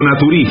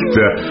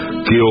naturista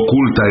que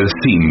oculta el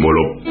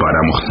símbolo para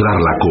mostrar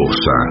la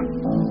cosa.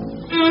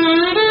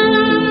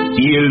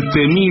 Y el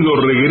temido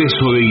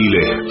regreso de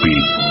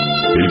Gillespie,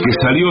 el que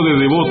salió de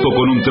devoto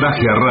con un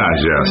traje a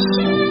rayas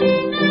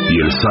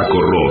y el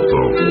saco roto.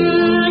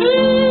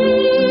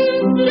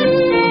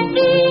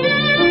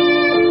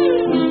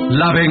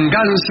 La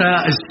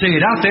venganza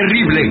será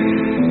terrible.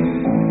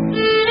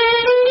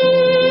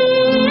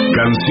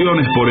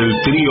 Canciones por el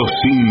trío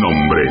sin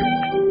nombre: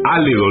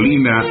 Ale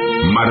Dolina,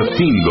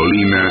 Martín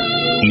Dolina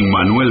y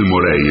Manuel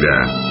Moreira.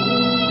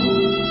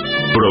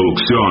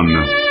 Producción: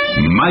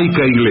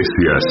 Maica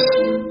Iglesias,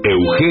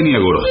 Eugenia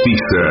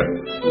Gorostiza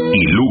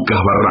y Lucas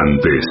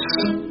Barrantes.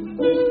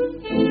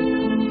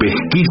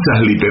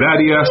 Pesquisas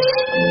literarias: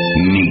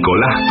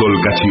 Nicolás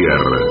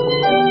Tolcachier.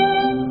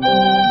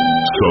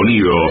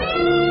 Sonido: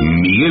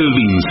 Miguel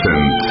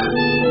Vincent.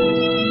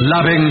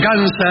 La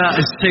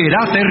venganza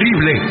será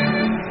terrible.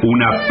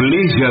 Una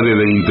pléyade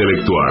de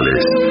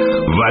intelectuales,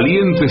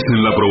 valientes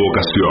en la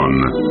provocación,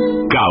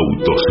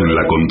 cautos en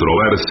la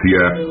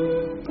controversia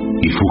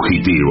y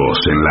fugitivos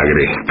en la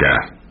gresca.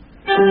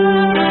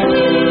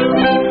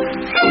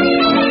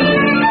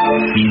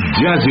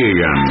 Y ya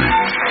llegan,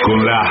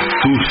 con la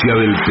astucia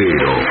del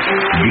Tero,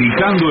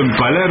 gritando en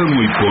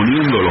Palermo y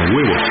poniendo los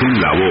huevos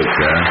en la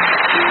boca,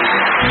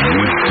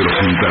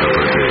 nuestros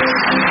intérpretes.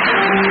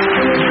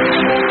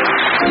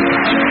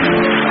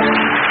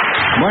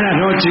 Buenas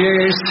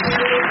noches,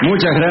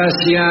 muchas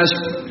gracias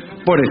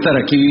por estar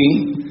aquí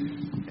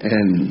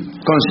en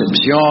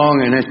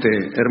Concepción, en este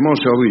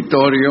hermoso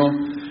auditorio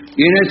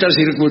y en esta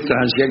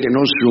circunstancia que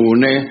nos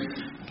une,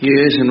 que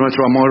es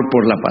nuestro amor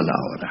por la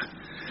palabra.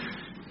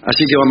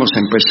 Así que vamos a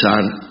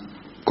empezar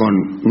con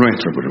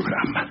nuestro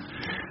programa.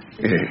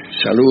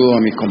 Saludo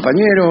a mis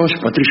compañeros,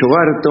 Patricio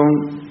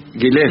Barton,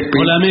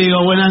 Gillespie. Hola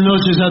amigo, buenas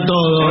noches a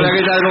todos. Hola,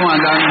 ¿qué tal? ¿Cómo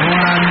andan?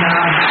 ¿Cómo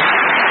andan?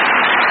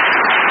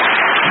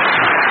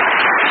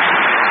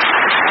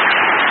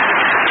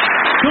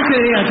 Yo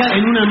quedé acá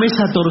en una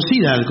mesa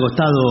torcida al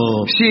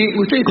costado. Sí,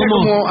 usted está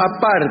como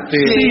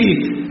aparte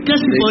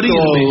casi de por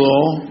todo.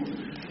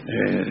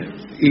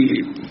 Y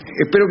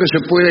espero que se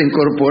pueda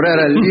incorporar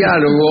al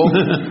diálogo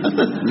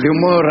de un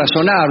modo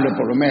razonable,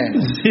 por lo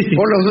menos. Sí.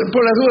 Por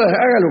las dudas,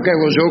 haga lo que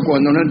hago yo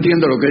cuando no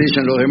entiendo lo que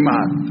dicen los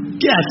demás.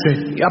 ¿Qué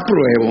hace? Y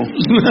apruebo.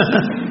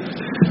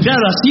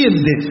 Claro,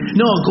 asiente.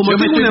 No, como Yo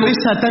tengo me una estoy-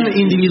 mesa tan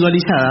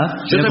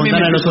individualizada, Yo voy a también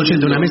contar me a los estoy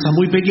oyentes, una poniendo- mesa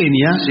muy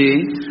pequeña, Sí,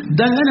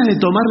 dan ganas de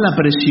tomar la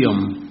presión.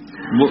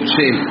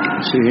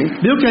 sí.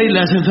 Veo que hay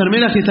las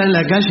enfermeras que están en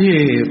la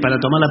calle para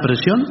tomar la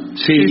presión.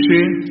 Sí.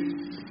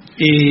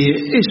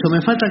 Eso,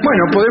 me falta...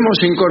 Bueno, podemos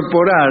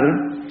incorporar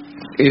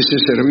ese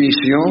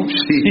servicio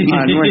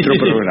a nuestro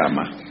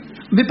programa.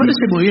 Me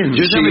parece muy bien.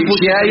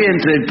 Si hay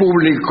entre el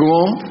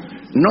público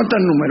no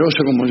tan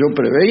numeroso como yo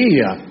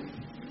preveía.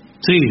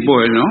 Sí.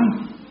 Bueno,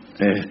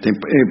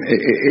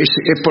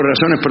 es por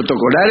razones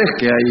protocolares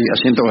que hay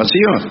asientos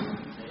vacíos.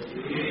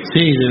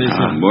 Sí, debe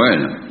ser.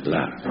 Bueno,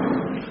 claro.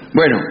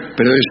 Bueno,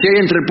 pero si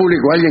hay entre el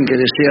público alguien que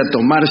desea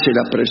tomarse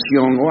la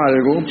presión o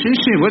algo.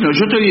 Sí, bueno,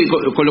 yo estoy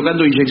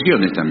colocando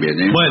inyecciones también,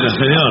 ¿eh? Bueno,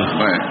 señor.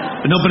 Bueno.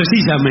 No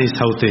precisa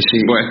mesa usted. Sí.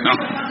 Bueno.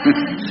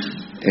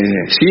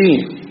 Sí,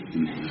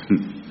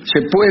 se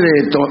puede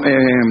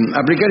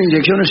aplicar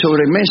inyecciones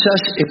sobre mesas,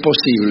 es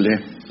posible.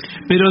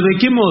 Pero ¿de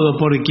qué modo?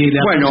 Porque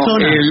la Bueno,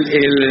 persona...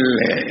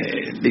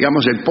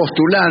 digamos, el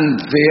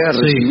postulante a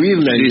Sí. recibir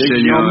la Sí,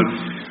 inyección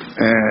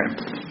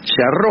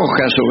se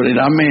arroja sobre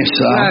la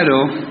mesa. Claro.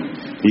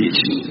 Y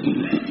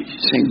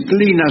se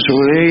inclina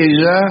sobre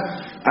ella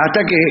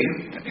hasta que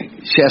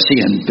se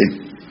asiente.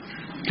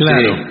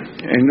 Claro.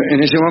 En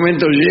ese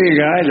momento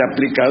llega el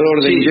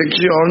aplicador de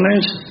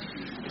inyecciones,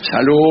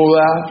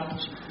 saluda,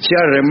 se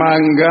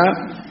arremanga,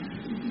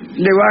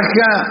 le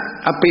baja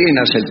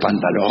apenas el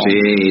pantalón.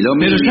 Sí, lo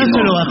Pero mismo. ya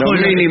se lo bajó.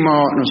 Lo mínimo,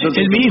 nosotros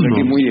el somos mismo.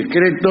 aquí muy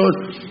discretos.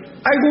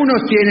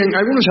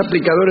 Algunos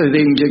aplicadores de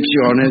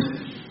inyecciones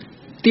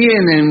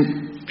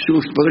tienen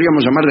sus,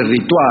 podríamos llamarles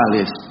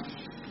rituales.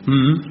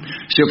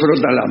 Se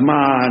frotan las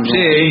manos. Sí,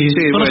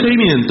 bueno.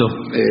 Procedimiento.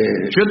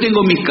 Yo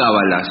tengo mis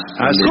cábalas.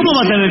 ¿Cómo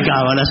va a tener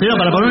cábala,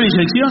 señor, para poner una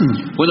inyección?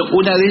 Bueno,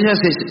 una de ellas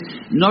es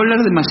no hablar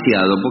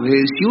demasiado, porque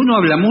si uno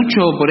habla mucho,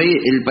 por ahí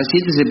el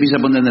paciente se empieza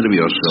a poner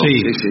nervioso.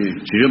 Sí.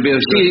 Si yo empiezo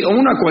a Sí,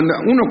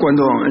 uno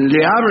cuando le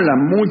habla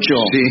mucho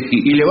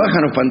y le bajan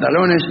los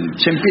pantalones,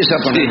 se empieza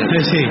a poner.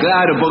 Sí.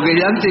 Claro, porque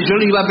antes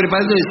yo le iba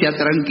preparando y decía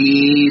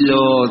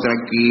tranquilo.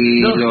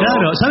 No,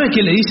 claro, ¿sabes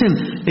qué le dicen?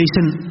 Le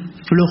dicen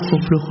flojo.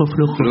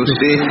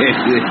 Sí.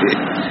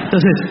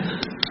 Entonces,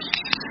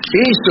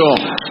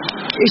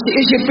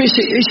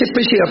 esa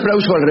especie de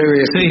aplauso al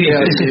revés. Sí. que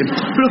hace,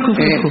 Flojo.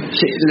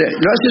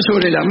 ¿lo hace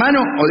sobre la mano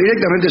o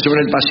directamente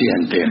sobre el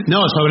paciente?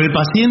 no, sobre el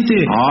paciente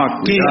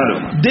que claro.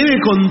 debe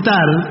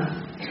contar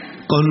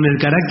con el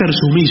carácter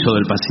sumiso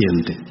del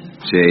paciente.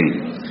 Sí.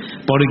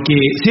 Porque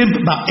siempre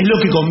es lo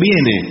que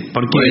conviene.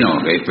 Porque,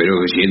 Bueno, pero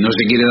si no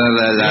se quiere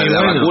dar la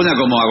bueno, vacuna,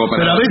 ¿cómo hago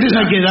para...? pero a veces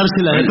hay que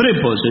dársela de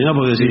prepo, señor,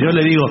 porque si yo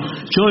le digo,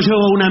 yo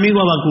llevo a un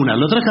amigo a vacunar,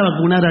 lo traje a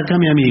vacunar acá a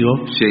mi amigo,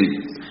 Sí.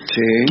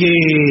 Sí.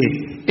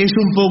 que es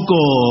un poco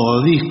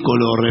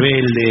díscolo,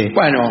 rebelde.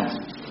 Bueno,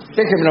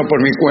 déjenmelo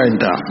por mi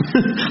cuenta.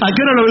 ¿A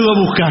qué hora lo vengo a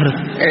buscar?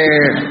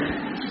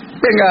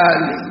 Venga,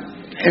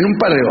 en un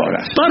par de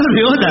horas. ¿Par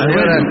de horas?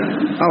 Ahora,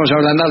 vamos a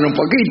ablandarlo un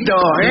poquito.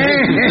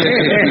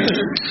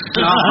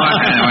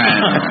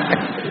 Bueno.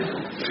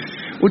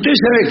 Usted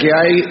sabe que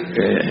hay,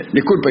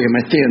 disculpe que me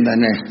extienda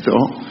en esto,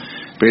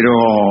 pero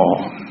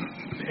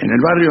en el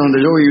barrio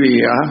donde yo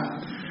vivía,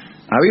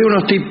 había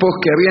unos tipos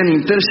que habían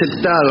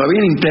interceptado,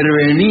 habían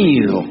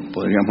intervenido,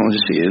 podríamos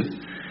decir,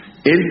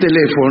 el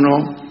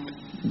teléfono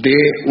de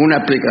un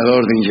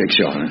aplicador de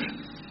inyecciones.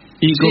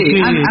 ¿Y con Sí,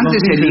 qué- antes con qué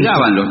se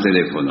ligaban los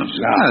teléfonos.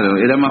 Claro.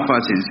 Era más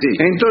fácil, sí.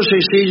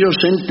 Entonces ellos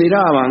se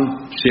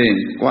enteraban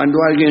Sí. cuando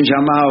alguien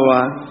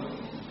llamaba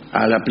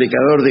al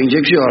aplicador de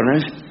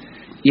inyecciones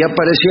y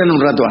aparecían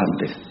un rato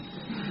antes.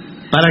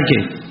 ¿Para qué?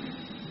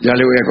 Ya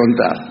le voy a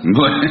contar.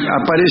 Bueno.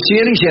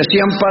 Aparecían y se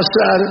hacían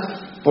pasar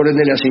por el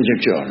de las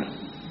inyecciones.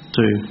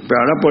 Sí. Pero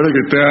ahora por el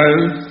que tal,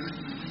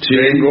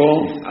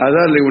 vengo a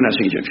darle unas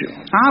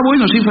inyecciones. Ah,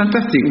 bueno, sí,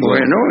 fantástico.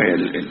 Bueno,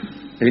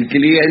 el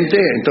cliente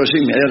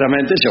entonces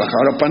inmediatamente se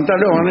bajaba los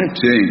pantalones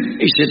Sí.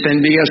 y se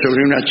tendía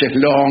sobre una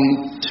cheslón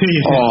Sí.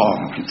 o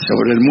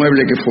sobre el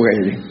mueble que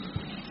fuere.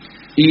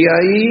 Y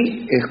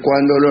ahí es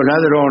cuando los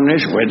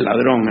ladrones, o el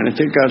ladrón en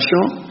este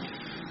caso,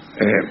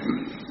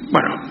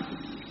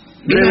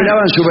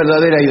 revelaban su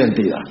verdadera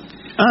identidad.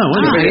 Ah,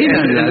 bueno.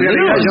 En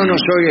realidad yo no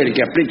soy el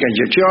que aplica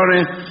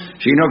inyecciones,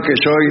 sino que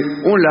soy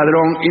un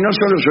ladrón, y no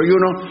solo soy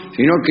uno,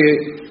 sino que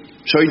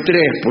soy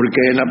tres,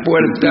 porque en la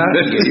puerta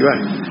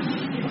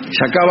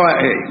sacaba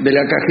de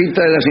la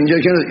cajita de las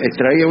inyecciones,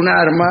 extraía un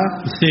arma.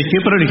 Sí, qué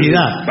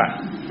prolijidad.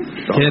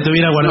 Que la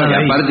tuviera No, guardada y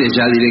ahí. aparte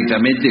ya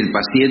directamente el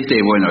paciente,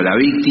 bueno, la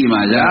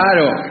víctima ya...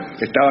 Claro,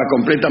 estaba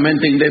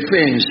completamente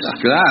indefensa.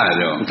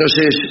 Claro.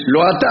 Entonces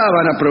lo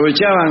ataban,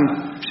 aprovechaban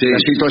la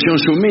situación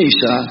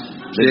sumisa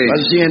del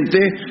paciente,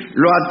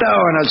 lo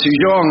ataban al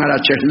sillón, a la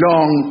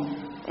cheslón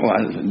o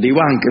al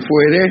diván que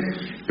fuere,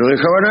 lo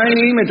dejaban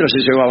ahí mientras se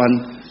llevaban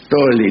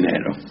todo el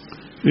dinero.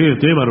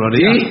 Qué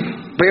barbaridad. Y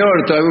peor,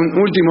 todavía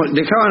un último,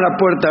 dejaban la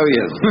puerta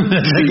abierta.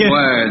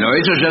 Bueno,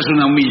 eso ya es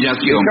una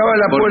humillación. Dejaban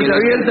la porque puerta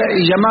abierta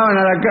y llamaban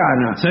a la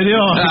cana.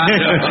 Señor.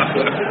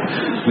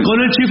 Con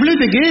el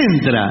chiflete que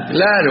entra.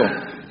 Claro.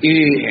 Y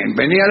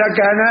venía la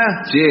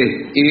cana Sí.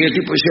 y el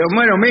tipo decía,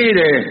 bueno,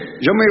 mire,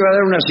 yo me iba a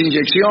dar unas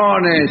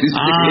inyecciones.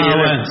 Ah,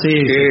 bueno, sí.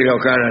 Y los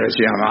caras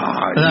decían,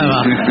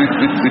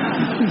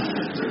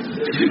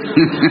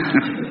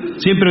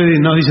 Siempre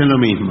nos dicen lo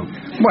mismo.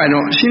 Bueno,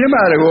 sin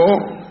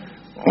embargo,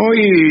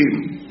 hoy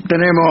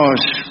tenemos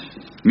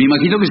Me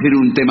imagino que será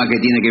un tema que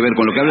tiene que ver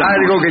con lo que hablamos.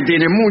 algo que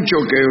tiene mucho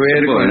que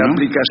ver con la Bueno.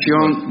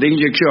 aplicación de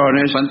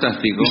inyecciones.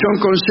 Fantástico. Y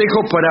son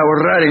consejos para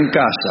ahorrar en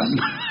casa.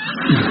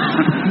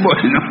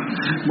 Bueno.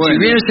 Si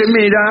bien se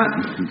mira,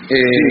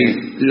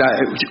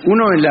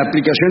 uno en la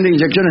aplicación de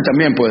inyecciones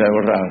también puede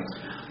ahorrar.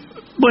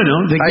 Bueno,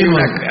 ¿de qué Hay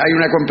modo?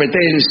 una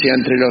competencia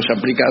entre los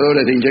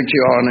aplicadores de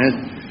inyecciones,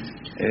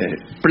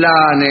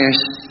 planes,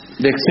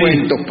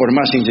 descuentos por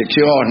más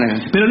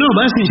inyecciones. Pero no,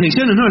 más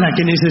inyecciones no, la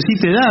que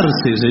necesite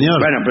darse, señor.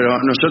 Bueno, pero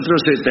nosotros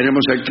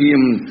tenemos aquí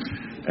un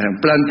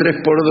plan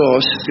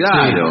 3x2.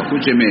 Claro,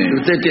 escúcheme.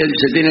 Usted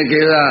se tiene que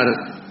dar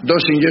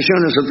 2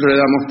 inyecciones, nosotros le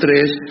damos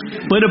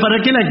 3. Bueno, ¿para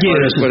qué la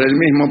quiere? Por el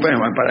mismo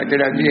tema, ¿para qué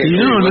la quiere? Y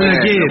no la Bueno,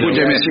 quiero.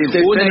 escúcheme, si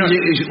usted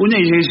Una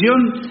inyección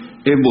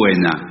es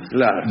buena.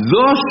 Claro.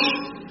 2,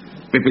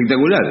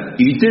 espectacular.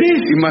 Y 3,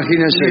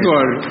 Imagínense.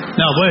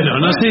 No, bueno,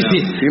 no sé si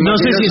es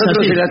Nosotros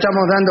así. se la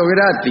estamos dando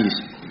gratis.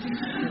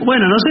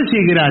 Bueno, no sé si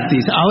es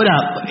gratis. Ahora,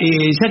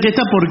 ya que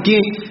está, ¿por qué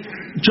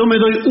yo me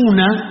doy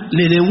una,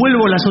 le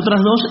devuelvo las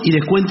otras 2 y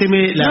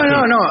descuénteme la...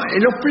 No,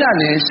 los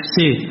planes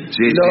Sí.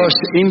 los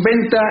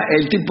inventa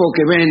el tipo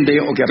que vende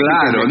o que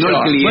aplica Claro, no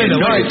el inyecciones. cliente.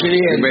 No el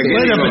cliente.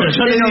 Bueno, pero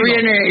yo le Usted no digo-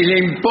 viene y le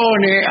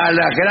impone a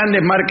las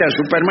grandes marcas de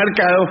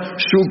supermercados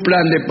su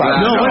plan de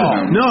pago.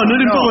 No, no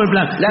le impongo el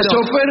plan. Las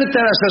Pero-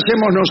 ofertas las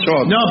hacemos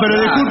nosotros. No, pero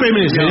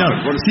discúlpeme, señor.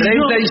 por Si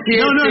no,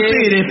 37. no,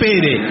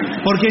 espere.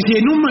 Porque si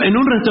en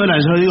un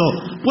restaurante yo digo,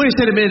 puede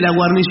ser en vez de la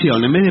guarnición,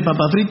 en vez de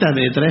papa frita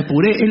me traes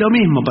puré, es lo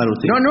mismo para usted.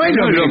 No es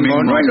lo mismo.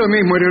 No es lo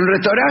mismo ir a un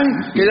restaurante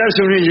que darse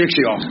una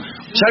inyección.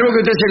 Salvo que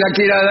usted se la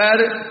quiera dar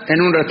en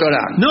un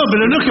restaurante. No,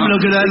 pero no es que me lo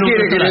quiera dar en un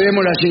 ¿Quiere que le restaurante.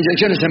 demos las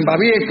inyecciones en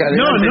Babieca? No,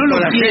 delante de no lo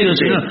toda la quiero,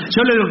 gente? señor.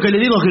 Yo lo que le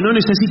digo es que no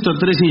necesito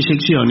 3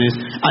 inyecciones.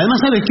 Además,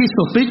 ¿sabe qué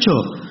sospecho?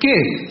 ¿Qué?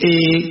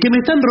 Que me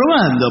están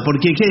robando,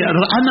 porque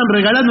andan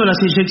regalando las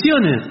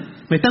inyecciones.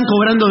 Me están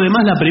cobrando de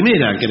más la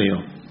primera, creo.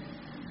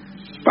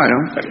 Bueno,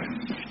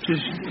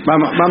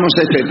 vamos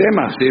a este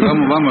tema. Sí,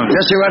 vamos.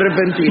 Ya se va a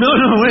arrepentir. No,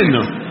 bueno.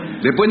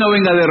 Después no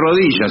venga de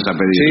rodillas a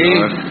pedir. Sí.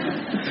 ¿no?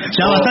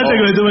 Ya bastante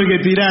que me tuve que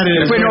tirar.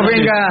 Después no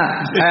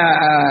venga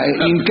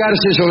a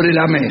hincarse sobre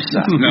la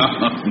mesa. No.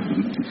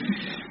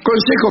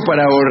 Consejos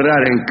para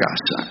ahorrar en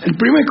casa. El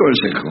primer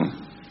consejo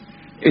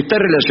está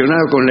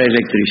relacionado con la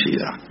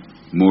electricidad.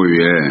 Muy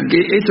bien. Que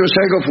esto es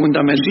algo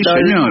fundamental.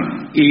 Sí, señor.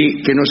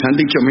 Y que nos han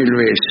dicho 1000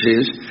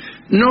 veces.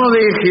 No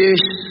dejes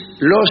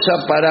los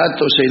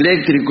aparatos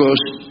eléctricos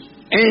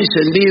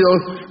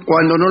encendidos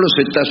cuando no los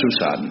estás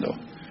usando.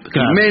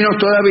 Claro. Y menos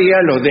todavía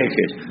los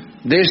dejes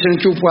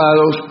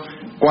desenchufados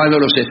cuando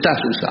los estás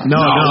usando.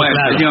 No, bueno,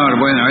 claro. señor,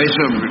 bueno,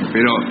 eso,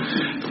 pero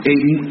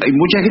hay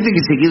mucha gente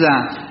que se queda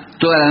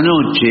toda la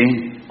noche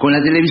con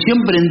la televisión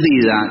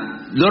prendida,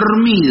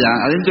 dormida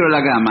adentro de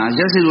la cama,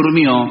 ya se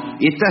durmió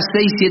y está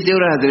 6-7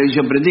 horas la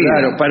televisión prendida.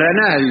 Claro, para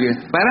nadie.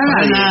 Para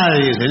Para nadie.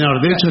 nadie,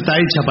 señor. De hecho, está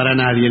hecha para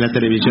nadie la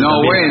televisión. No,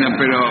 también.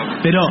 bueno,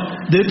 Pero,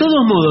 de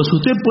todos modos,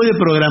 usted puede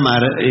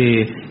programar.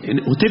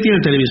 ¿Usted tiene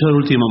el televisor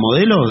último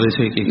modelo? De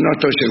ese que... No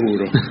estoy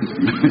seguro.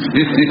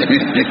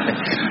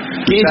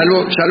 que es-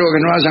 Salvo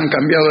que no hayan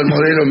cambiado el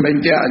modelo en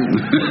 20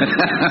 años.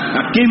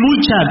 que es muy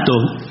chato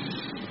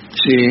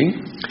Sí.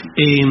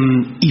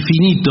 y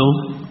finito,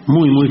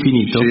 muy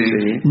finito.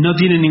 Sí. No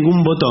tiene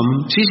ningún botón.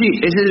 sí,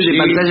 es el de Sí,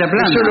 pantalla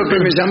plana. Eso es lo que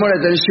me llamó la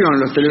atención.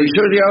 Los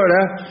televisores de ahora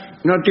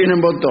no tienen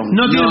botón.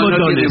 No tiene no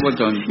botones. tiene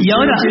botón. Y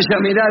ahora... Uno empieza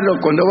a mirarlo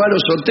cuando va a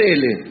los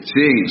hoteles.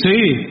 Sí, Sí.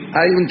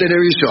 Hay un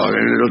televisor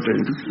en el hotel.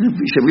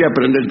 Y se voy a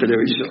prender el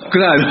televisor.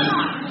 claro.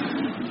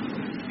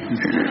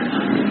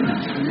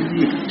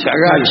 Se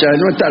agacha,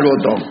 no está el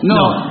botón.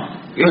 No.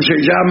 Entonces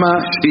llama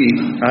Sí.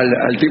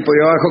 al tipo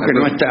de abajo que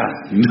no está.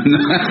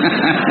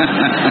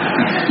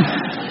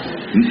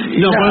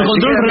 No, por el Se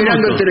control queda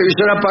mirando el remoto.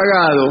 televisor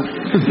apagado.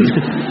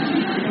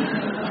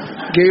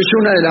 Que es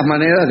una de las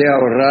maneras de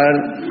ahorrar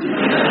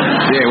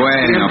Sí,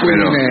 bueno, tiempo y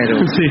pero... dinero.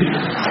 Sí.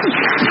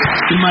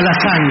 Y mala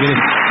sangre.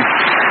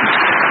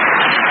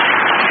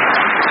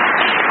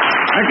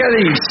 Acá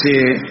dice,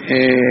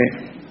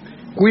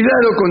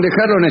 cuidado con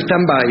dejarlo en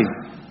stand-by.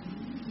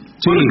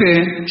 ¿Por qué?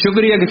 Yo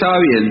creía que estaba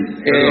bien.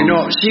 Perdón. No,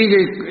 sigue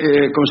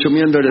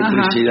consumiendo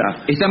electricidad.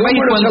 Stand-by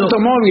Como los cuando-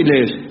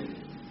 automóviles.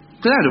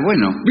 Claro,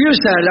 bueno. ¿Vio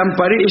esa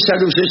lamparita, esa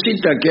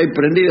lucecita que hay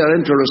prendida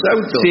dentro de los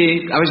autos? Sí,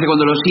 a veces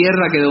cuando lo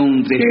cierra queda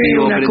un Sí,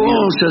 testigo una prendido.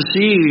 cosa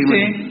así.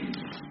 Sí.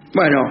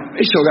 Bueno,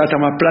 eso gasta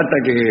más plata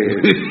que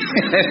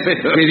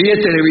 10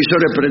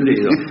 televisores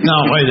prendidos. No,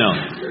 bueno.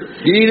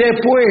 Y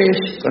después,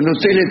 cuando a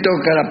usted le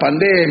toca la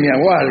pandemia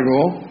o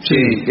algo, Sí.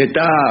 que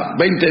está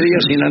 20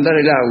 días sin andar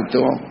el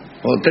auto,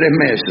 o 3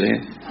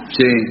 meses,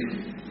 Sí.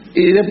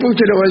 y después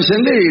usted lo va a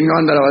encender y no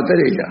anda la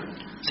batería.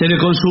 Se le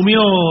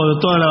consumió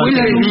toda la Fue la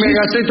batería. Y me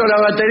gasté toda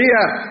la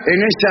batería en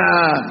esa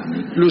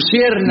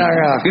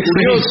luciérnaga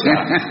curiosa.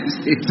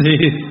 Sí. Sí.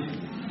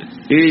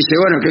 Y dice,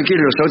 bueno, ¿qué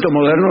quiere? Los autos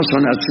modernos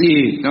son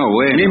así. No,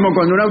 bueno. Mismo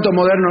cuando un auto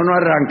moderno no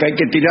arranca, hay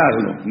que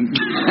tirarlo.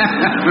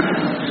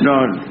 No,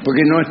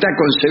 porque no está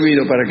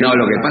concebido para que... No,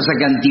 lo que pasa es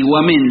que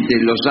antiguamente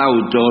los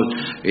autos,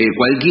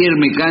 cualquier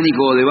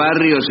mecánico de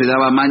barrio se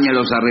daba maña,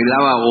 los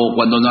arreglaba, o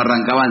cuando no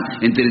arrancaban,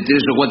 entre 3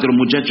 o 4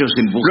 muchachos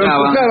se Lo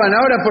empujaban. empujaban,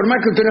 ahora por más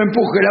que usted lo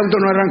empuje, el auto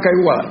no arranca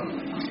igual.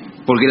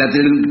 Porque la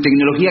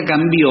tecnología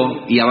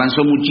cambió y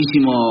avanzó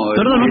muchísimo.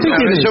 Perdón, ¿usted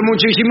quién es? Avanzó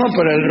muchísimo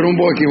para el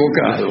rumbo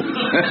equivocado.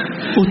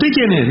 ¿Usted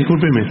quién es?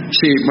 Discúlpeme.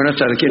 Sí, buenas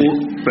tardes. ¿Quién es?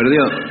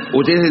 Perdió.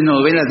 ¿Ustedes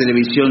no ven la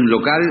televisión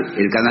local,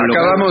 el canal local?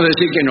 Acabamos de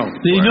decir que no.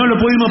 Y no lo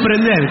pudimos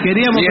prender.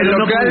 Queríamos, Ni el pero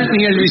no local pudimos.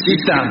 ni el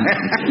visitante.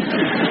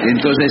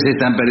 Entonces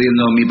están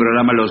perdiendo mi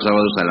programa los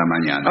sábados a la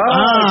mañana.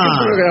 ¿Qué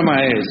programa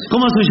es?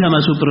 ¿Cómo se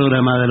llama su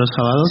programa de los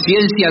sábados?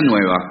 Ciencia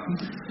Nueva.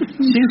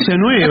 Ciencia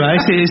Nueva.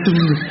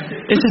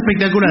 Es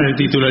espectacular el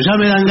título. Ya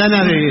me dan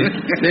ganas de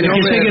no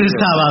que llegue el verlo.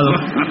 sábado.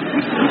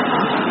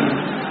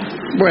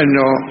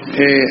 Bueno,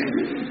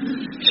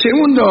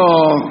 segundo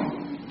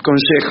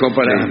consejo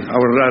para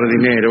ahorrar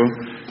dinero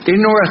es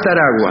no gastar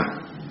agua.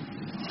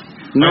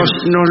 Nos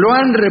lo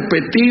han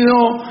repetido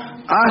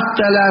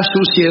hasta la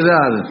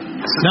suciedad.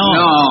 No.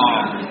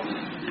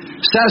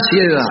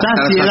 Saciedad.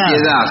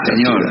 Saciedad,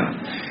 señor.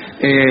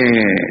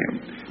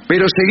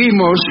 Pero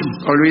seguimos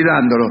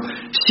olvidándolo.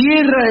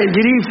 Cierra el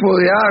grifo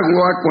de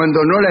agua cuando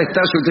no la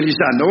estás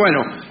utilizando. Bueno,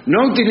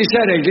 no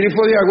utilizar el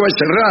grifo de agua es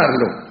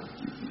cerrarlo.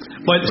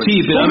 Pues, sí,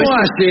 pero a ¿Cómo veces-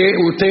 hace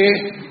usted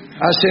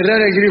a cerrar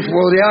el grifo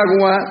de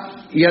agua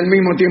y al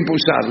mismo tiempo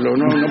usarlo?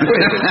 No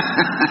puede.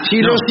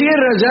 Si lo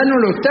cierra ya no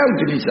lo está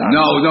utilizando.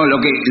 No, lo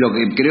que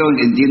creo,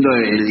 entiendo,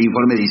 el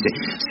informe dice,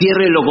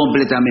 ciérrelo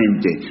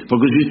completamente,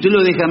 porque si usted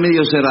lo deja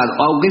medio cerrado,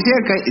 aunque sea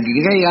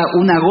que caiga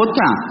una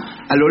gota,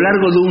 a lo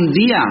largo de un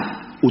día,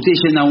 usted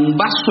llena un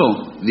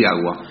vaso de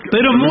agua.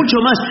 Pero mucho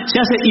más. Se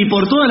hace, y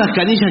por todas las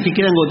canillas que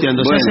quedan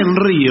goteando, Bueno. se hacen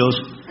ríos.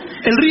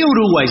 El río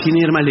Uruguay, sin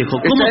ir más lejos.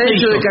 ¿Cómo Está se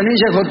hecho hizo? de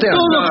canillas goteadas.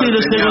 Todo No, que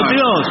se señor.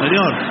 goteó,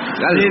 señor.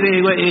 Claro.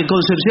 De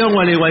Concepción,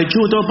 Gualeguaychú,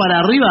 todo para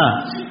arriba.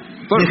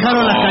 Por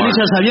Dejaron las favor.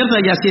 canillas abiertas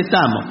y así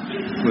estamos.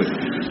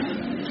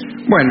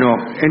 Bueno,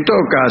 en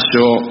todo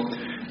caso,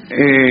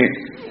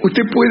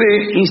 usted puede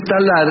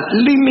instalar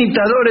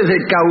limitadores de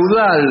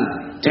caudal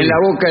en la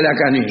boca de la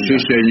canilla. Sí,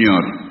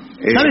 señor.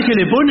 ¿Sabe qué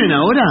le ponen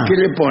ahora? ¿Qué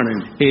le ponen?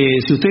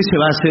 Si usted se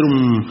va a hacer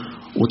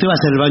 ¿Usted va a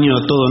hacer el baño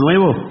todo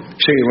nuevo?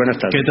 Sí, buenas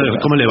tardes. ¿Qué tal?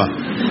 ¿Cómo le va?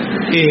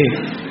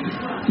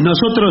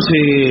 Nosotros,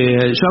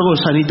 yo hago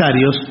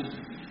sanitarios.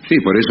 Sí,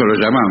 por eso lo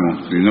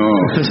llamamos, si no,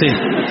 Sí.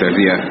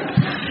 sería...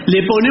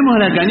 Le ponemos a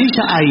la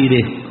canilla aire.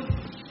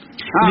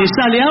 Le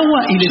sale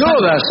agua y le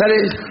Soda, sale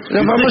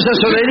la famosa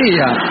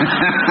sodería.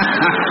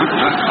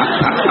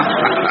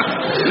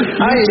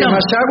 Aire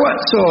más agua,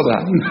 soda.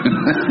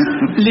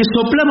 Le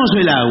soplamos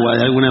el agua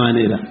de alguna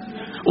manera.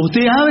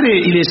 Usted abre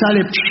y le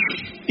sale...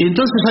 Y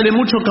entonces sale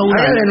mucho caudal.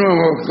 Haga de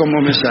nuevo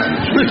como me sale.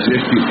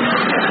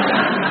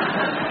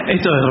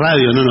 Esto es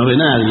radio, no nos ve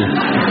nadie.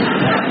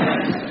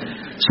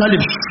 Sale...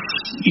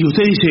 Y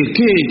usted dice,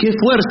 qué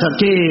fuerza,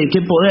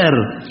 qué poder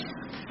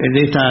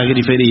de esta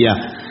grifería.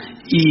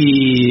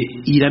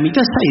 Y la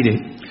mitad es aire.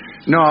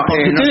 No,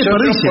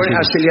 nosotros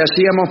le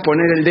hacíamos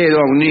poner el dedo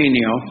a un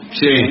niño.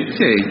 Sí.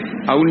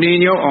 A un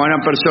niño o a una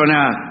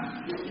persona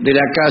de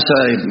la casa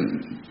de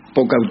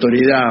poca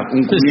autoridad,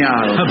 un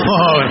cuñado.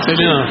 Pobre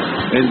señor.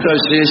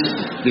 Entonces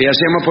le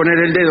hacíamos poner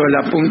el dedo en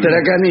la punta de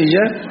la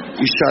canilla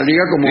y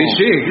salía como...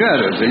 Sí,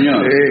 claro,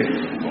 señor.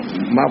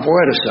 Más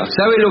fuerza.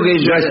 ¿Sabe lo que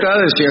yo... Ya está,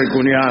 decía el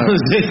cuñado.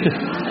 Sí.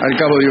 Al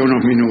cabo de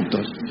unos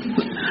minutos.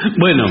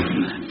 Bueno,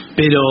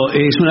 pero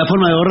es una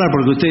forma de ahorrar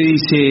porque usted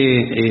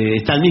dice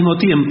está al mismo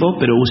tiempo,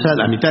 pero usa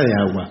la mitad de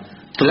agua.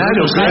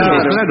 Claro.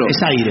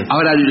 Es aire.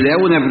 Ahora le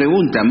hago una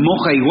pregunta,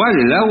 ¿moja igual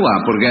el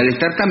agua? Porque al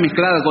estar tan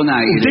mezclada con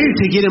aire... ¿Usted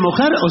se quiere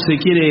mojar o se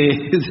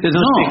quiere...?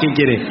 No sé qué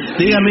quiere.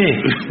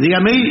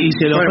 Dígame y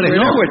se lo ofrezco.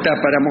 El agua está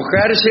para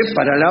mojarse,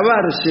 para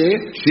lavarse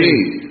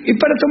y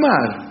para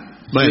tomar.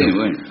 Bueno. Sí,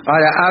 bueno.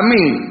 Ahora, a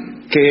mí,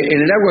 que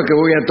en el agua que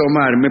voy a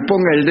tomar me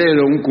ponga el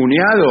dedo un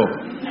cuñado...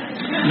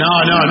 No.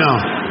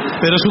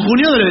 Pero su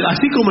cuñado,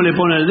 así como le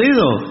pone el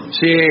dedo...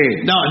 Sí.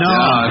 No,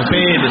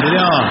 espere,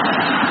 señor.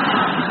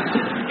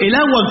 El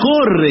agua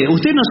corre.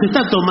 Usted no se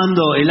está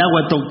tomando el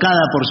agua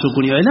tocada por su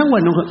cuñado. El agua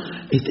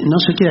no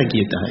se queda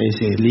quieta.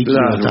 Ese líquido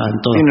está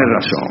en todo. Tiene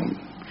razón.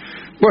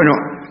 Bueno,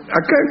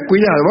 acá,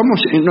 cuidado,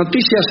 vamos en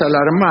noticias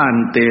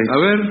alarmantes. A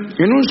ver.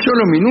 En un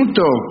solo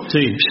minuto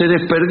Sí. se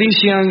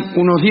desperdician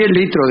unos 10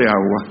 litros de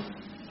agua.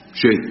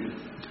 Sí.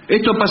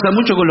 Esto pasa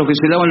mucho con los que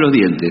se lavan los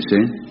dientes,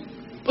 ¿eh?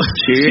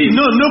 Sí,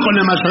 no con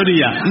la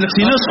mayoría,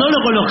 sino solo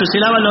con los que se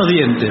lavan los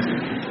dientes.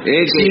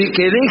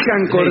 Que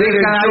dejan correr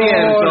el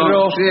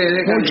chorro,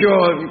 mucho,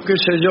 qué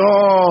sé yo,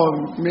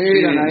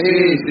 miran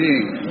ahí,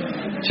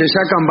 se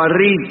sacan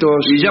barritos.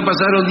 Y ya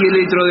pasaron 10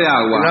 litros de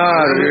agua.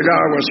 Claro, el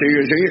agua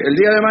sigue. El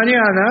día de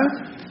mañana,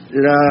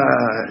 la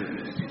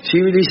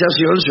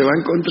civilización se va a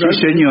encontrar. Sí,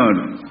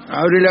 señor.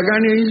 Abre la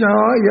canilla,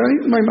 ay,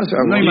 no hay más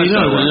agua. No hay más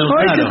agua.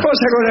 Ay, ¿qué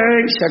pasa con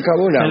él? Se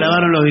acabó el agua. Se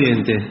lavaron los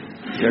dientes.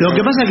 Lo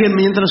que pasa es que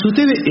mientras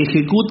usted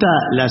ejecuta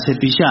la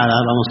cepillada,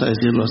 vamos a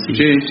decirlo así,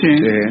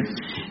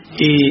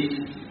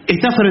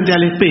 está frente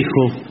al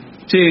espejo.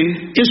 Sí.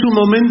 Es un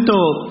momento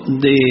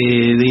de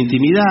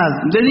intimidad,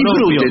 de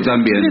disfrute propio,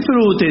 también. De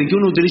disfrute que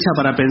uno utiliza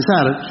para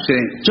pensar. Sí.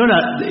 Yo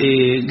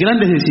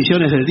grandes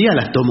decisiones del día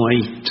las tomo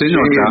ahí. Se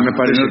nota, me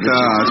parece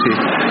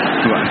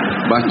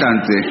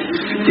bastante.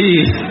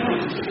 Y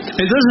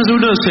entonces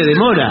uno se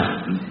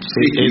demora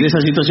en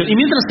esa situación. Y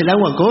mientras el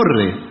agua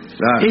corre,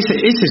 ese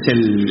es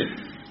el...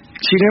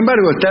 Sin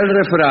embargo, está el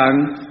refrán: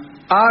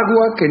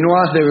 agua que no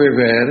has de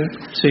beber,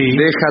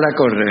 déjala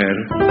correr.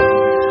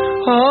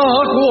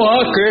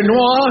 Agua que no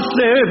has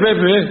de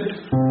beber,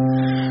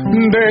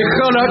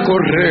 déjala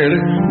correr,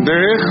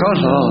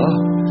 déjala.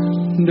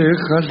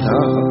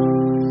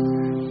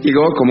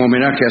 Digo, como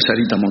homenaje a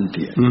Sarita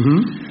Montiel.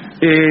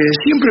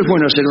 Siempre es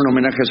bueno hacer un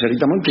homenaje a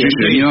Sarita Montiel. Sí,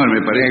 señor,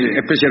 me parece.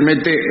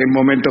 Especialmente en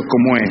momentos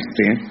como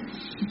este.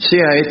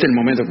 Sea este el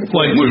momento que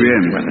fue. Muy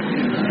bien. Bueno,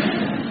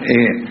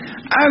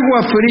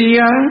 ¿agua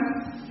fría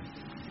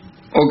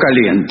o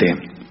caliente?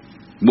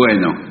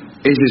 Bueno,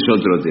 ese es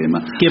otro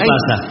tema. ¿Qué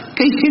pasa?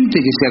 Que hay gente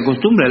que se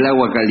acostumbra al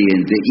agua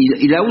caliente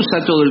y la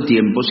usa todo el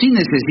tiempo, sin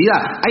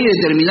necesidad. Hay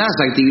determinadas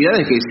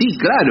actividades que sí,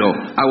 claro,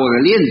 agua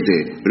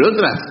caliente, pero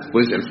otras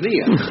puede ser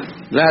fría.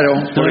 Claro,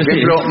 por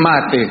ejemplo,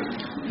 mate.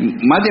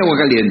 Mate, agua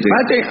caliente.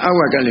 Mate,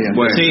 agua caliente.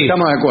 Bueno,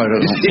 estamos de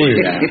acuerdo. Sí. Muy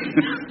bien.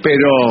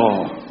 Pero,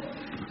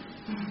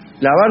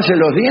 ¿lavarse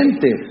los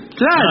dientes?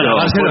 Claro,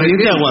 lavarse los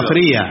dientes agua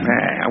fría.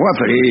 Agua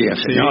fría,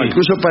 señor.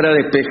 Incluso para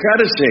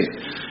despejarse.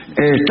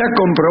 Está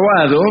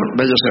comprobado,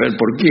 vaya a saber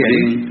por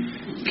quién,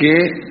 que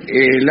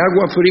el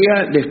agua fría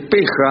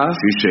despeja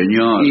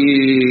y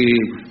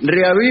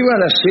reaviva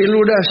las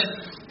células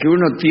que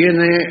uno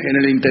tiene en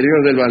el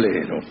interior del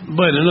valero.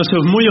 Bueno, no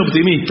soy muy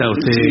optimista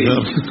usted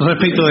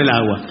respecto del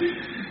agua.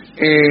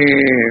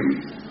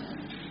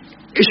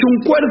 Es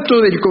un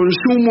cuarto del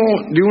consumo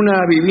de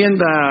una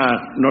vivienda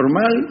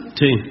normal,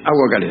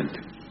 agua caliente.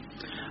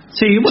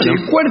 Sí, bueno.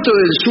 El cuarto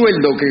del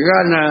sueldo que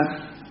gana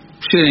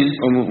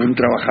como un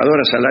trabajador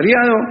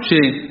asalariado,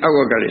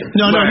 agua caliente.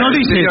 No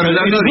dice eso.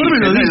 El informe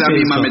no dice la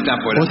misma eso.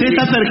 metáfora. Usted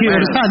está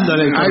tergiversando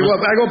el informe.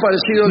 Algo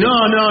parecido. No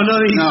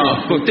dice.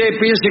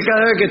 Usted piense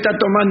cada vez que está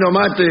tomando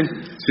mate.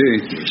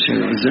 Se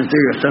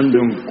estoy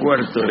gastando un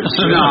cuarto de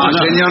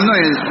señor, no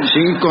es.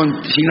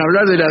 Sin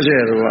hablar de la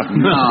hierba.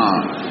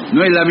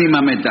 No es la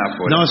misma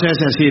metáfora. No se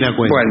hace así la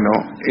cuenta.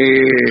 Bueno,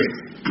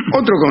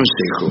 otro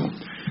consejo.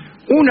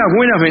 Unas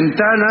buenas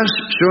ventanas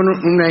son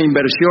una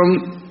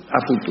inversión a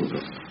futuro.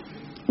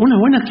 ¿Unas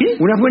buenas qué?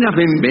 Unas buenas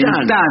ventanas.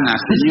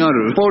 Ventanas, señor.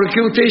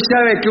 Porque usted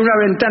sabe que una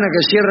ventana que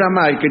cierra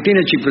mal, que tiene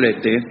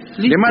chiflete,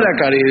 de mala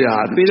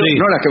calidad, pero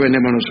no las que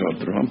vendemos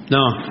nosotros,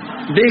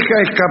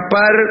 deja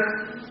escapar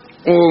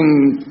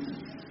un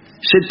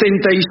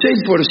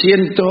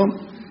 76%.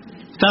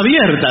 Está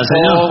abierta,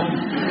 señor.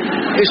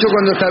 Eso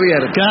cuando está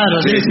abierta.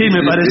 Claro, sí,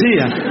 me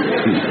parecía.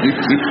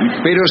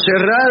 Pero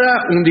cerrada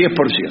un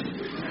 10%.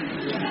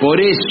 Por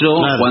eso,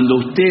 Claro. cuando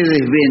ustedes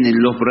ven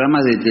en los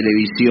programas de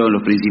televisión,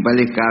 los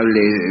principales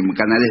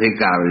canales de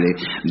cable,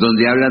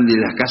 donde hablan de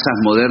las casas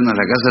modernas,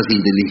 las casas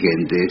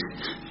inteligentes,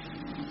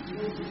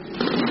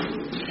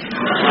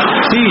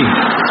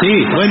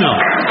 Sí, bueno,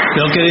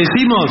 lo que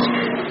decimos,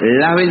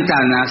 las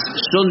ventanas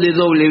son de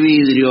doble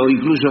vidrio,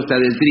 incluso hasta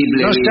de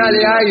triple No vidrio. sale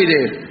aire.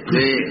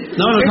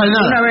 no Es sale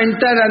una nada.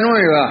 ventana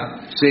nueva,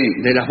 Sí,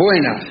 de las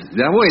buenas.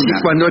 de la buena.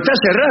 Cuando está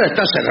cerrada,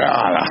 está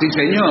cerrada. Sí,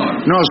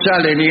 señor. No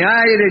sale ni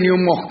aire, ni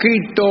un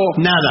mosquito.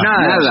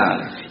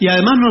 Nada. Y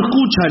además no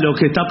escucha lo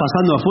que está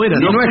pasando afuera.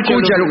 No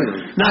escucha lo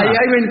que... Nada.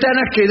 Hay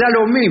ventanas que da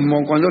lo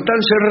mismo cuando están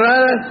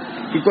cerradas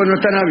y cuando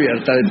están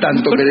abiertas, de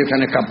tanto que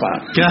dejan escapar.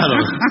 Claro.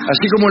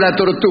 Así como la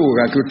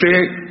tortuga, que usted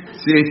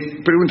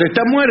pregunta,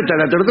 ¿está muerta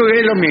la tortuga?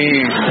 Es lo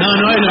mismo.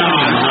 No es lo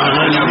mismo.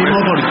 No es lo mismo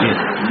porque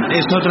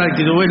es otra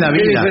actitud, es la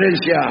 ¿Qué vida.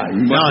 diferencia hay?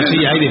 No, sí,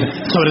 hay,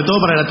 sobre todo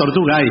para la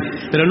tortuga hay.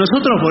 Pero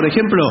nosotros, por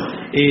ejemplo,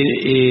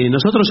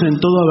 nosotros en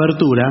toda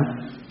abertura...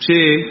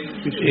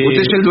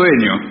 Usted es el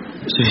dueño.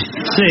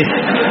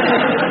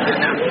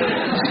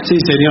 Sí,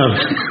 señor.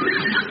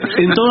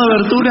 En toda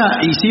abertura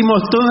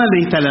hicimos toda la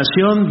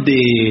instalación de...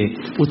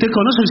 ¿Usted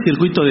conoce el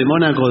circuito de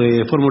Mónaco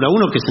de Fórmula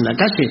 1 que es en la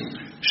calle?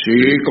 Sí,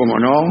 cómo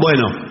no.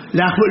 Bueno,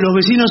 los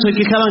vecinos se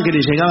quejaban que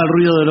les llegaba el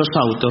ruido de los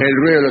autos. El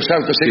ruido de los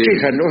autos se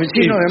quejan. Los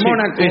vecinos de Sí,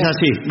 Mónaco es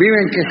así.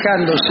 viven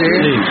quejándose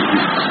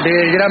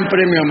del Gran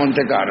Premio de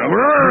Monte Carlo.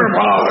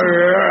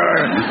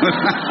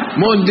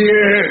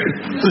 Montiel.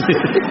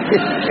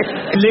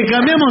 Le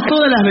cambiamos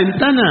todas las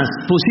ventanas,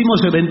 pusimos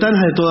ventanas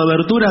de toda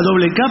abertura,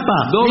 doble capa.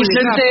 Y se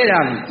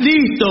enteran.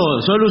 Listo,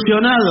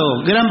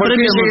 solucionado. Gran Porque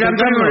Premio ese de Gran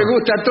Monte Premio Carlo. le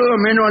gusta a todos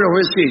menos a los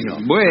vecinos.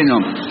 Bueno,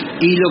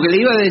 y lo que le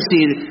iba a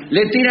decir,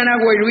 Le tiran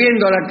agua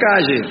hirviendo a la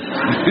calle.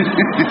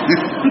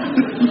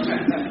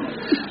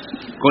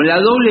 con la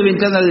doble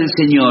ventana del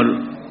señor,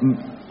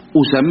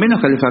 ¿usan menos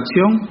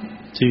calefacción?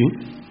 Sí.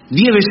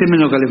 10 veces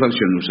menos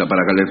calefacción usa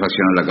para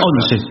calefaccionar la casa.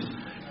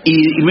 11. Y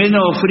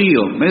menos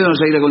frío, menos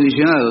aire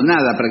acondicionado,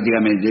 nada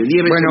prácticamente.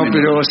 10 veces Bueno,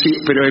 menos.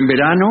 pero en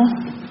verano.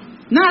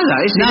 Nada,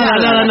 es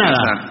helada la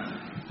casa.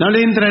 No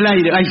le entra el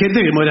aire. Hay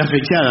gente que muere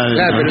asfixiada.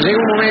 Claro, pero llega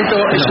un momento,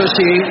 eso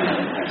sí,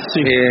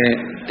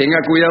 tenga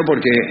cuidado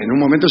porque en un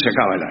momento se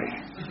acaba el aire.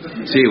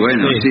 Sí,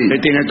 bueno, Sí. sí.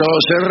 Usted tiene todo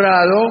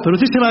cerrado. Pero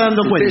usted se va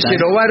dando Usted cuenta. se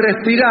lo va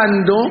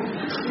respirando.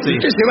 Sí.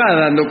 Usted se va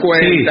dando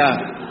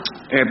cuenta.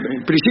 En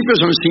principio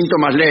son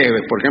síntomas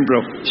leves, por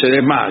ejemplo, se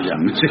desmayan.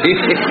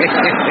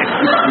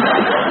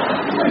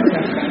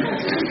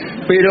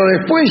 Pero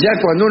después ya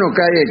cuando uno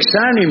cae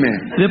exánime,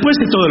 Después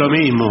es todo lo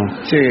mismo.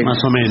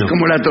 Más o menos.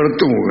 como la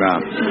tortuga.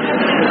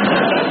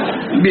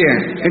 Bien,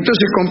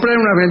 entonces comprar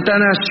unas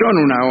ventanas son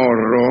un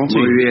ahorro.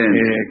 Muy bien.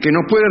 Que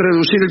nos puede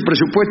reducir el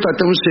presupuesto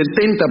hasta un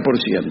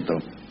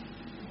 70%.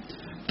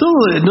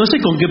 Todo, no sé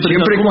con qué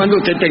Siempre y cuando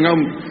usted tenga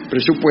un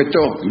presupuesto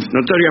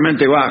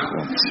notoriamente bajo.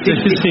 Sí.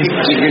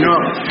 Así que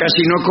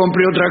casi no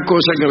compre otra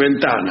cosa que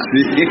ventanas.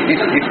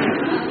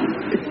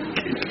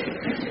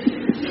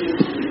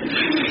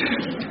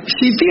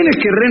 Si tienes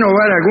que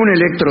renovar algún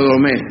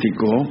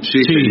electrodoméstico,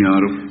 Sí,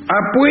 señor.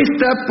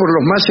 apuesta por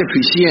los más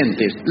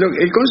eficientes.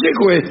 El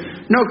consejo es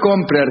no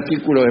compre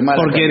artículos de mala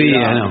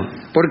Porquería, calidad, no.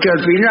 porque al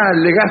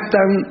final le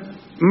gastan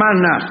más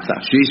nafta.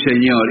 Sí,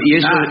 señor. Y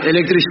eso,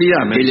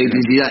 Electricidad.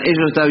 electricidad,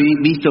 eso está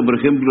visto, por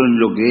ejemplo, en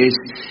lo que es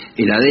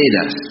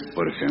heladeras,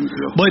 por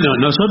ejemplo. Bueno,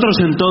 nosotros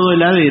en todo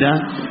heladera.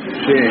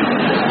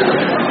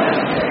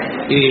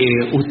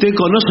 ¿Usted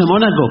conoce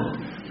Mónaco?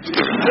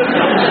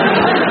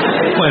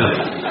 Bueno.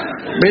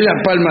 ¿Ve la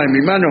palma de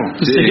mi mano?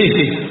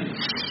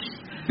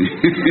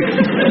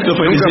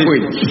 Nunca fui.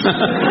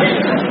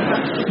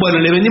 Bueno,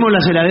 le vendimos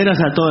las heladeras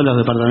a todos los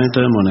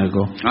departamentos de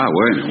Mónaco. Ah,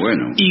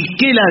 bueno. ¿Y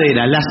qué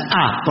heladera? Las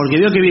A, porque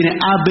veo que viene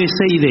A, B,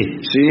 C y D.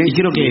 Sí. Y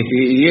creo que...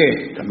 Y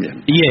E también.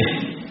 Y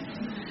E.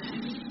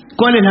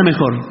 ¿Cuál es la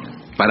mejor?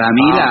 Para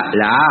mí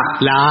la A.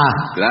 La A.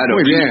 Claro.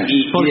 Muy bien.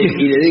 ¿Por qué?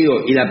 Y le digo,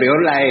 y la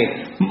peor la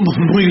E.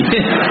 Muy bien.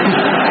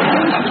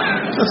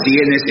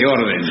 Sigue en ese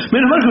orden.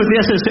 Menos mal que usted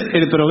hace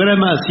el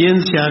programa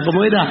Ciencia,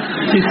 ¿cómo era?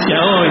 Ciencia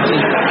hoy.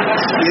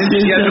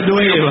 Ciencia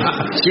nueva.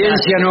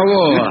 Ciencia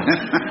Novoa.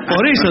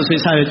 Por eso se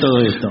sabe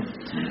todo esto.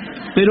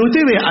 Pero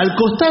usted ve, al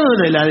costado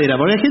de la heladera,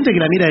 porque hay gente que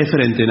la mira de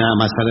frente nada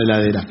más a la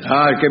heladera.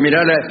 Hay que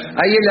mirar.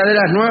 Hay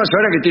heladeras nuevas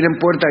ahora que tienen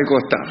puerta al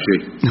costado.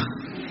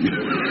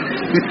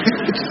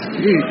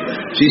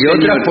 Sí, Y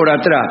otras por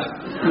atrás.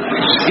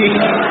 Sí.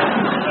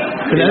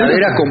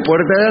 Heladeras con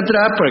puerta de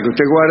atrás para que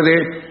usted guarde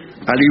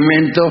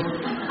alimentos.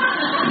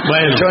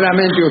 Bueno.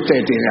 Solamente usted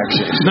tiene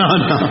acceso. No.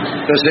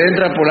 Entonces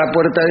entra por la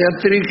puerta de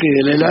atrás y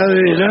de la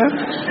heladera,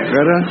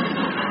 ¿verdad?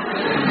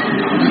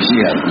 Y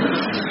cierra.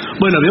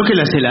 Bueno, veo que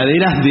las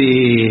heladeras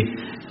de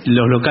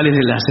los locales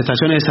de las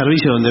estaciones de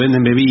servicio donde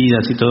venden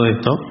bebidas y todo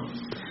esto,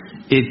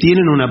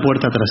 tienen una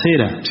puerta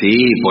trasera. Sí,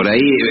 por ahí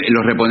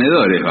los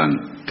reponedores van.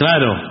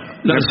 Claro.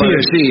 Me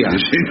parecía.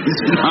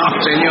 No,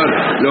 señor.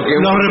 Lo que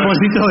Los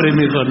repositores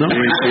mejor, ¿no?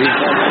 Sí.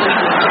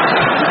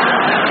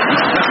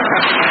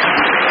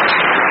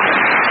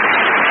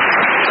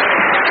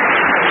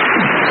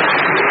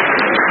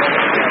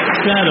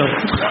 Claro.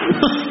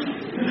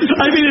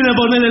 Ahí vienen a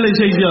ponerle la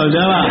inyección,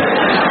 ya va.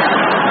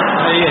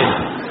 Ahí bien.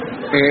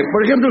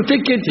 Por ejemplo, ¿usted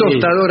qué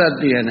tostadora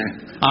tiene?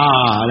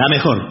 La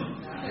mejor.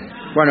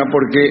 Bueno,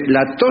 porque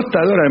la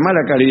tostadora de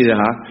mala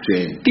calidad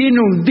tiene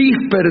un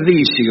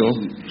desperdicio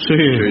Sí.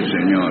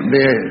 señor.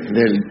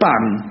 del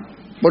pan.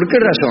 ¿Por qué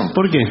razón?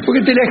 ¿Por qué?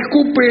 Porque te la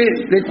escupe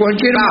de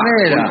cualquier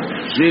manera.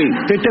 Sí.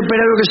 Usted está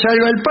esperando que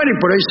salga el pan y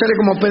por ahí sale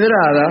como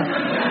pedrada.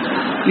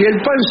 Y el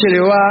pan se le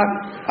va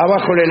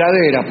abajo de la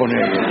heladera,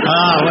 ponele.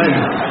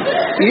 Bueno.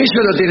 Y eso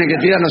lo tiene que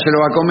tirar, no se lo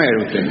va a comer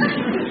usted.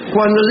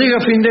 Cuando llega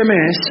fin de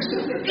mes,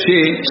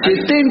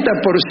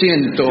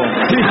 70%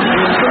 del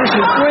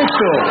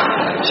presupuesto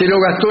se lo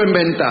gastó en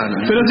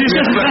ventanas. Pero si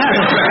ya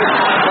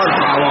Por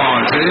favor,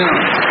 señor.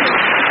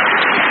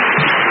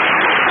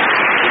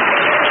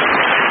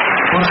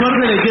 Por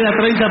suerte le queda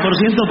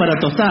 30% para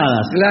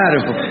tostadas. Claro.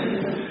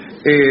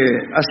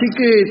 Así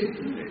que,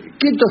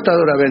 ¿qué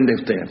tostadora vende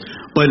usted?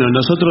 Bueno,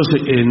 nosotros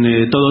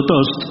en Todo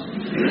Toast.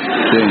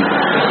 Sí.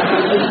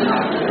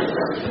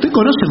 ¿Usted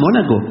conoce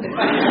Mónaco?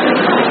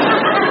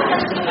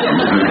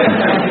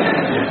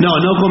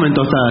 No comen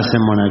tostadas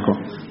en Mónaco.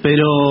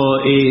 Pero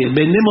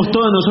vendemos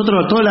todos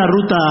nosotros, toda la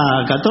ruta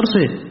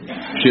 14.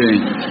 Sí.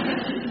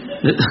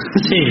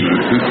 Sí.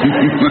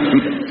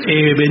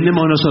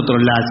 Vendemos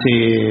nosotros las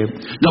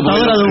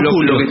tostadoras de Don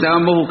Julio. Lo que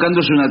estábamos buscando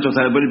es una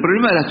tostadora. Pero el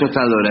problema de las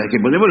tostadoras es que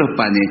ponemos los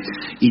panes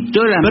y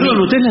todas las... Perdón,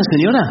 ¿usted es la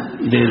señora?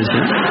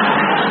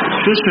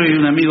 Yo soy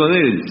un amigo de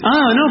él.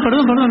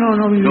 Perdón,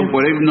 no vi bien. No,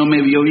 por ahí no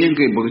me vio bien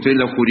porque estoy en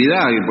la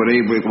oscuridad y por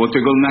ahí, porque como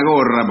estoy con una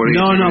gorra, por ahí.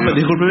 No,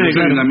 discúlpeme, yo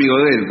soy claro. un amigo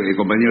de él,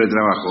 compañero de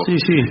trabajo.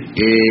 Sí.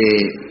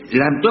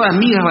 Todas las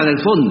migas van al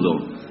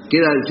fondo.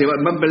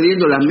 Van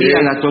perdiendo las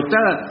migas, las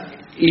tostadas.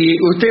 Y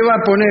usted va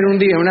a poner un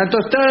día una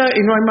tostada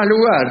y no hay más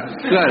lugar.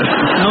 Claro.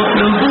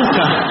 No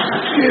empuja.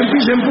 Y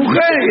empieza a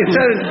empujar y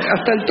está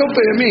hasta el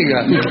tope de miga.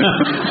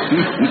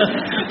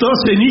 Todo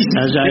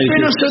ceniza ya. Después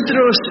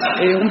nosotros,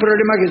 un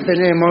problema que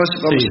tenemos,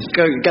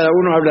 cada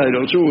uno habla de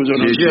lo suyo,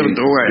 ¿no es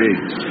cierto?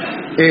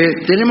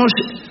 Bueno,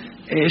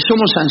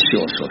 somos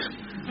ansiosos.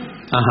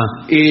 Ajá.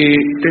 Y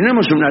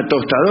tenemos una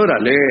tostadora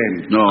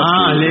lenta.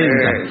 No,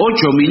 lenta.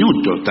 8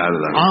 minutos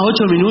tarda.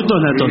 8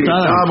 minutos la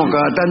tostada. Estábamos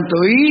cada tanto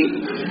y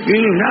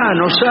nada,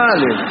 no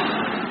sale.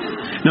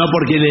 No,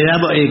 porque le da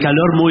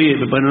calor muy...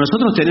 Bueno,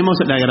 nosotros tenemos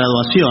la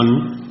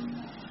graduación,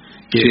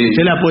 que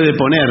usted la puede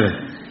poner,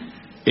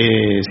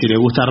 si le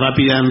gusta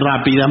rápida,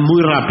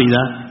 muy rápida.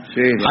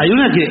 Sí. Hay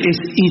una que es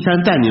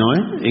instantáneo,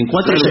 en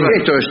 4 segundos.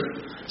 Esto es...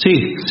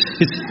 Sí.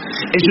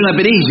 Es una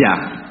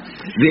perilla.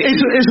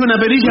 Es una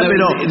perilla,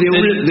 pero...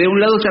 De un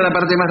lado está la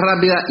parte más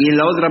rápida y en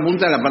la otra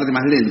punta la parte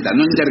más lenta,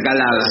 no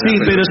intercalada. Sí,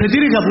 pero se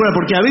tiene que apurar,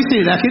 porque a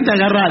veces la gente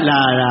agarra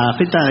la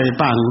feta de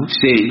pan,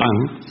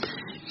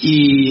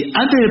 y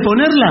antes de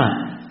ponerla,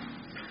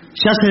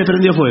 ya se le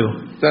prendió fuego.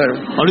 Claro.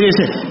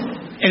 Olvídese,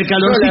 el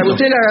calorcito.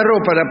 Usted la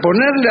agarró para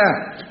ponerla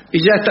y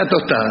ya está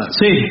tostada.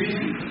 Sí,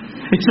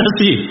 es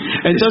así.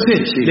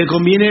 Entonces, le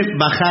conviene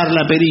bajar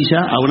la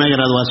perilla a una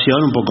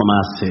graduación un poco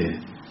más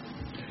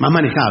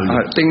manejable.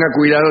 Tenga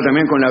cuidado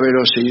también con la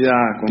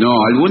velocidad.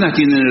 No, algunas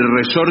tienen el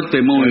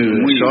resorte muy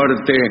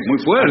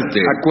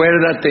fuerte.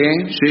 Acuérdate,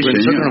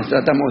 nosotros señor. nos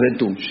tratamos de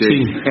tú. Sí.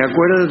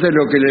 Acuérdate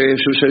lo que le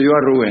sucedió a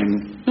Rubén.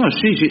 No,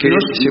 sí. Que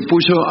se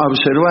puso a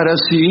observar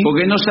así.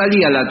 Porque no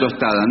salía la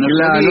tostada. No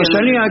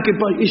salía, que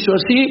hizo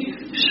así,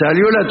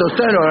 salió la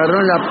tostada, lo agarró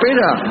en la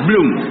pera,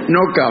 ¡blum!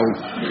 Knockout.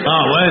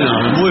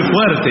 Bueno, muy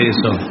fuerte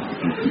eso.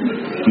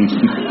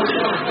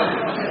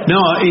 No,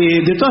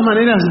 de todas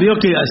maneras veo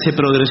que se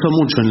progresó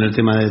mucho en el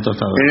tema de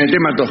tostadoras. En el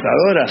tema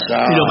tostadoras.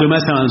 Sí, lo que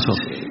más avanzó.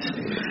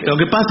 Lo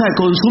que pasa es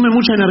que consume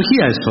mucha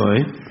energía eso,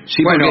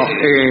 Sí, bueno,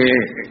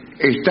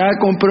 está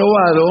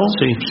comprobado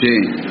que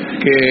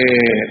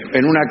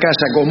en una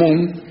casa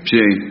común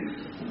 70%.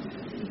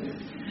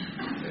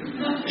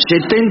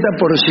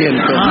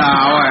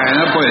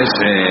 No puede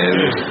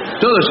ser.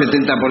 Todo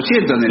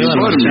 70% en el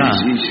informe.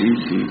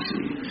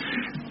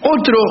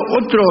 Otro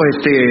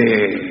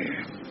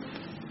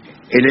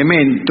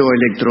elemento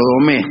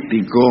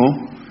electrodoméstico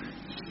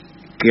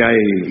que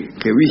hay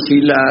que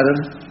vigilar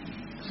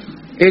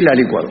es la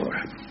licuadora.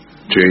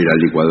 Sí, la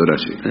licuadora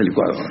sí. La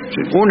licuadora.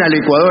 Sí. Una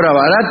licuadora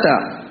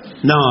barata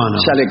no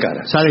sale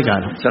cara. Sale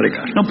caro.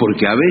 No,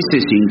 porque a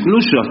veces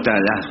incluso hasta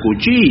las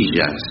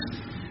cuchillas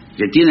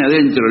que tiene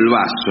adentro el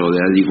vaso de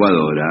la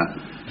licuadora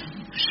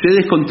se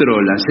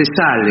descontrolan, se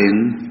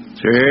salen.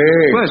 Sí.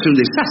 Puede ser un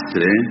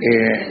desastre.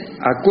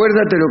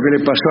 Acuérdate lo que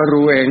le pasó a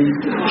Rubén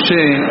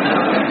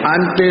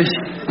antes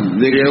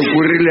de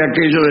ocurrirle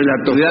aquello de la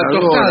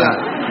tostadora.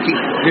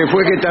 Que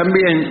fue que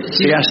también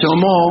se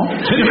asomó.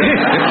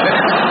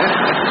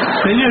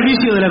 Tenía el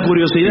vicio de la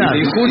curiosidad.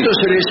 Y justo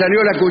se le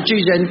salió la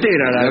cuchilla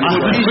entera. La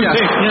cuchilla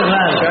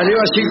salió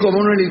así como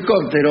un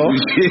helicóptero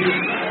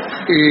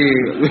y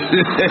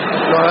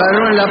lo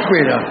agarró en la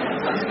pera.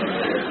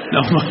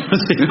 No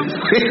sé.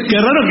 Qué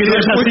raro que no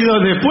haya sido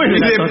después de Y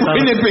la después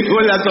tostada. le pegó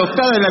la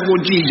tostada en la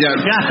cuchilla.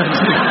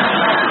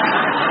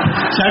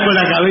 Ya con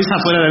la cabeza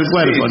fuera del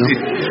cuerpo, ¿no?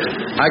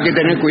 Hay que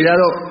tener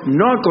cuidado.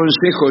 No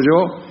aconsejo yo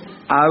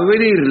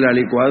abrir la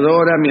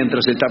licuadora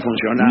mientras está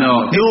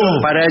funcionando.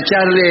 No. Para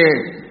echarle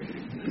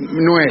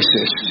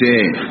nueces. Sí.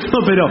 No,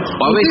 pero...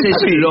 O a veces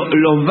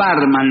los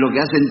barman, lo que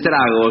hacen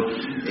tragos,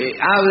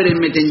 abren,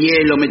 meten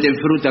hielo, meten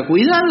fruta.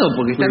 Cuidado,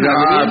 porque están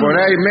abriendo. Por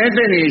ahí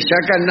meten y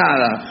sacan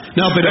nada.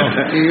 No, pero...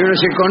 ¿Y uno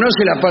se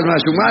conoce la palma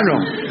de su mano?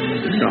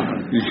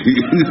 No.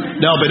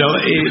 No, pero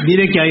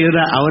mire que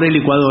ahora hay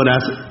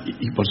licuadoras,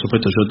 y por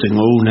supuesto yo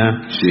tengo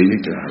una, Sí,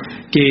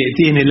 claro. que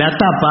tiene la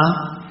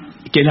tapa,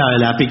 que es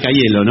la pica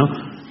hielo, ¿no?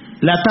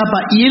 La tapa,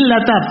 y en la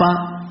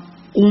tapa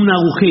un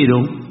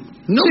agujero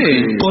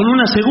con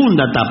una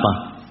segunda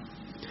tapa.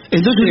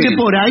 Entonces Sí. usted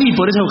por ahí,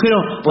 por ese agujero,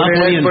 Por va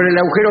el poniendo.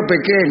 agujero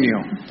pequeño.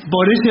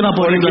 Por ese va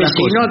poniendo Porque las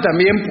si cosas. no,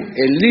 también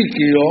el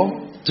líquido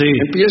Sí.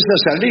 empieza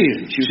a salir.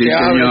 Si Sí, usted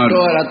abre señor.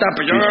 toda la tapa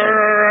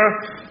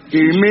y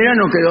mira,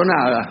 no quedó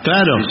nada.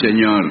 Claro. Sí,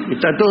 señor.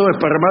 Está todo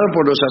desparramado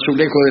por los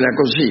azulejos de la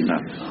cocina.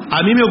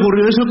 A mí me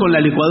ocurrió eso con la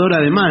licuadora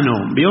de mano.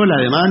 ¿Vio la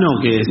de mano?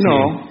 Que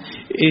No.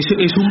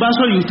 Es un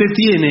vaso y usted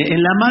tiene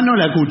en la mano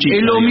la cuchilla.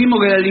 Es lo mismo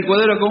que la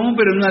licuadora común,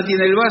 pero en una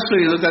tiene el vaso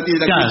y en otra tiene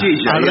la Claro,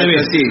 cuchilla. al y hace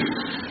revés. así.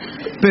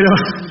 Pero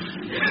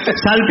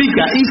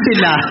salpica, hice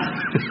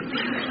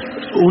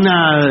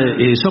una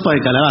sopa de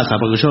calabaza,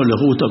 porque yo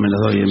los gustos me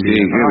los doy en Sí,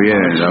 vida. qué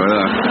bien, la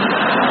verdad.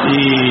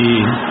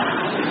 Y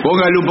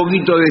Póngale un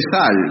poquito de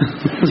sal.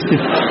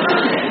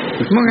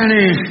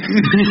 Póngale.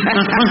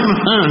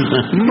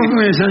 Un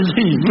poco de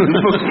salsita.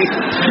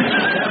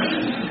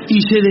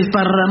 y se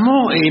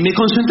desparramó, me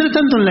concentré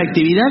tanto en la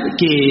actividad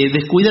que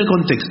descuidé el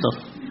contexto.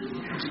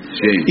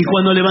 Sí. Y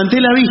cuando levanté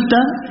la vista,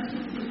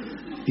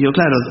 digo,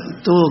 claro,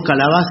 todo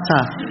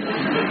calabaza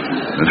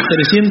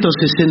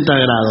 360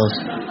 grados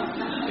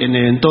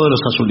en todos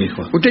los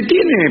azulejos. ¿Usted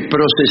tiene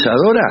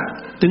procesadora?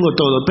 Tengo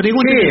todo.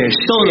 Pregúnteme, ¿Qué es?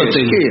 todo ¿Qué es?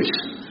 tengo. ¿Qué es?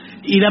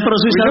 Y la Yo me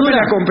procesadora...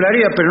 la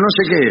compraría, pero no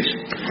sé qué es.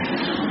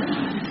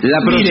 La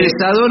Mire.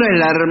 procesadora es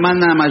la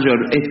hermana mayor.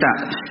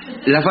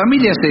 La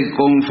familia se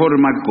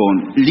conforma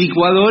con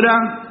licuadora,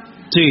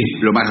 Sí,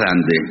 lo más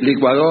grande.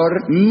 Licuador.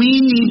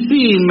 Mini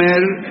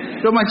pimer,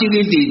 lo más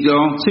chiquitito.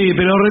 sí,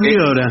 pero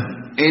rendidora.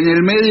 En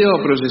el medio,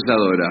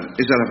 procesadora.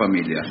 Esa es la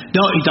familia.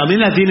 No, y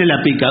también la tiene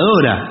la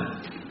picadora.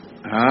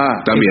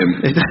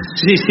 También.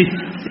 Sí, sí.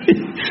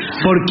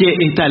 Porque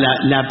está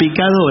la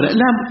picadora.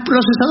 La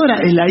procesadora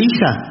es la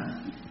hija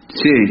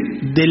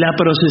Sí. de la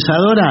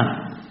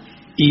procesadora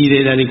y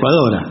de la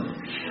licuadora.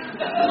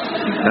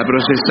 La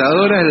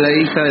procesadora es la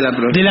hija de la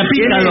procesadora. De la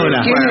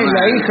picadora. ¿Quién es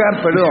la hija?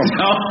 Perdón.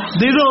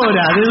 De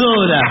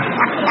Dora.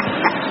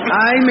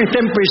 Ahí me está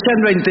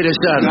empezando a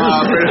interesar.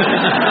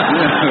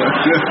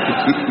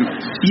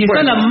 Y está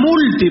Bueno. la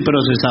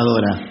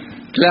multiprocesadora,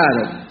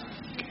 Claro.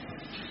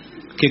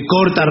 que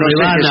corta, No sé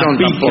qué rebana, son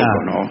pica, tampoco,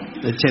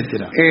 ¿no?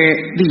 etcétera.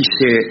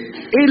 Dice,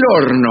 el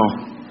horno.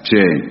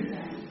 Sí.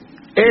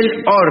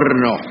 El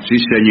horno. Sí,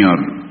 señor.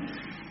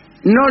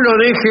 No lo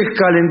dejes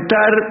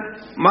calentar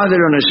más de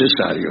lo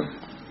necesario.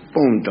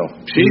 Punto.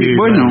 Sí,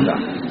 bueno.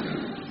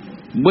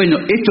 Bueno,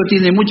 esto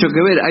tiene mucho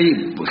que ver. Hay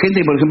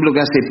gente, por ejemplo, que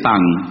hace pan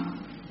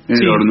en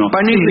Sí, el horno.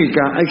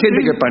 Panifica. Hay gente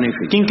que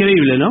panifica. Qué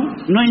increíble, ¿no?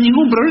 No hay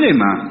ningún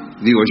problema,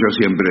 digo yo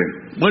siempre.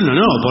 Bueno,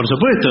 no, por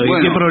supuesto. ¿Y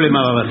Bueno. qué problema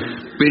va a haber?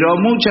 Pero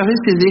muchas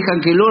veces dejan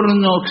que el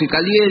horno se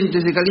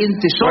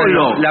caliente solo.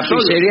 Bueno, la solo.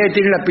 pizzería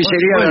tiene la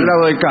pizzería Bueno. al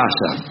lado de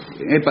casa.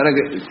 Es para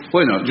que,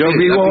 bueno, Yo sí,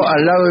 vivo la pizzería.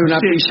 al lado de una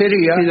Sí,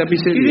 pizzería, sí, la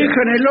pizzería. y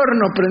dejan el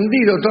horno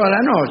prendido toda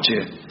la noche.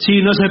 Sí,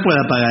 no se puede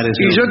apagar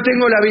eso. Y yo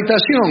tengo la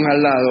habitación al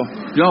lado.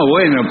 No,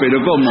 bueno, pero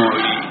 ¿cómo?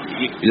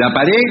 ¿La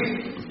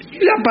pared?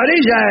 La pared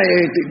ya,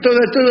 toda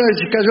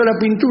se cayó la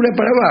pintura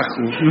para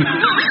abajo.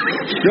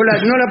 No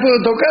la puedo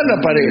tocar la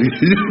pared.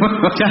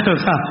 Claro,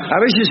 está. A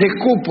veces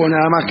escupo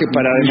nada más que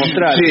para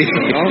demostrar. Sí.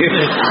 ¿no?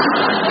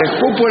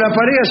 Escupo la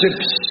pared, hace...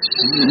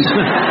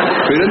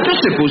 Pero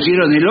entonces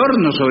pusieron el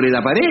horno sobre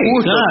la pared.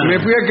 Justo, Claro. me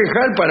fui a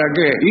quejar, ¿para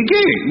qué? ¿Y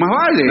qué? Más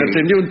vale. Me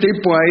atendió un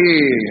tipo ahí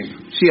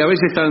Sí, a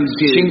veces están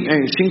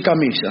sin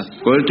camisa.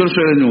 con el torso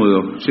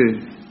desnudo. Sí.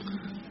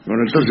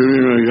 Bueno, entonces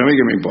a mí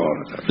que me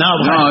importa.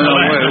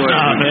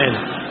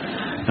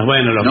 No,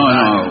 bueno, lo No, que-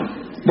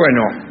 no.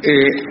 Bueno,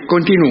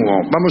 continúo.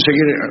 Vamos a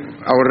seguir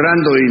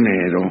ahorrando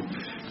dinero.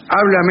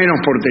 Habla menos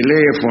por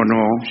teléfono.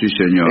 Sí,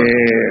 señor.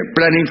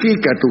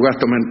 Planifica tu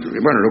gasto mensual.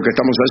 Bueno, lo que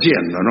estamos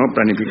haciendo, ¿no?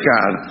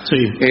 Planificar.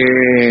 Sí.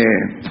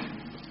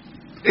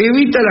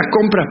 Evita las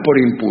compras por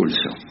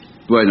impulso.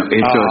 Bueno,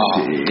 esto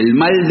es el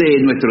mal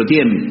de nuestro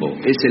tiempo.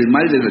 Es el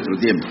mal de nuestro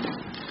tiempo.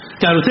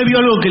 Claro, usted vio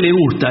algo que le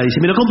gusta, dice,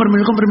 me lo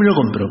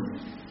compro.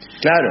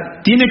 Claro,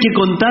 Tiene que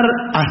contar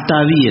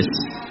hasta 10.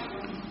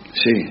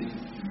 sí.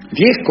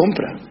 10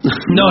 compras.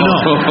 No.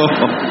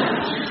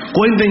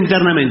 Cuenta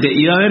internamente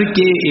y va a ver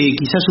que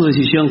quizás su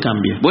decisión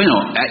cambie. Bueno,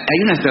 hay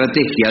una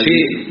estrategia.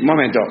 Sí, un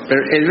momento.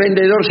 Pero el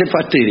vendedor se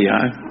fastidia,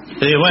 ¿eh?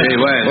 Bueno. Sí,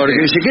 bueno. Porque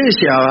dice, ¿qué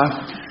deseaba?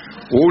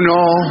 1,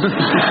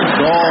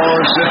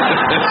 2,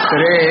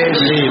 3.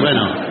 Sí,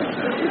 bueno.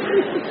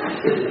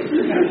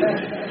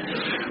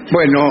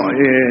 Bueno,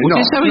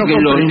 Usted sabe no que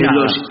compré en nada.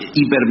 los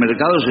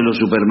hipermercados, en los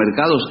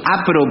supermercados,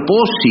 a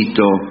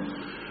propósito,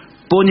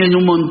 ponen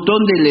un montón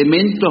de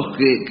elementos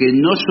que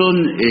no son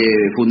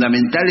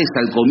fundamentales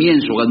al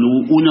comienzo, cuando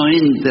uno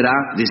entra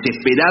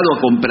desesperado a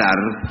comprar.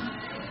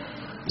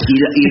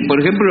 Y,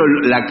 por ejemplo,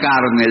 la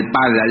carne, el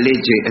pan, la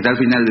leche, está al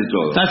final de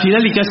todo. Está al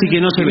final y casi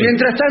que no se ve.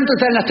 Mientras tanto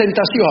están las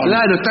tentaciones.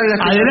 Claro, está en la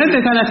Adelante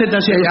están las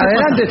tentaciones.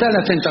 Adelante están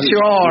las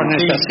tentaciones,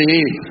 Sí. así.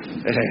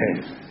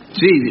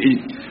 Sí,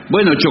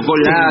 bueno,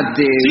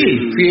 chocolate.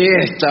 Sí.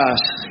 Fiestas.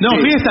 No, Sí.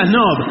 fiestas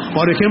no.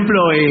 Por ejemplo,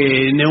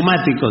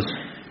 neumáticos.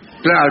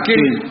 Claro,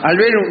 al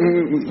ver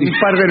un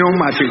par de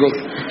neumáticos,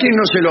 ¿quién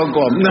no se lo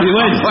compra? Y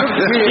bueno,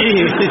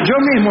 Mire, yo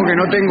mismo que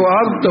no tengo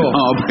auto,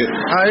 No, pero-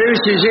 a ver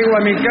si llego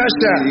a mi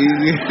casa,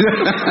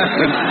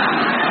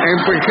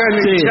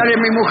 Sí. sale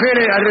mi mujer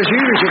a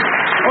recibirme y dice,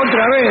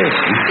 otra vez.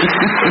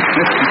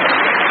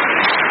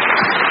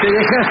 Te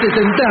dejaste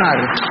tentar.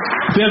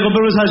 fui a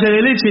comprar un sachet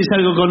de leche y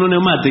salgo con un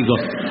neumático.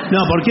 No,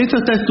 porque esto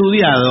está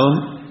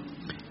estudiado.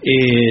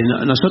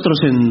 Nosotros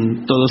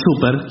en Todo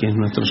Super, que es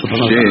nuestro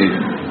supermercado,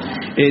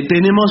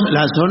 tenemos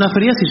las zonas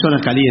frías y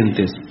zonas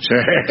calientes. Sí.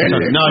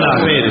 No,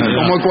 espere, no.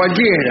 Como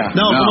cualquiera.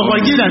 No, No. como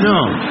cualquiera no.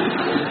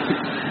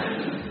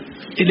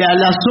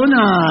 La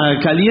zona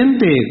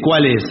caliente,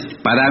 ¿cuál es?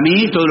 Para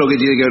mí, todo lo que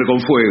tiene que ver con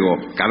fuego,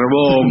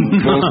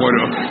 carbón,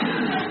 fósforo.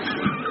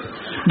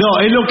 No,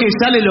 es lo que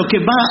sale, lo que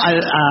va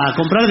a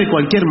comprar de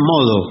cualquier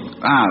modo.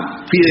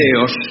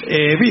 Fideos.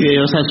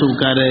 Fideos,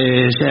 azúcar,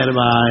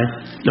 yerba,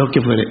 lo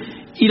que fuere.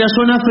 Y la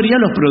zona fría,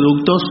 los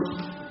productos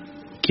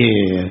que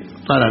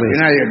rara Que vez.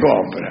 nadie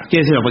compra.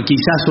 ¿Qué sé yo? Pues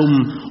quizás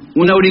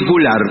Un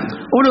auricular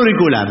un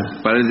auricular,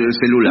 para el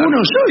celular. Uno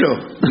solo.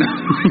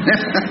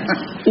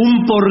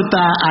 un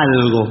porta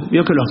algo.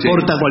 Vio que los Sí.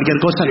 porta cualquier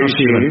cosa no Sí,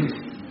 sirven. sí.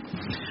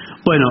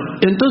 Bueno,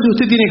 entonces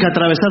usted tiene que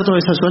atravesar toda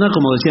esa zona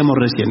como decíamos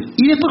recién.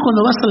 Y después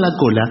cuando vas a la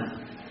cola,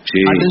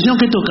 Sí. atención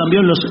que esto cambió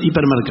en los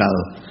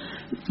hipermercados.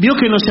 Vio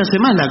que no se hace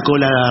más la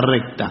cola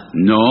recta.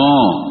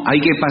 No, hay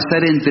que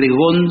pasar entre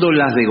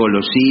góndolas de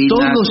golosinas.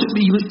 Todos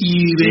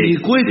y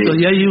vericuetos,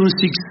 sí. y hay un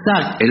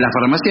zigzag. En las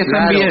farmacias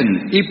Claro. también.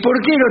 ¿Y por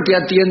qué no te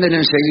atienden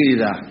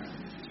enseguida?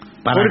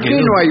 ¿Para ¿Por qué qué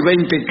no? no hay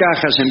 20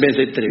 cajas en vez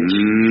de 3?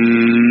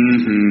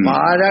 Mm.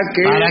 Para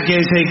que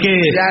se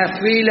quede. las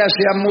filas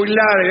sean muy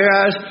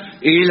largas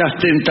y las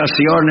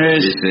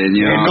tentaciones Sí,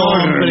 señor.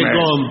 enormes.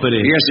 Compre.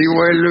 Y así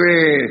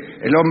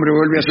el hombre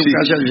vuelve a su Sí.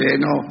 casa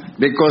lleno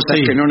de cosas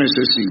Sí. que no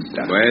necesita.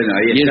 Bueno,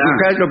 ahí Y en está. su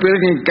casa, lo peor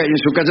es que en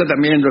su casa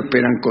también lo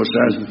esperan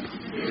cosas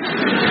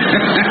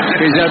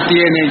que ya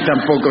tiene y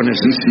tampoco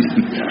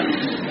necesita.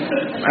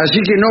 Así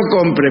que no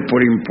compres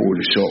por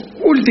impulso.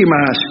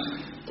 Últimas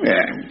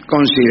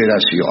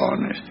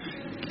consideraciones.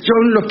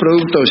 Son los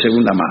productos de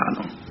segunda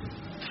mano.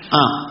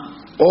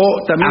 O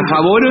también ¿A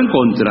favor o en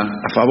contra?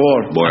 a favor.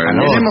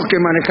 Bueno. Tenemos que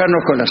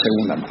manejarnos con la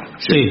segunda mano.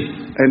 Sí.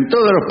 En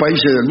todos los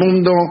países del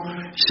mundo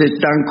se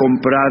están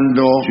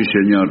comprando Sí,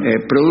 señor.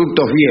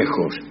 productos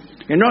viejos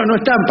que no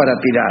están para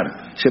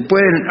tirar, se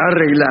pueden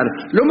arreglar.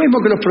 Lo mismo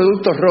que los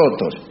productos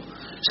rotos.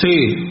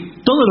 Sí.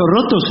 Todo lo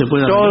roto se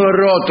puede Todo arreglar.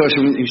 roto es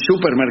un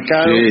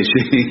supermercado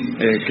Sí.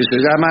 que se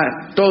llama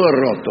Todo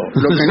Roto.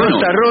 Lo que no Bueno.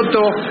 está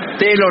roto,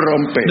 te lo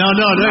rompes. No, es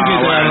que te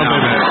la bueno.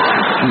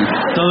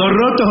 rompen. Todo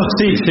roto,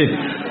 sí.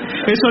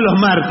 Eso los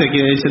martes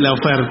que dice la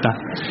oferta.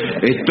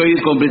 Estoy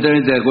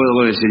completamente de acuerdo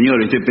con el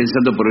señor. Estoy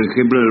pensando, por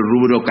ejemplo, en el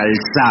rubro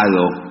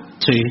calzado.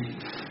 Sí.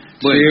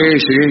 Bueno.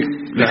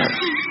 Sí, claro.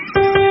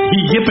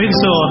 ¿Y qué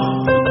pensó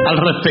al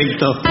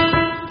respecto?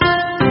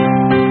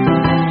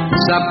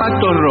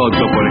 Zapatos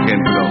rotos, por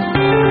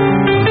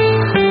ejemplo.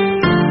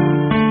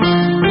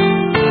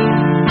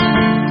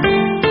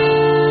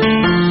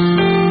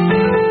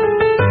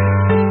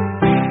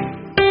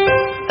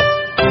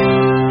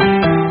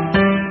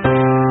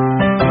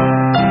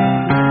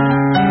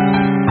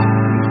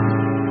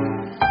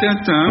 Ya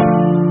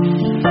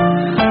está.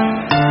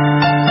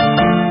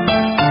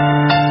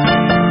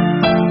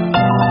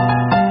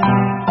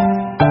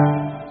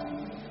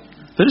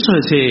 Pero eso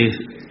es,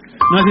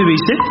 ¿no es de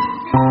Bizet?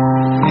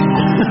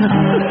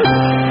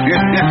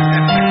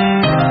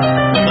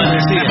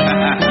 Parecía.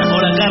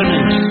 Hola,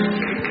 Carmen.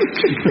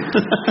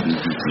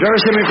 Yo a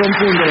veces me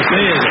confundo.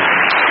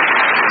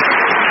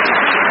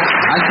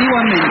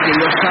 Antiguamente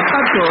los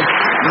zapatos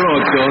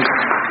rotos,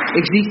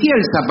 existía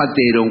el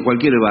zapatero en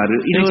cualquier barrio.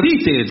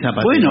 Existe el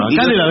zapatero. Bueno, y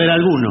acá los- debe haber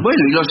alguno.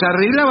 Bueno, y los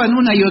arreglaban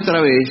una y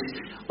otra vez.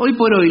 Hoy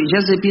por hoy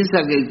ya se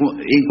piensa que en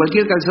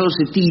cualquier calzado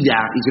se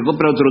tira y se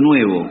compra otro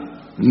nuevo.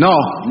 No,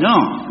 No.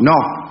 no.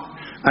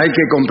 Hay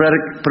que comprar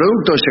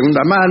productos de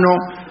segunda mano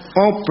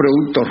o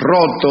productos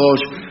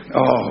rotos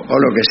o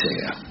lo que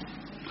sea.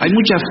 Hay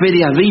muchas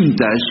ferias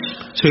vintage.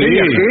 Sí.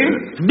 ¿Ferias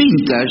qué?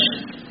 Vintage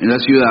en la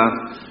ciudad.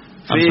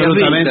 Ferias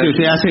Absolutamente. vintage.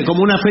 Usted hace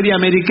como una feria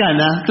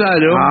americana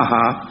Claro.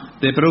 Ajá.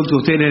 de productos.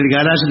 Usted en el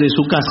garage de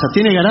su casa.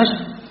 ¿Tiene garage?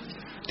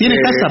 ¿Tiene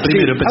casa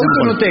primero? Sí, empecemos auto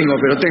por- no tengo,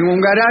 pero tengo un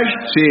garage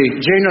Sí.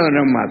 lleno de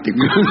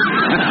neumáticos.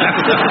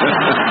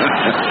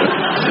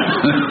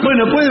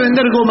 Bueno, puede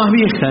vender gomas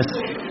viejas.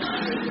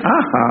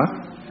 Ajá.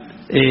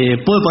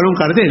 Puede poner un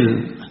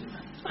cartel.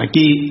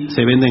 Aquí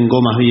se venden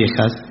gomas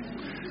viejas.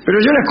 Pero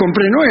yo las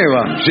compré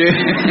nuevas. Sí,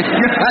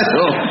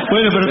 claro.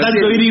 Bueno, pero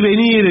tanto ir y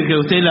venir que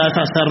usted las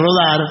hace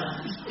rodar,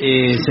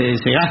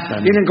 se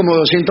gastan. Tienen como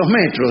 200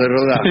 metros de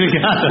rodaje.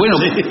 Claro, Bueno,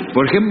 sí.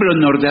 por ejemplo, en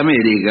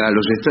Norteamérica,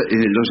 los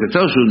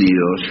Estados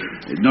Unidos,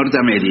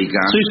 Norteamérica,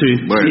 Sí,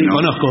 bueno, sí,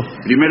 conozco.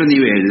 primer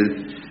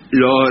nivel,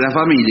 las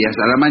familias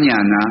a la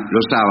mañana,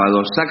 los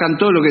sábados, sacan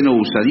todo lo que no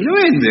usan y lo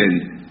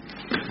venden.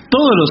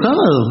 ¿Todos los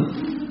sábados?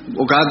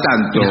 O cada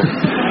tanto.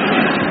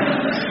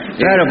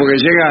 Claro, porque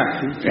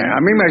a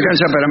mí me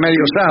alcanza para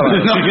medio sábado.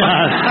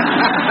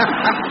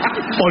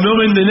 O no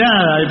vende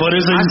nada y por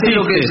eso Hace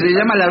lo que insiste. se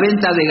llama la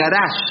venta de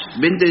garage.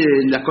 Vende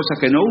las cosas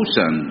que no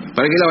usan.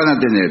 ¿Para qué la van a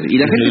tener? Y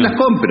la gente Sí. las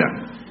compra.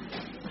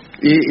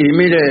 Y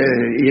mire,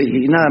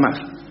 y nada más.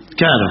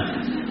 Claro.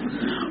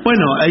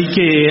 Bueno, hay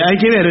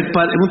que ver,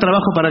 un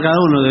trabajo para cada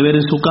uno, de ver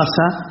en su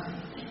casa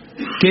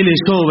qué le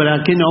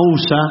sobra, qué no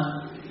usa.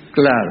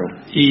 Claro.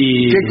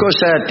 Y ¿Qué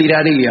cosa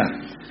tiraría?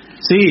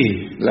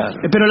 sí, Claro.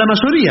 pero la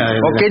mayoría de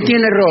 ¿O las qué cosas.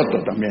 tiene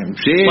roto también?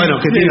 Sí. Bueno,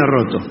 que sí. tiene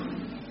roto.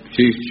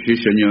 Sí,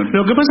 señor.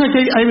 Lo que pasa es que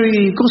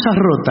hay cosas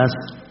rotas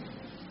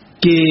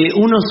que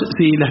uno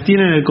si las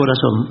tiene en el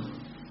corazón.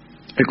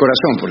 El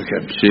corazón, por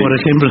ejemplo. Sí. Por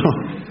ejemplo,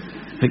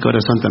 el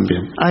corazón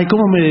también. Ay,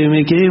 cómo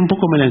me quedé un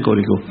poco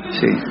melancólico.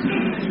 Sí.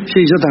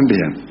 Sí, yo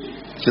también.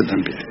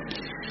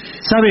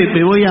 ¿Sabe?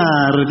 Me voy a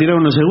retirar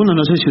unos segundos.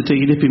 No sé si usted,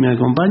 Gillespie, me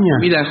acompaña.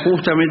 Mira,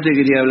 justamente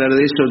quería hablar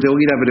de eso. Tengo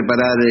que ir a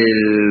preparar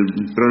el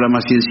programa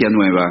Ciencia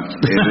Nueva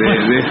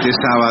de este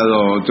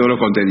sábado, todos los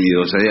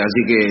contenidos.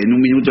 Así que en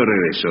un minuto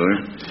regreso.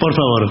 Por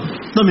favor,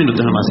 2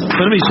 minutos nomás.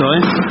 Permiso,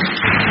 ¿eh?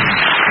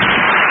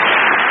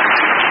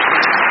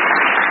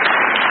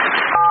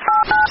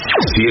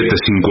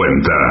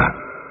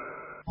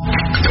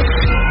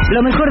 Lo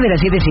mejor de la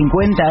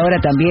 750 ahora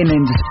también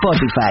en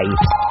Spotify.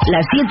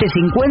 La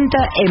 750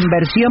 en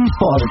versión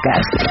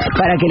podcast,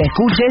 para que la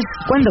escuches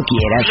cuando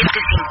quieras.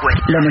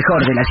 Lo mejor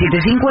de la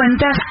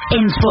 750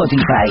 en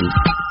Spotify.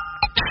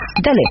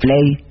 Dale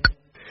play.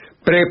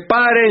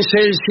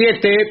 Prepárense el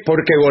 7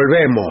 porque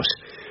volvemos.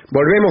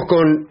 Volvemos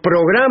con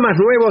programas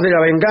nuevos de La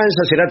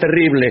Venganza Será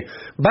Terrible.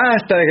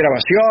 Basta de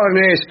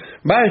grabaciones,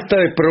 basta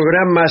de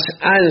programas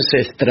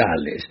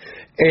ancestrales.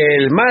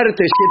 El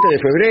martes 7 de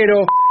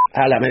febrero,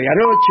 a la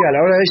medianoche, a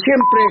la hora de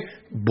siempre,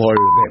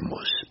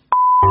 volvemos.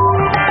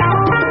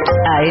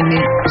 AM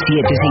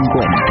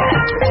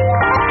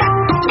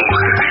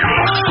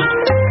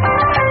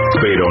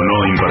 750. Pero no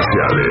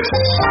imparciales.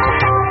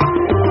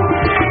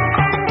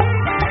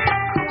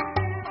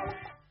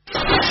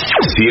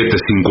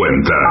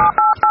 ...750...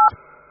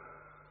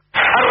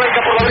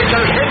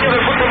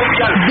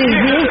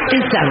 Desde este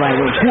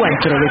sábado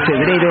 4 de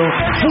febrero,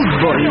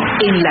 fútbol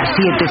en la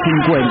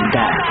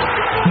 750.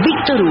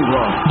 Víctor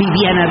Hugo,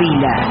 Viviana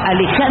Vila,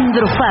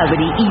 Alejandro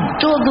Fabri y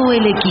todo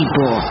el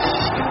equipo.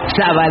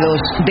 Sábados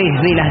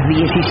desde las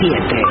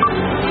 17.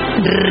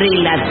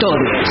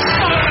 Relatores.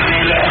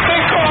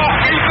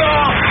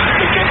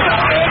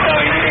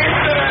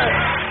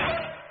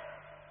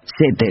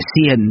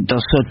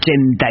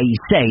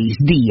 786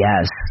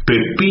 días.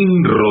 Pepín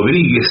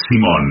Rodríguez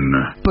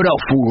Simón.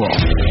 Prófugo.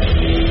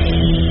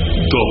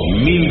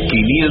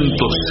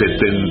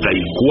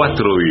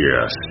 2574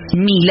 días.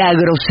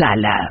 Milagro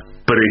Sala.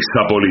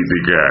 Presa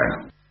política.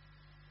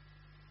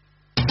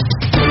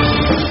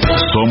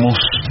 Somos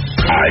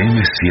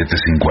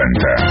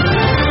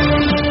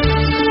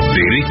AM750.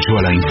 Derecho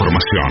a la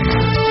información.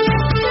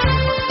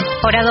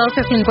 Hora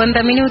 12,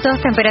 50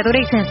 minutos, temperatura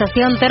y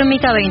sensación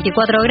térmica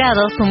 24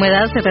 grados,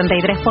 humedad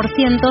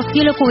 73%,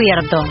 cielo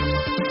cubierto.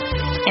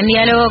 En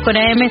diálogo con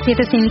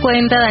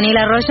AM750, Daniel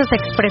Arroyo se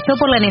expresó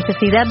por la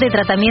necesidad de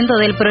tratamiento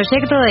del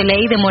proyecto de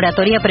ley de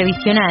moratoria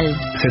previsional.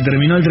 Se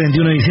terminó el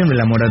 31 de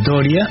diciembre la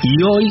moratoria y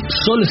hoy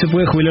solo se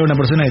puede jubilar una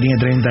persona que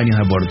tiene 30 años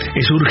de aporte.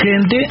 Es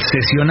urgente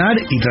sesionar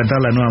y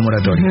tratar la nueva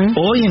moratoria.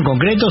 Hoy en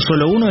concreto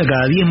solo 1 de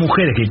cada 10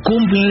 mujeres que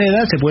cumplen la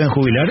edad se pueden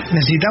jubilar.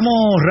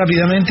 Necesitamos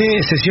rápidamente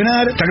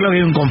sesionar. Está claro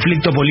que hay un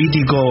conflicto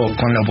político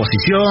con la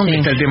oposición,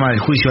 está el tema del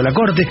juicio a la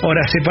Corte.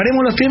 Ahora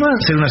separemos los temas,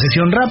 hacer una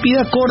sesión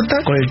rápida,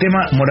 corta, con el tema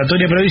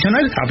moratoria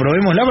previsional,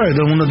 aprobémosla para que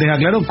todo el mundo tenga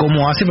claro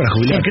cómo hace para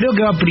jubilar. Creo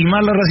que va a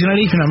primar la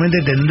racionalidad y finalmente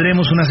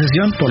tendremos una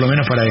sesión por lo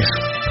menos para eso.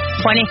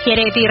 Juan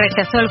Schiaretti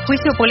rechazó el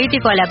juicio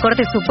político a la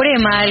Corte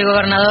Suprema. El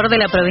gobernador de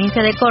la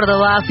provincia de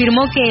Córdoba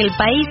afirmó que el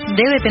país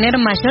debe tener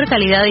mayor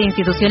calidad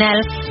institucional,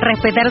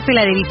 respetarse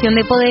la división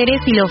de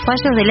poderes y los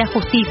fallos de la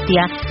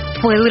justicia.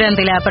 Fue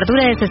durante la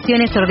apertura de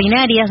sesiones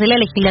ordinarias de la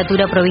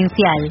legislatura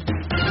provincial.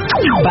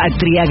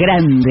 Patria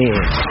Grande.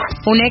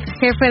 Un ex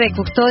jefe de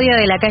custodia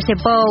de la calle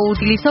Pou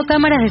utilizó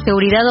cámaras de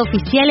seguridad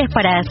oficiales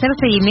para hacer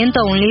seguimiento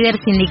a un líder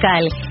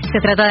sindical. Se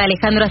trata de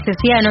Alejandro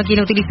Asesiano, quien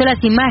utilizó las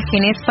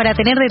imágenes para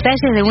tener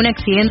detalles de un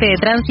accidente de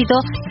tránsito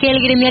que el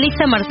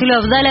gremialista Marcelo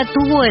Abdala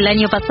tuvo el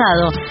año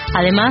pasado.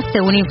 Además,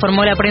 según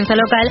informó la prensa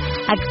local,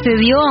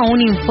 accedió a un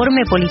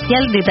informe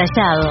policial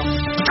detallado.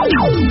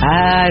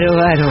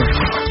 Aro.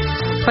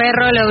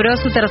 Ferro logró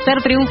su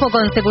tercer triunfo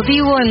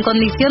consecutivo en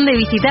condición de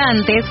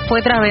visitantes.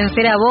 Fue tras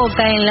vencer a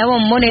Boca en la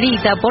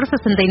Bombonera por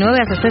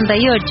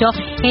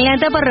 69-68 en la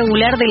etapa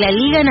regular de la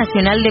Liga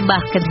Nacional de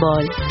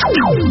Básquetbol.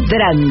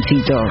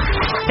 Tránsito.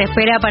 Se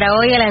espera para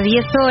hoy a las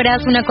 10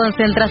 horas una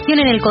concentración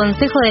en el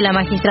Consejo de la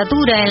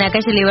Magistratura en la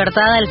calle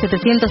Libertad al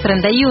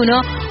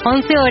 731.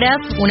 11 horas,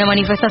 una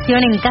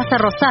manifestación en Casa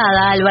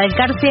Rosada al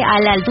Balcarce a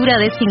la altura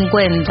de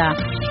 50.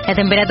 La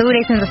temperatura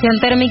y sensación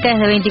térmica es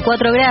de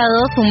 24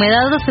 grados,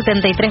 humedad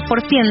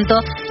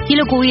 73%,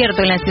 cielo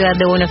cubierto en la ciudad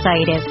de Buenos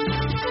Aires.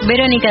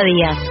 Verónica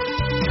Díaz.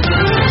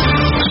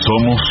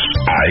 Somos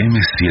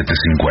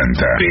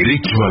AM750.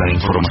 Derecho a la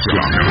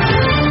información.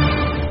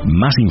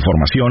 Más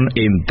información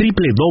en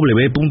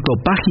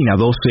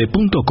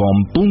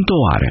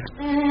www.pagina12.com.ar.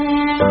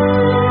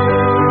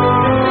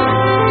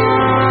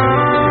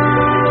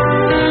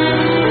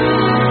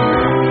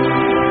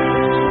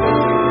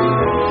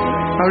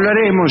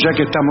 Hablaremos, ya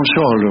que estamos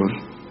solos,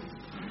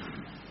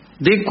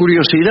 de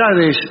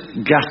curiosidades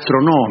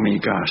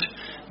gastronómicas,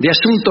 de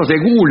asuntos de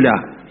gula,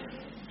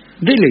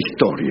 de la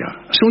historia,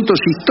 asuntos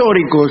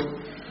históricos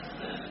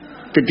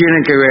que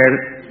tienen que ver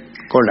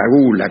con la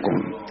gula,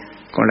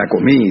 con la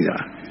comida,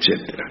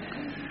 etc.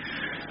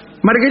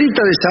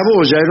 Margarita de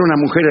Saboya era una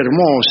mujer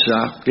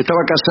hermosa que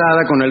estaba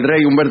casada con el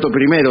rey Humberto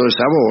I de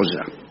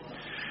Saboya.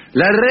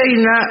 La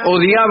reina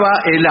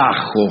odiaba el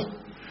ajo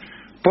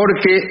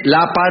porque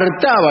la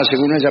apartaba,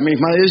 según ella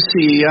misma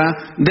decía,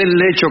 del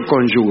lecho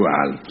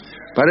conyugal.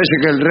 Parece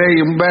que el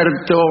rey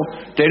Humberto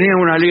tenía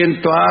un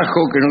aliento a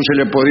ajo que no se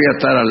le podía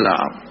estar al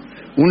lado.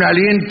 Un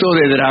aliento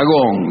de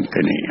dragón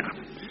tenía.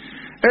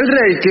 El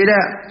rey, que era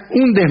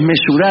un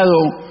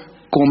desmesurado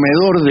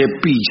comedor de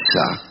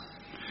pizza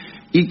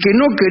y que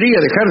no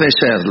quería dejar de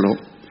serlo,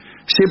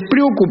 se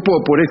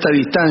preocupó por esta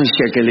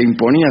distancia que le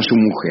imponía su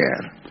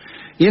mujer.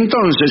 Y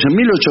entonces, en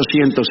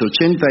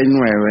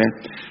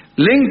 1889,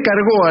 le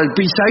encargó al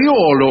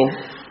pizzaiolo,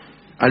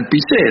 al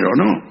pizzero,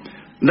 ¿no?,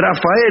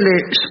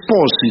 Raffaele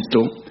Espósito,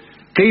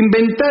 que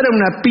inventara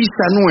una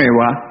pizza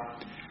nueva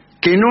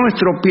que no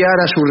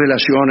estropeara sus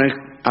relaciones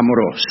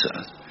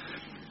amorosas.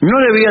 No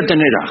debía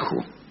tener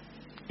ajo,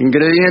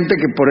 ingrediente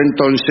que por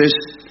entonces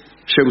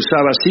se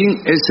usaba sin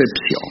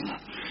excepción.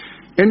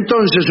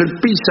 Entonces el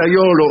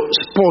pizzaiolo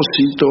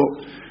Espósito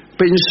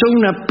pensó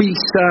una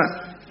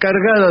pizza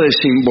cargada de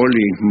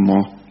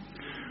simbolismo.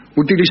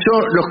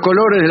 Utilizó los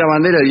colores de la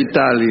bandera de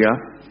Italia,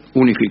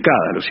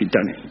 unificada, los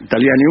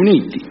italiani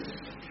uniti.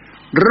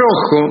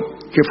 Rojo,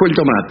 que fue el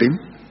tomate,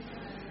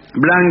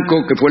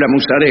 blanco, que fue la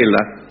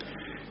mozzarella,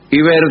 y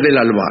verde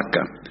la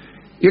albahaca.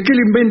 Y aquel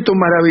invento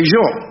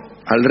maravilló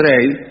al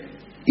rey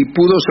y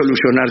pudo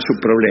solucionar su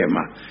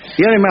problema.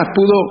 Y además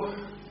pudo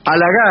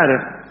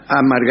halagar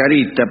a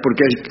Margarita,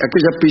 porque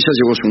aquella pizza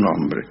llevó su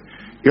nombre.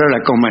 Y ahora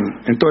la comen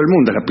en todo el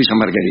mundo, la pizza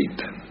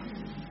Margarita.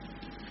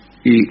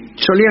 Y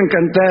solían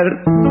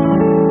cantar: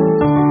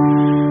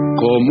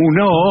 como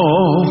no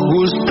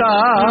gusta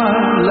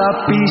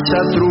la pizza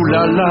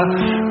trulala,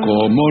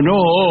 como no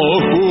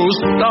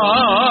gusta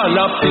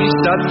la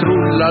pizza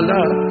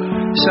trulala,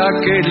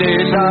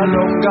 sáquele la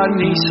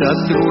longaniza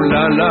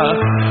trulala,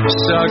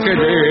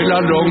 sáquele la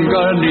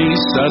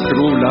longaniza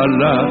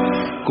trulala,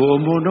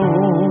 como no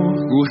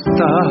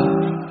gusta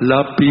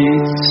la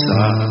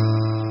pizza.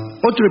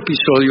 Otro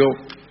episodio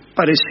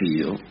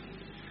parecido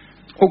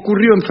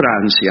ocurrió en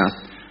Francia.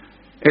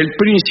 El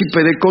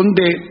príncipe de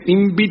Condé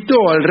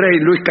invitó al rey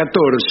Luis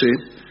XIV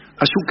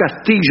a su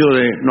castillo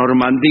de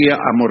Normandía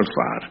a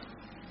morfar.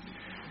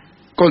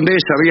 Condé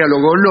sabía lo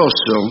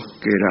goloso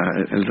que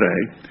era el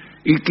rey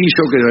y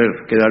quiso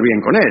quedar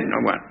bien con él, ¿no?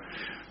 Bueno,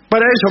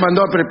 para eso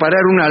mandó a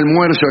preparar un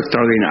almuerzo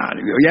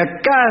extraordinario, y a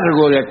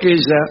cargo de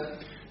aquella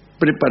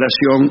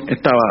preparación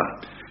estaba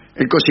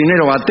el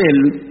cocinero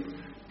Vatel.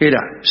 Era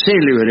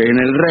célebre en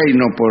el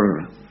reino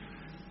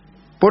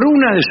por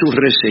una de sus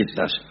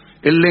recetas: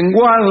 el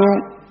lenguado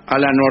a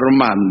la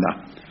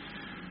normanda.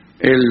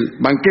 El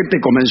banquete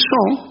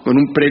comenzó con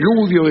un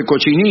preludio de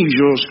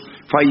cochinillos,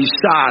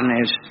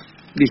 faisanes,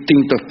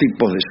 distintos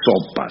tipos de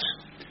sopas.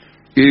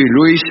 Y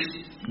Luis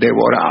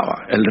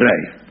devoraba, el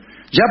rey.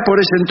 Ya por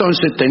ese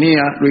entonces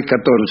tenía Luis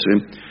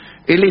XIV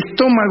el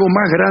estómago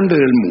más grande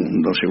del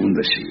mundo, según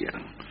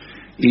decían.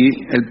 Y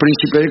el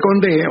príncipe de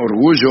Condé,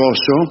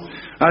 orgulloso,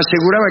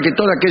 aseguraba que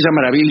toda aquella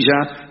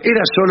maravilla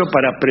era solo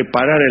para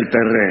preparar el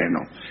terreno.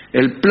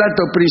 El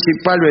plato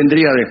principal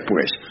vendría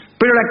después.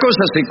 Pero la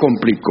cosa se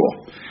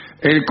complicó.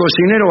 El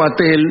cocinero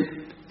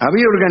Vatel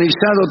había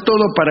organizado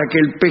todo para que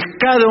el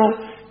pescado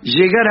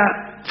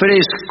llegara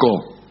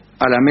fresco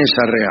a la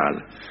mesa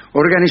real.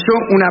 Organizó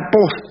una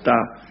posta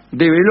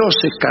de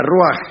veloces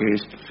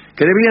carruajes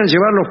que debían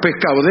llevar los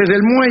pescados desde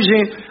el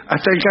muelle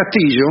hasta el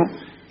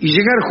castillo y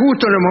llegar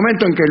justo en el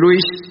momento en que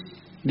Luis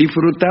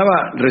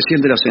disfrutaba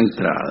recién de las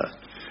entradas.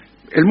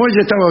 El muelle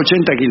estaba a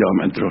 80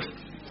 kilómetros.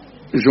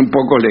 Es un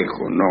poco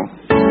lejos, ¿no?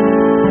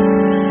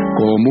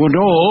 Como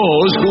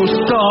nos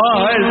gusta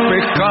el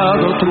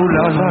pescado,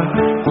 trulala,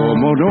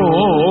 como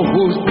nos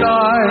gusta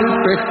el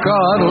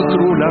pescado,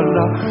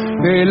 trulala,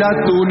 el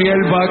atún y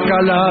el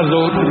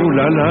bacalao,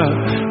 trulala,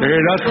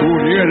 el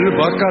atún y el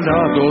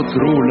bacalao,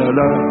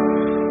 trulala,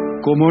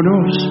 como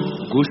nos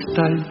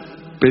gusta el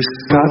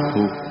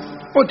pescado.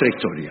 Otra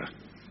historia.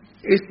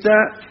 Esta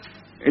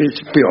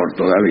es peor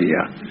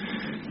todavía,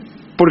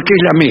 porque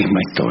es la misma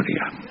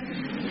historia.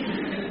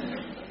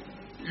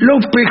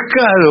 Los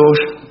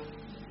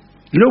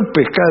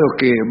pescados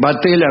que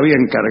Vatel había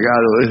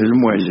encargado desde el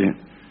muelle,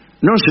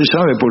 no se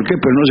sabe por qué,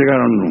 pero no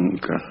llegaron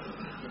nunca.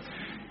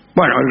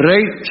 Bueno, el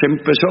rey se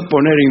empezó a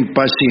poner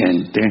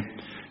impaciente.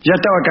 Ya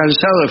estaba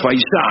cansado de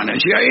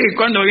faisanes. Y ahí,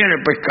 ¿cuándo viene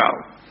el pescado?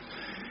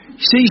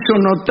 Se hizo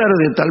notar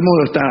de tal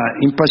modo esta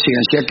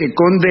impaciencia que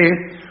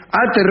Condé,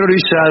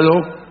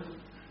 aterrorizado,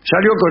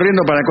 salió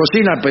corriendo para la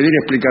cocina a pedir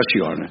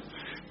explicaciones.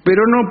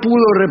 Pero no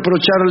pudo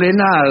reprocharle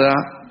nada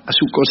a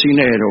su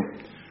cocinero,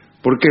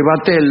 porque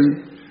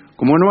Vatel,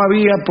 como no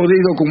había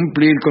podido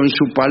cumplir con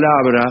su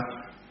palabra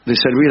de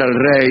servir al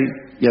rey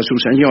y a su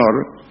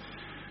señor,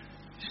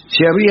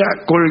 se había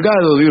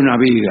colgado de una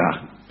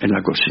viga en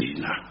la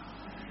cocina.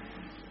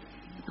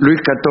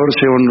 Luis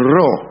XIV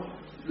honró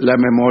la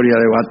memoria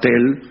de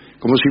Vatel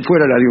como si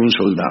fuera la de un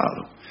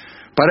soldado.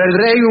 Para el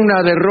rey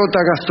una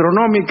derrota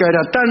gastronómica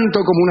era tanto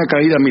como una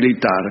caída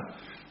militar.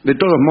 De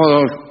todos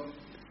modos,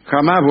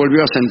 jamás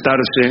volvió a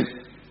sentarse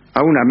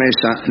a una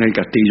mesa en el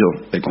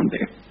castillo de Condé.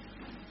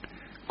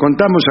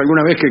 Contamos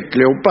alguna vez que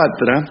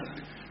Cleopatra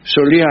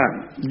solía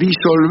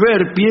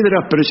disolver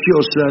piedras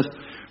preciosas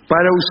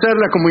para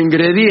usarlas como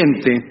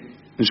ingrediente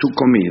en su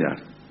comida.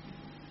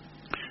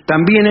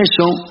 También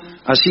eso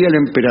hacía el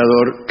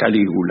emperador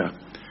Calígula.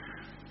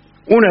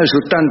 Una de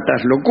sus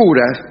tantas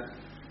locuras,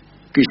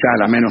 quizá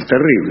la menos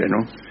terrible,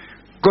 ¿no?,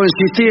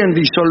 consistía en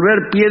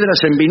disolver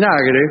piedras en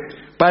vinagre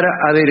para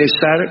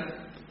aderezar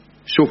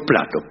sus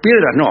platos.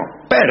 Piedras no,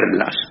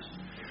 perlas.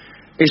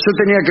 Eso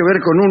tenía que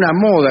ver con una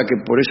moda que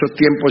por esos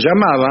tiempos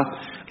llamaba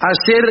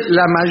hacer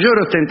la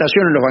mayor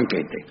ostentación en los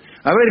banquetes.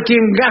 A ver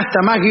quién gasta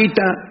más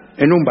guita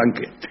en un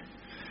banquete.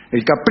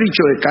 El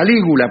capricho de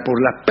Calígula por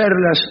las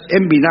perlas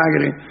en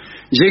vinagre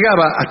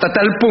llegaba hasta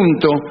tal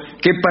punto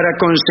que para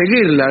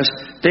conseguirlas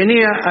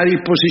tenía a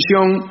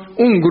disposición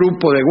un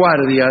grupo de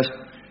guardias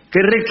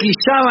que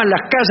requisaban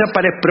las casas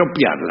para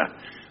expropiarlas.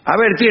 A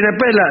ver, ¿tiene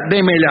perla?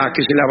 Démela,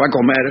 que se la va a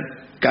comer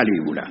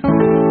Calígula.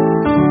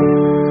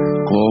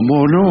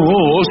 Como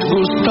nos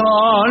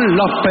gustan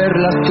las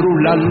perlas,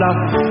 trulala,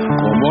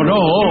 como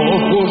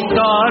nos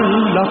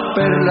gustan las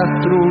perlas,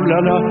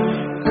 trulala,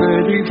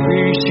 qué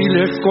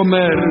difícil es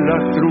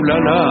comerlas,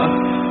 trulala,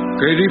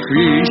 qué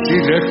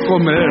difícil es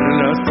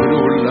comerlas,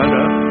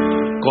 trulala,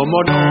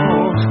 como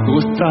nos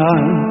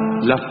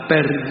gustan las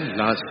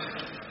perlas.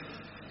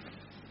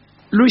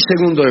 Luis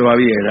II de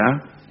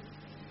Baviera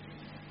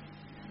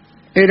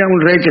era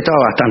un rey que estaba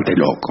bastante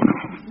loco, ¿no?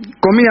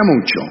 Comía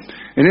mucho.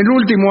 En el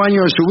último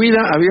año de su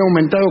vida había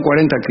aumentado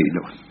 40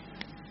 kilos.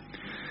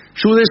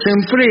 Su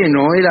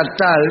desenfreno era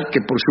tal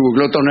que por su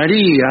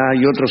glotonería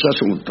y otros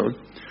asuntos,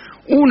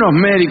 unos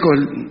médicos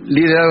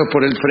liderados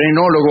por el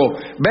frenólogo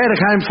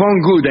Bernhard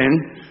von Guden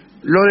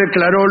lo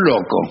declaró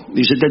loco.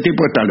 Dice, este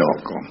tipo está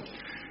loco.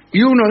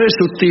 Y uno de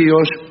sus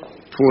tíos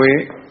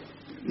fue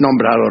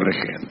nombrado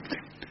regente.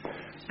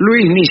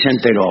 Luis ni se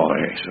enteró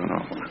de eso,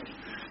 ¿no?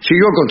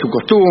 Siguió con sus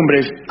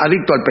costumbres,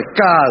 adicto al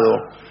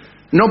pescado.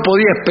 No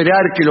podía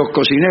esperar que los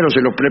cocineros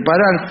se los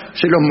prepararan,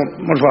 se los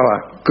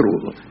morfaba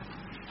crudo.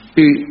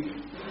 Y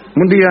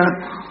un día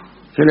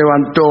se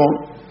levantó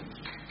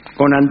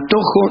con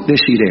antojo de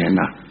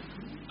sirena.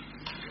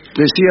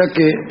 Decía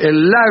que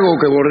el lago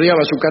que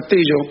bordeaba su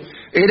castillo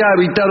era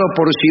habitado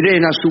por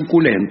sirenas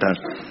suculentas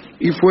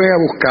y fue a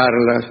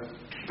buscarlas.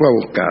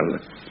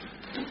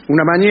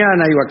 Una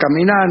mañana iba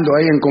caminando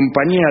ahí en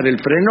compañía del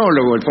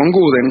frenólogo, el von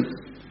Guden.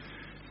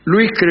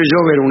 Luis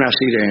creyó ver una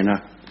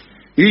sirena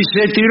y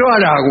se tiró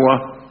al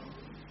agua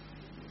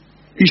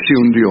y se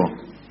hundió.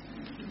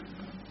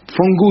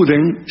 Von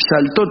Guden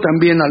saltó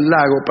también al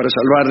lago para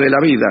salvarle la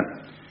vida,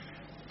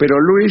 pero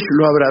Luis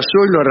lo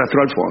abrazó y lo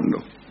arrastró al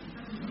fondo.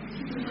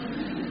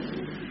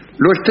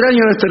 Lo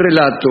extraño de este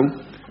relato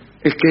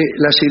es que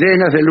las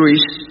sirenas de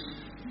Luis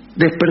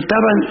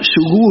despertaban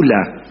su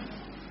gula.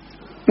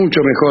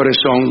 Mucho mejores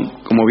son,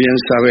 como bien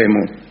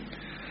sabemos,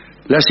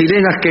 las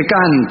sirenas que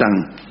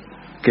cantan,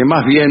 que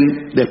más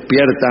bien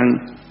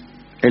despiertan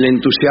el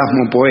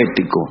entusiasmo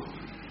poético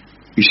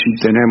y, si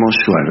tenemos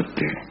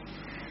suerte,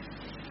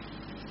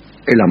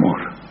 el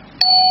amor.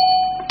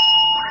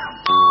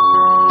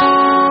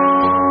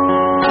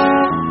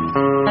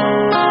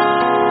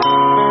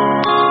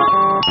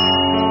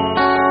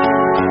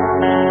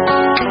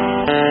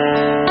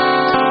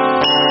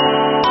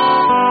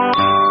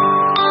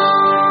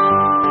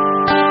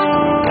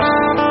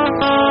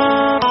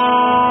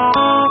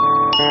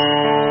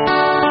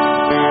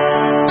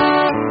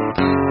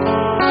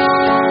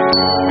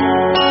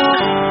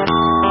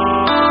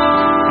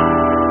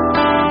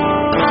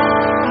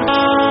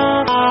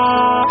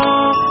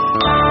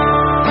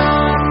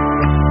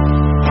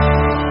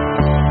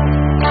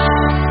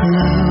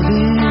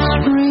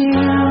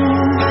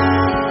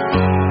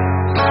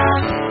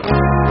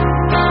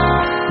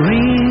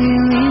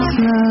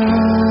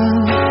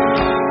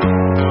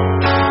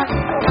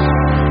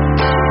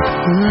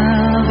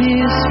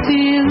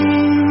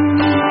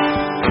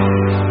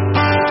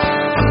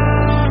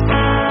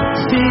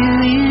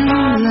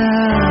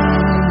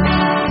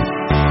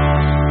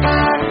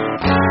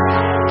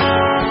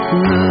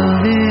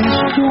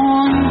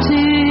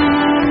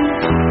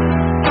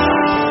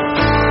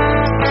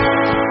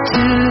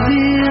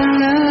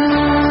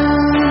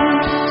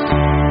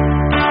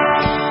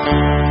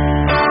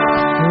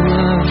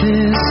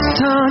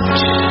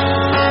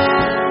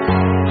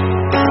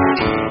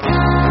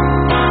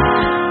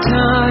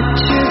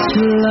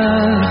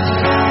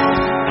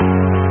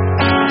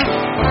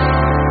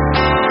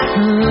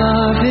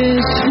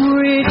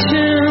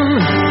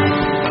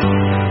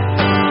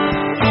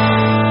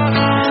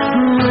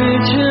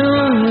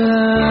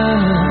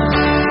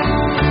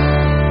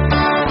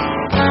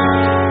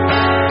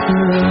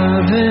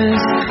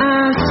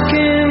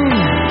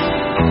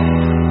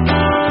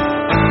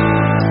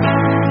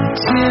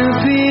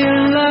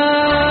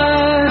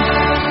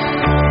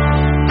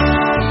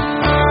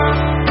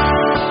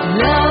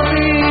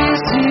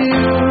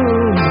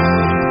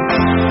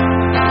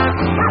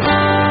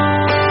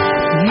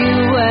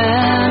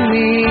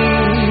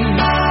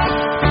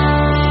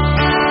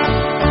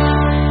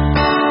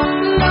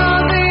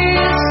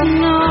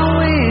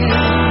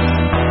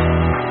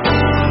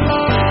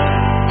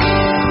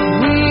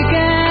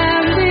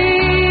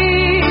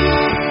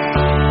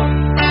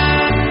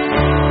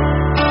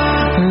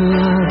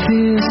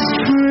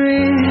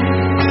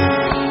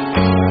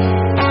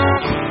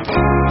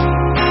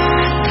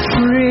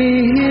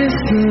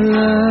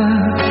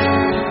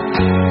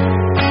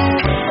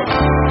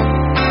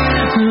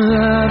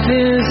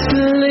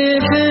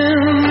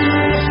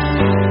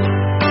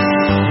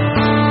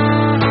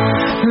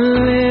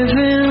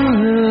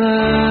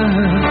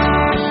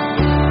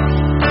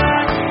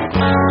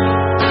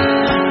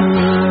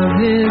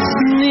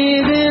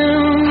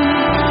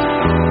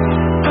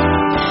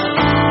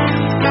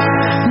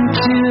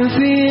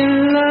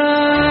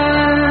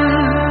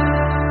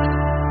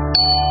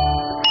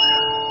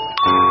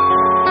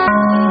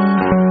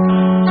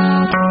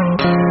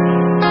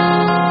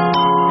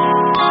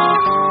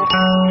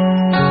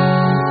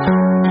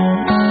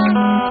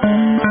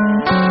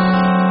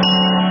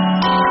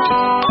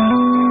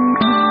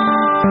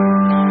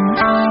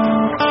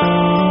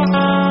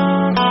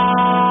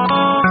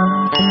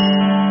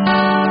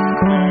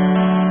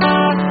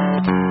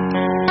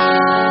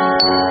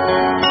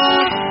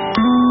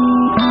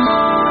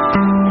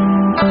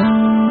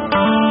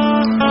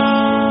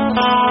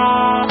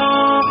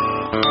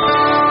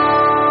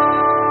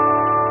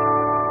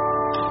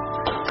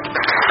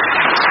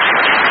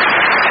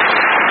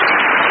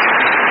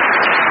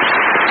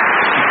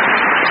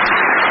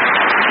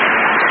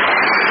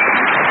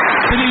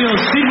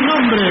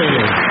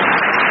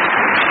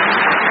 hombre.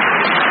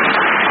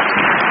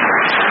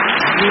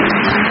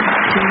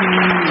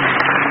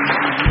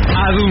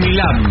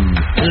 ADUNLAM,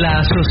 la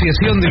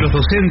Asociación de los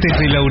Docentes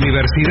de la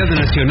Universidad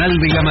Nacional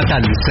de La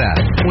Matanza.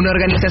 Una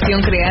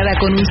organización creada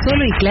con un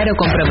solo y claro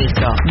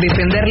compromiso: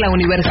 defender la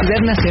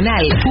Universidad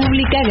Nacional,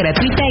 pública,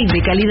 gratuita y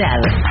de calidad.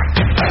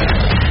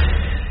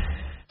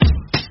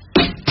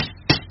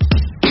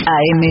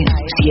 AM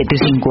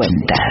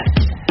 750.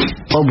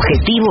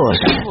 Objetivos,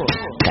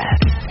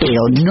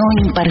 pero no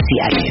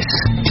imparciales.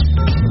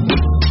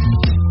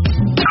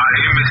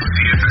 AM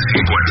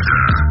 750.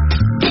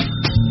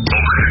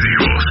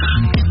 Objetivos,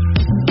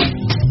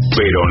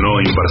 pero no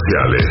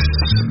imparciales.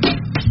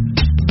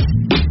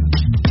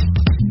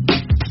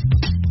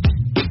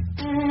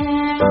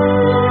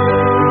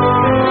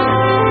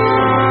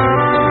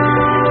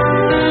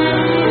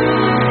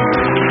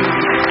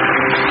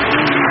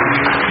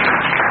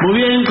 Muy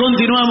bien,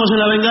 continuamos en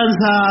La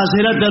Venganza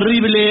Será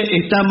Terrible.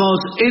 Estamos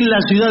en la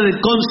ciudad de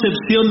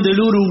Concepción del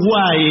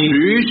Uruguay.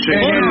 Sí,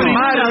 Por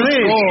primera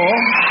vez.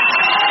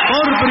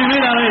 Por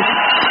primera vez.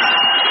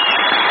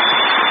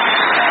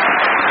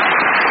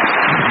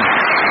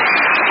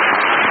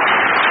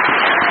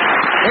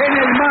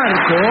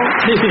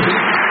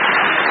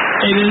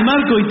 En el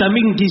marco y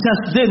también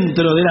quizás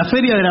dentro de la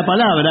Feria de la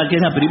Palabra, que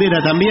es la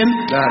primera también,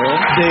 claro,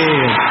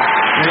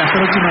 de las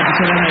próximas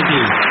que serán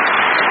aquí.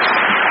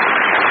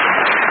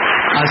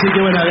 Así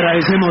que bueno,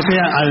 agradecemos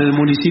al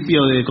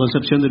municipio de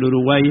Concepción del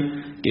Uruguay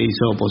que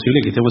hizo posible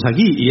que estemos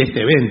aquí y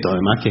este evento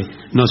además que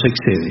nos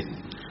excede.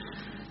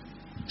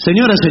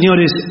 Señoras,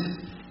 señores,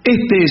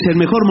 este es el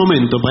mejor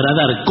momento para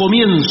dar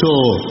comienzo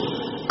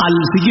al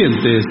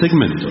siguiente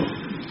segmento.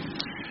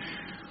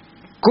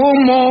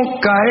 ¿Cómo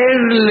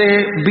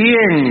caerle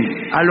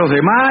bien a los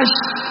demás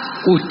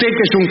usted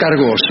que es un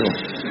cargoso?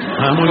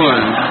 Muy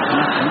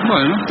bien.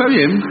 Bueno, está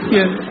bien,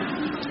 bien.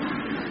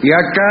 Y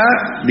acá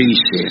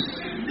dice: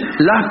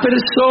 las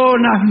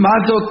personas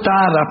más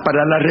dotadas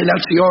para las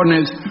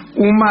relaciones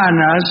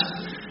humanas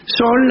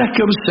son las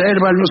que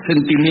observan los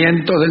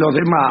sentimientos de los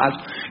demás,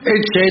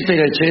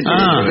 etcétera,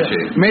 etcétera.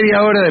 Sí.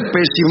 Media hora de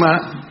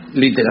pésima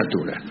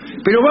literatura.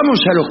 Pero vamos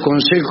a los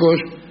consejos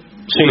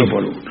uno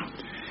por uno.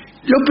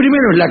 Lo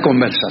primero es la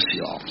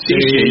conversación. Sí,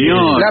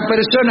 señor. La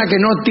persona que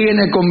no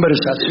tiene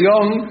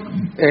conversación,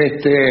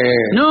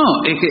 No,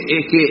 es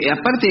que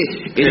aparte...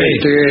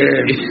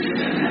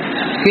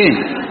 ¿Qué?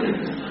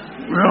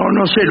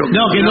 No sé lo que...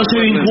 No, que no se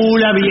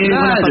vincula bien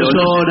con las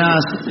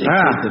personas.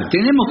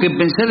 Tenemos que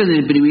pensar en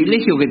el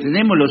privilegio que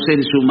tenemos los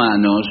seres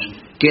humanos,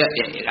 que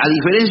a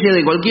diferencia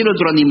de cualquier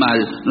otro animal,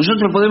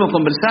 nosotros podemos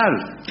conversar.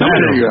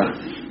 Claro.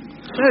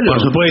 Por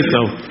supuesto.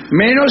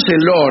 Menos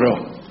el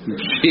loro.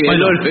 Sí,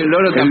 Bueno, el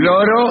loro también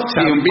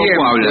un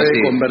poco habla, puede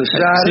sí.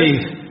 conversar. Sí.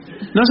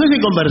 No sé si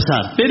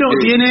conversar, pero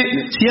tiene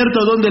cierto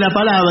don de la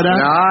palabra.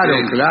 Claro,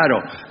 claro.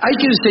 Hay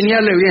que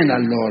enseñarle bien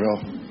al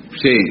loro.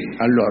 Sí.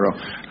 Al loro.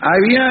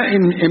 Había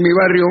en mi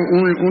barrio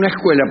una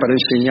escuela para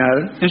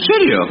enseñar. ¿En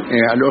serio?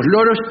 A los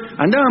loros.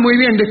 Andaba muy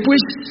bien.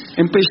 Después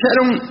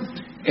empezaron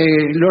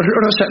los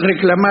loros a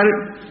reclamar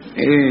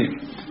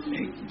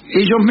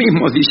ellos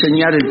mismos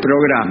diseñar el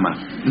programa.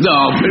 No,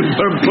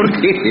 pero ¿por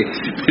qué?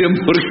 ¿Pero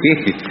por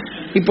qué?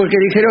 Y porque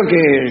dijeron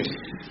que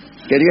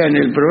querían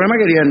el programa,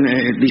 querían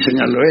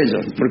diseñarlo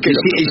ellos. Porque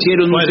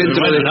hicieron un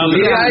centro de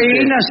estudiantes. Y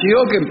ahí nació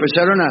que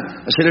empezaron a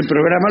hacer el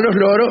programa los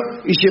loros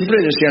y siempre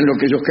decían lo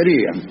que ellos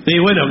querían. Sí,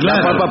 bueno,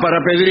 claro. La papa para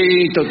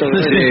Pedrito, todo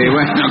eso. Sí,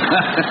 bueno.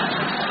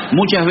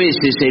 Muchas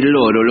veces el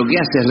loro lo que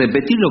hace es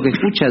repetir lo que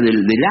escucha del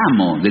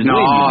amo, del dueño.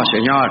 No,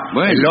 señor.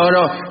 Bueno. El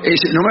loro,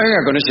 no me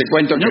venga con ese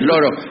cuento que el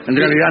loro en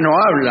realidad no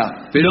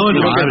habla, pero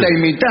sino no que habla. está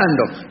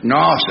imitando.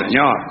 No,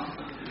 señor.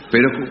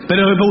 Pero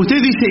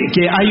usted dice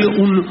que hay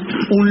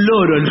un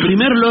loro, el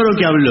primer loro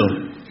que habló.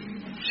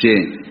 Sí.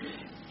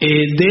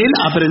 De él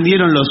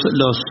aprendieron los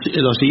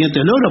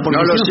siguientes loros. Porque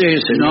No lo sé,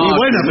 señor. Y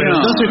bueno, pero No,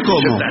 entonces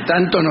 ¿cómo? yo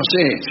tanto no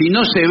sé. Si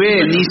no se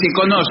ve ni se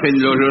conocen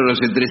los loros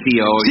entre sí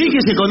hoy. Sí que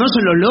se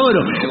conocen los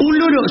loros. Un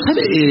loro,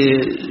 ¿sabe?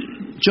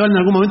 Yo en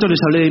algún momento les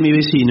hablé de mi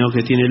vecino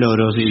que tiene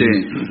loros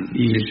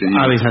y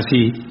aves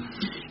así.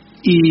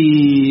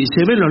 Y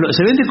se ven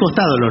de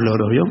costado los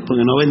loros, ¿vio?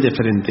 Porque no ven de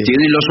frente.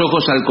 Tienen los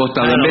ojos al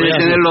costado. Claro, en vez de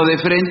tenerlos de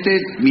frente,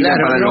 miran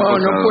Claro, para los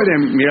costados. no pueden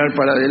mirar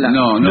para adelante.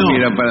 No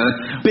miran para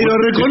adelante. Pero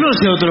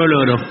reconoce a otro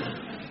loro.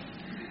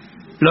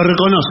 Lo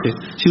reconoce.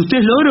 Si usted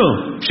es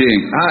loro... Sí.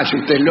 Si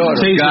usted es loro.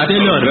 Sí, si Claro, usted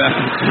es loro. claro.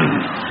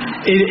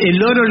 El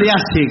loro le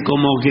hace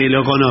como que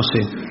lo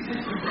conoce.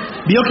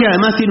 Vio que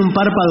además tiene un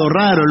párpado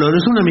raro, loro.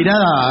 Es una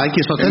mirada, hay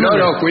que El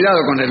sostenerle. loro, cuidado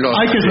con el loro.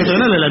 Hay que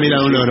sostenerle la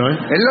mirada a un loro, ¿eh?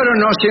 El loro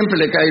no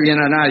siempre le cae bien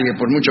a nadie,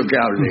 por mucho que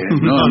hable.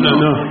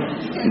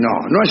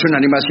 No es un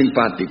animal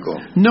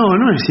simpático. No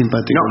es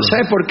simpático. No,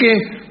 ¿sabe por qué?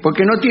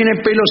 Porque no tiene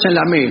pelos en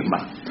la misma.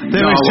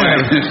 Debe ser.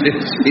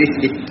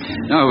 Sí.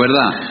 No, es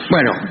verdad.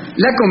 Bueno,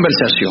 la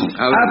conversación.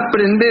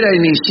 Aprender a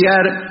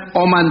iniciar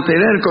o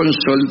mantener con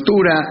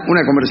soltura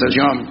una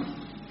conversación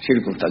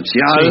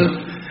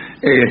circunstancial.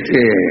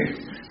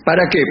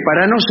 ¿Para qué?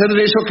 Para no ser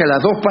de esos que a las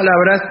dos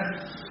palabras...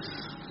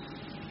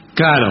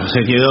 Claro,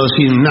 se quedó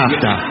sin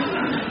nafta.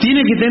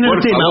 Tiene que tener Por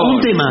tema, favor.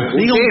 un tema.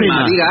 Diga un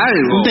tema. Diga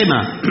algo. Un tema.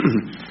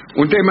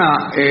 Un tema,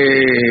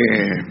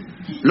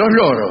 los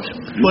loros.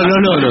 Bueno,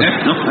 los loros.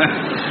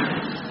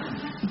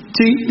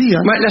 Sí, diga.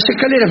 Las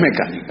escaleras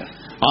mecánicas.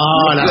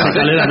 Ah, las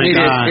escaleras Mire,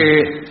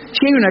 mecánicas.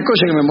 si hay una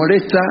cosa que me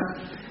molesta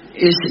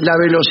es la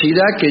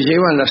velocidad que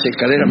llevan las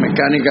escaleras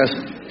mecánicas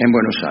en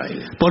Buenos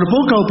Aires. ¿Por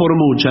poca o por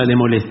mucha le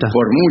molesta?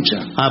 Por mucha.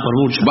 Ah, por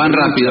mucha. Van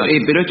rápido.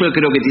 Pero esto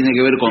creo que tiene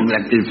que ver con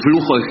el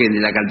flujo de gente,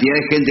 la cantidad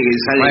de gente que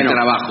sale del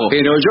trabajo.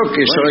 Pero yo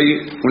que soy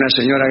una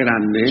señora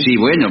grande, Sí,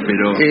 bueno,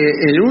 pero...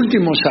 el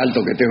último salto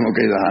que tengo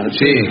que dar,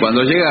 Sí,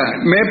 cuando llega...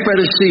 me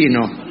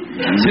persino.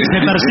 Se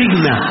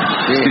persigna.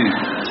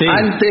 Sí.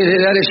 Antes de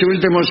dar ese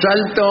último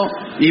salto,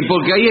 Y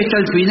porque ahí está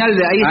el final,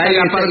 de ahí está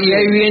la parte... y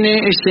ahí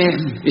viene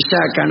esa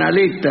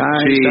canaleta,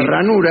 Sí. esa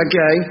ranura que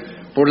hay,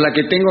 por la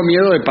que tengo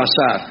miedo de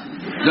pasar.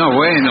 No,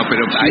 bueno,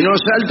 pero... Si no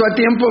salto a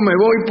tiempo, me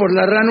voy por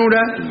la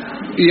ranura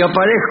y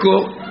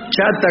aparezco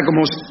chata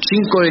como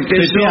 5 de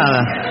queso,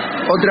 Pepeada.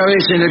 otra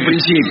vez en el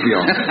principio.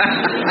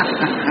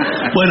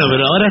 Bueno,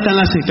 pero ahora están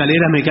las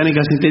escaleras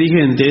mecánicas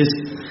inteligentes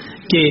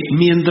que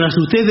mientras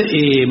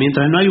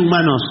no hay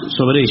humanos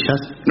sobre ellas,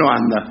 No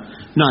anda.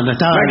 no anda,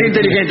 está. No es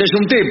inteligente, es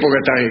un tipo que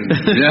está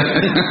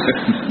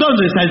ahí.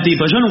 ¿Dónde está el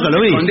tipo? Yo nunca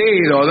lo vi.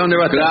 Escondido, ¿dónde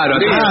va a estar? Claro,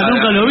 Escondido.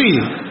 Nunca lo vi.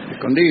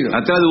 Escondido.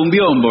 Atrás de un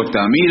biombo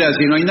está. Mira,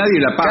 si no hay nadie,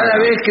 la paga. Cada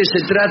vez que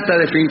se trata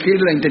de fingir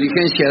la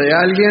inteligencia de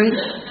alguien,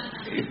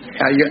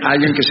 hay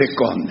alguien que se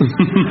esconde.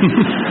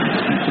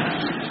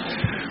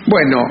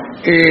 Bueno,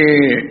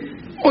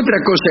 otra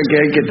cosa que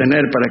hay que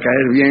tener para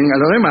caer bien a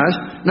los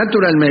demás,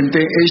 naturalmente,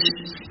 es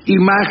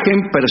imagen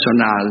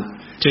personal.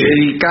 Sí.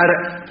 Dedicar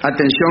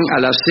atención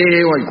al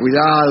aseo, al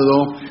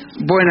cuidado,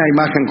 buena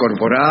imagen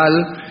corporal.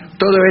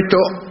 Todo esto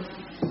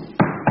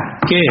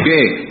 ¿Qué?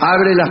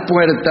 abre las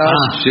puertas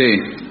Sí.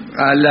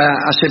 a la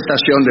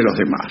aceptación de los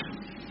demás.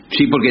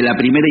 Sí, porque la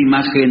primera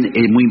imagen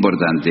es muy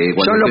importante.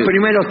 Son los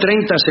primeros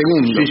 30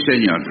 segundos. Sí,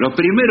 señor. Los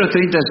primeros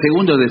 30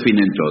 segundos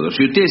definen todo.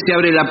 Si usted se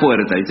abre la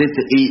puerta y usted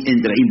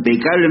entra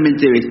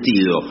impecablemente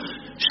vestido,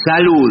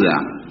 saluda.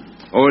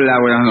 Hola,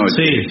 buenas noches.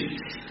 Sí.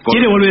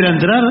 ¿Quiere volver a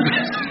entrar?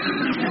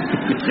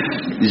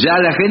 Ya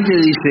la gente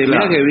dice,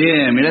 mirá que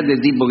bien, mirá este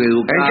tipo que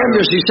educado. En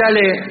cambio, si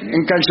sale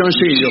en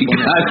calzoncillo, Sí,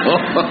 ponele.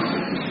 claro.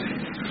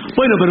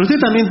 Bueno, pero usted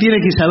también tiene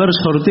que saber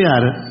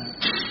sortear.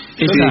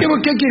 ¿Qué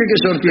quiere que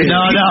sortee?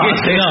 No,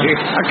 señor.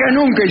 Acá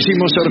nunca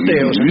hicimos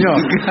sorteos, señor.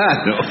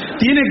 Claro.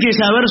 Tiene que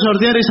saber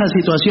sortear esa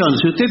situación.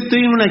 Si usted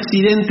tiene un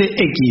accidente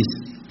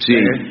X, Sí.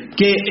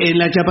 que en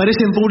la que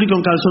aparece en público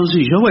en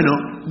calzoncillo, bueno,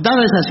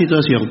 dada esa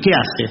situación, ¿qué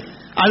hace?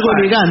 Algo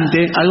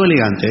elegante.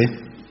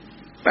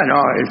 Bueno,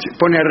 se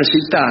pone a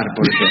recitar,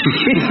 por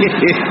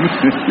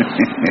ejemplo.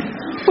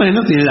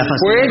 Bueno, tiene la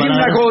Fue facilidad.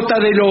 una gota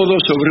de lodo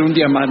sobre un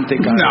diamante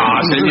caro.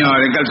 No,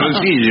 señor, en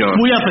calzoncillo.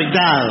 Muy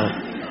afectado.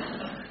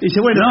 Dice,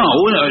 bueno.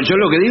 No, yo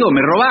lo que digo,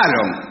 me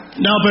robaron.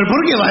 No, pero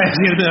 ¿por qué va a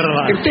decirte de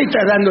robar? Usted está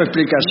dando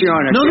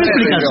explicaciones. No, no ¿Qué sé yo?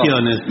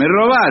 explicaciones. Me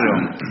robaron.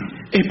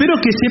 Espero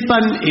que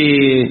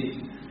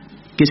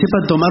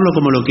sepan tomarlo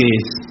como lo que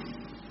es.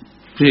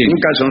 Sí. Un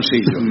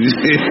calzoncillo.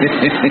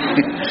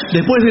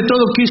 Después de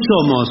todo, ¿qué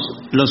somos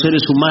los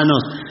seres humanos?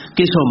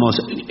 ¿Qué somos?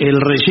 ¿El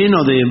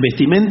relleno de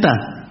vestimenta?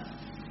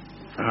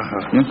 Ajá.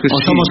 No, que ¿O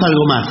sí. somos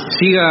algo más?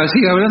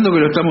 Siga hablando que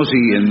lo estamos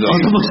siguiendo. ¿O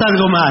somos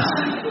algo más?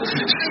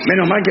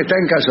 Menos mal que está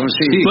en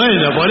calzoncillo.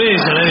 Bueno, por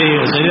eso le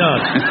digo,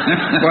 señor.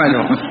 Bueno,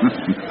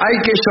 hay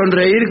que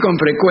sonreír con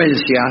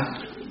frecuencia.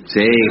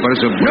 Sí, por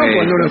eso No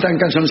cuando uno está en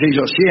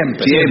calzoncillo,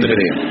 siempre. Siempre.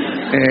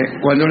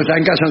 Cuando uno está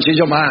en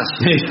calzoncillo más.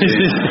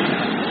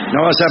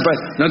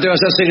 No te vas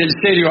a hacer el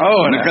serio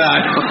ahora.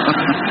 Claro.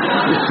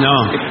 No.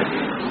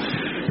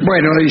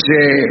 Bueno,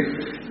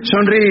 dice,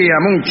 sonría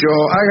mucho,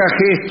 haga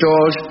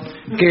gestos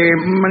que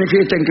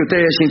manifiesten que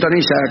usted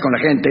sintoniza con la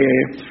gente.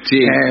 Sí.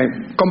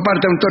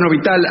 Comparta un tono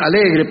vital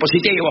alegre,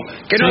 positivo,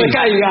 que no Sí.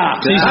 decaiga.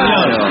 Sí,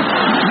 señor.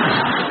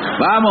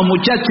 Vamos,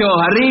 muchachos,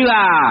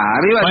 arriba.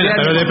 Bueno,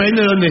 pero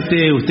depende de dónde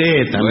esté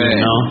usted también,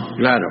 Bueno. ¿no?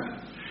 Claro.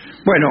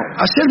 Bueno,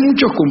 hacer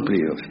muchos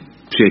cumplidos.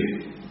 Sí.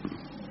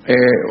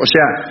 O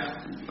sea,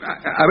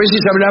 a veces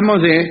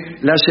hablamos de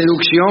la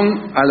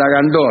seducción a la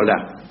gandola.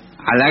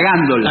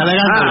 Halagándola.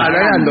 Halagándola.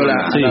 Halagándola.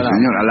 Sí,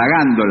 señor,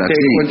 halagándola, Se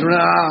sí. encuentra una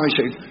dama y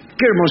dice,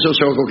 qué hermosos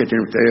ojos que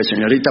tiene usted,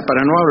 señorita,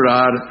 para no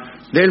hablar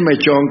del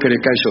mechón que le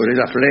cae sobre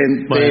la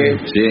frente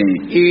Bueno, sí.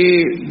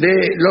 y de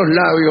los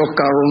labios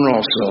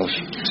carnosos.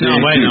 No,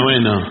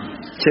 bueno.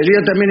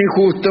 Sería también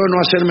injusto no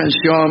hacer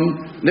mención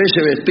de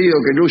ese vestido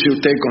que luce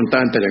usted con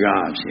tanta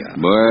elegancia.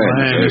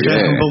 Bueno, Eso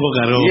es un poco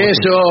cargoso. Y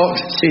eso,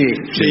 sí,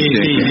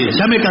 Sí.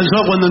 Ya me cansó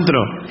cuando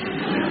entró.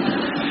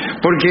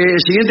 porque el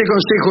siguiente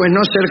consejo es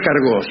no ser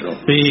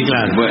cargoso. Sí,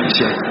 claro. Bueno,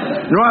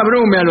 No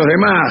abrume a los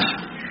demás.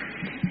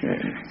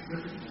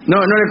 No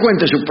le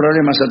cuente sus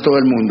problemas a todo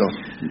el mundo.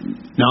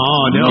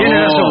 No.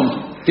 Tiene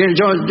razón.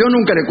 Yo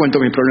nunca le cuento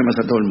mis problemas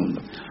a todo el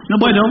mundo. No,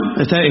 bueno,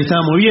 está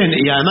muy bien.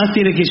 Y además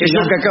tiene que Eso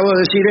llegar... que acabo de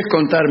decir es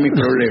contar mis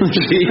problemas.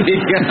 sí,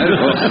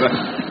 claro.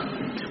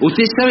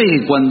 Usted sabe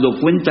que cuando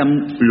cuentan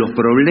los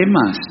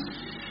problemas,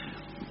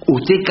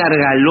 usted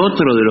carga al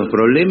otro de los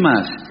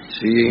problemas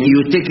Sí. y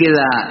usted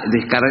queda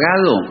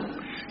descargado.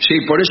 Sí,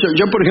 por eso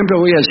yo, por ejemplo,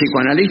 voy al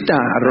psicoanalista,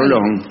 a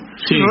Rolón.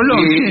 Sí.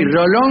 Y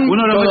Rolón,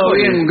 Uno de los todo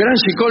mejores. bien, un gran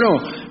psicólogo,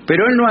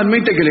 pero él no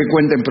admite que le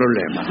cuenten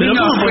problemas. Pero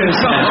No, ¿cómo puede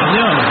ser,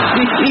 señor?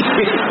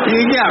 ¿Y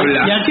de qué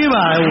habla? ¿Y a qué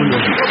va uno?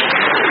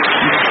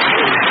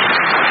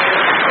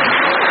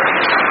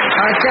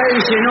 Acá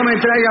dice, no me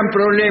traigan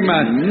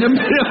problemas. No,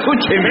 pero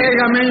escúcheme.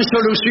 Tráigame en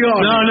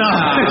solución.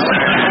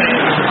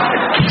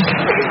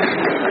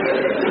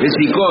 Es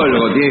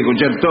psicólogo, tiene que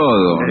escuchar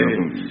todo.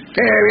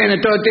 Viene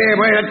todo el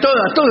tiempo, a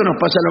todos nos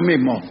pasa lo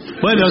mismo.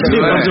 Bueno, sí,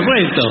 por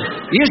supuesto.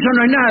 Y eso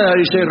no es nada,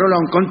 dice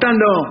Rolón,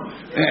 contando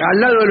al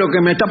lado de lo que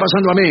me está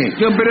pasando a mí.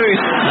 Pero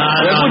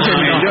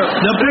escúcheme,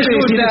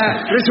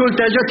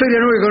 Resulta, yo estoy de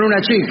novio con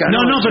una chica. No,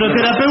 pero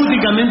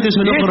terapéuticamente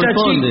eso Y no esta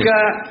corresponde. chica,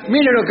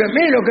 mire lo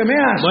que me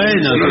hace.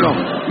 Bueno, Sí, no.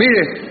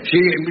 Mire, si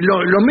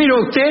lo miro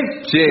a usted,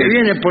 Sí. que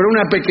viene por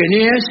una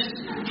pequeñez,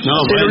 No,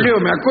 pero bueno. Leo,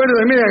 me acuerdo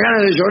de mí, da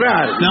ganas de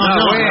llorar.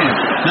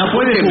 No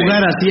puede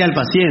jugar así al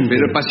paciente.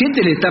 Pero el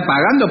paciente le está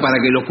pagando para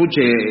que lo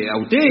escuche a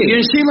usted. Y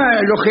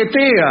encima lo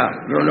jetea,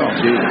 Rolón.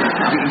 ¿Qué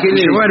le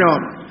Dice, dice? bueno,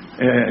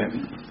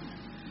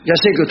 ya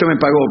sé que usted me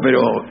pagó,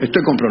 pero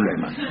estoy con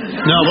problemas.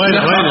 No,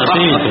 bueno,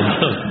 sí.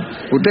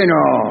 Usted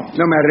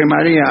no me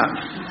arrimaría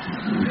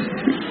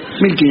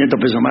 1.500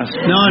 pesos más.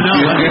 No.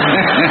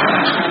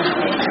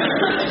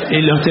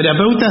 Los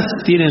terapeutas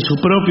tienen su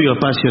propio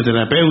espacio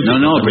terapéutico.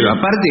 No, pero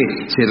aparte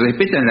se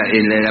respeta en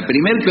la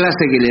primer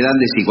clase que le dan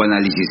de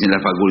psicoanálisis en la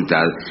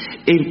facultad.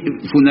 Es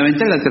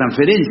fundamental la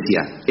transferencia.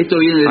 Esto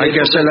viene de Hay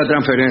que hacer la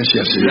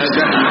transferencia, sí.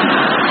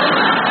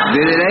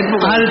 desde la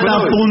época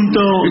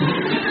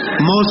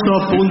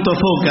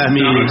Alta.mozo.foca,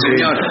 mi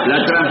señor,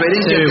 la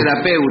transferencia Sí.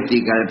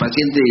 terapéutica del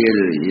paciente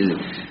y el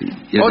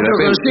Otro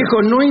terapeuta. consejo,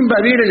 no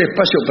invadir el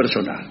espacio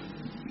personal.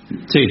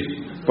 Sí.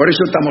 Por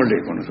eso estamos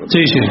lejos nosotros.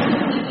 Sí.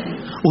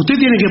 Usted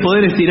tiene que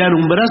poder estirar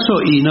un brazo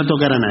y no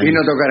tocar a nadie. Y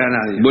no tocar a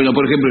nadie. Bueno,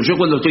 por ejemplo, yo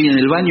cuando estoy en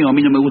el baño a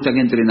mí no me gusta que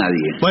entre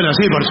nadie. Bueno,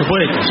 sí, por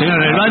supuesto. Señor,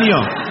 en el baño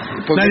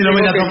Porque nadie lo va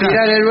a ir a tengo que tocar.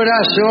 tirar el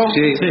brazo,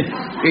 Sí.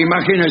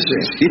 imagínense.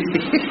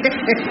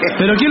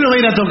 Pero ¿quién lo va a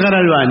ir a tocar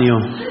al baño?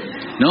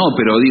 No,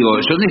 pero digo,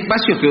 son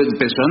espacios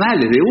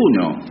personales de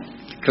uno.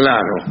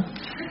 Claro.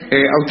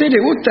 ¿A usted le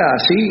gusta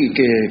así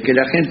que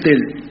la gente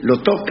lo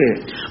toque?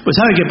 Pues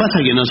 ¿sabe qué pasa?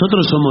 Que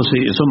nosotros somos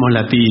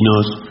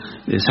latinos,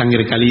 de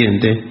sangre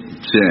caliente.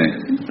 Sí.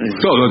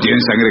 Todos tienen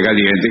sangre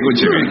caliente,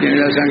 escúcheme. Tiene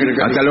la sangre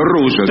caliente. Hasta los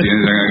rusos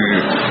tienen sangre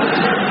caliente.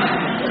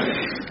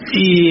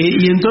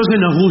 Y entonces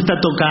nos gusta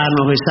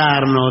tocarnos,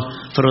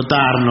 besarnos,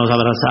 frotarnos,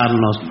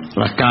 abrazarnos,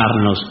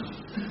 rascarnos,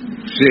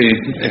 Sí.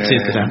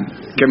 etcétera.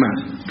 ¿Qué más?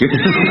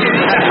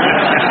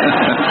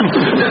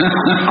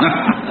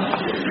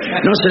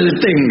 No se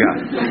detenga.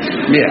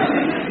 Bien.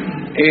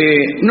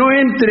 No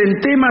entre en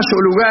temas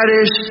o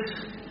lugares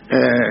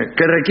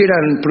que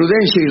requieran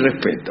prudencia y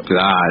respeto.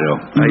 Claro.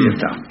 Ahí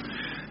está.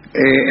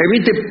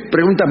 Evite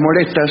preguntas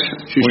molestas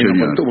Sí, o señor.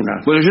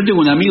 inoportunas. Bueno, yo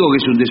tengo un amigo que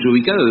es un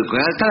desubicado.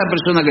 Cada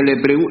persona que le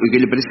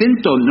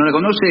presento no la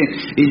conoce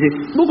y dice,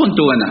 ¿vos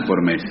cuánto ganas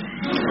por mes?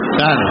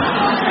 Claro,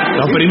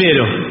 lo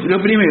primero. Lo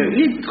primero,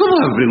 ¿y ¿cómo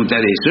vas a preguntar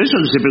eso? Eso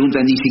no se pregunta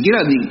ni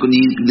siquiera ni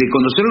de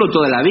conocerlo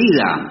toda la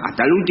vida.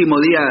 Hasta el último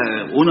día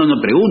uno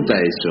no pregunta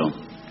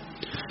eso.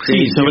 Sí,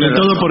 sobre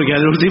todo porque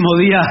al último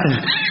día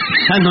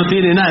ya no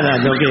tiene nada,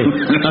 lo que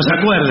no se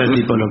acuerda el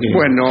tipo lo que.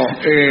 Bueno,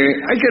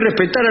 hay que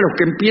respetar a los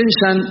que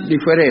piensan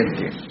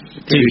diferente.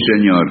 Sí,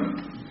 señor.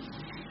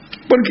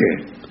 ¿Por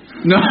qué?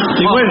 No.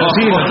 Y bueno,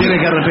 sí, lo tiene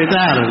que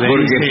respetar. le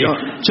Porque dice. no.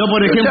 Yo,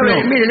 por Pero, ejemplo.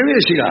 ¿sabe? Mire, le voy a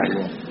decir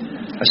algo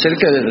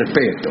acerca del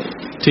respeto.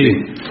 Sí.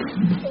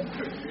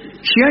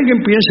 Si alguien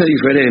piensa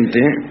diferente,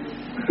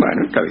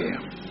 bueno, está bien.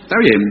 Está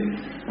bien.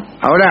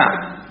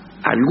 Ahora,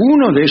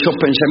 algunos de esos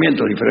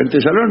pensamientos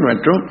diferentes a los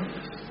nuestros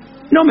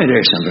no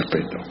merecen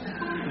respeto.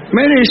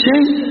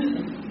 Merecen,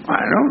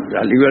 bueno,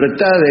 la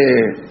libertad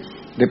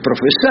de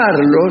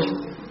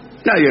profesarlos.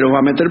 Nadie los va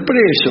a meter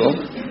preso,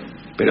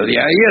 pero de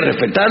ahí a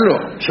respetarlo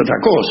es otra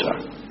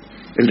cosa.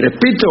 El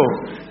respeto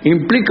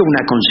implica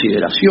una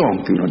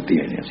consideración que uno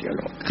tiene hacia el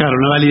otro. Claro,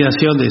 una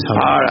validación de eso.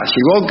 Ahora, si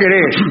vos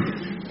querés,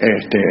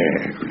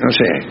 no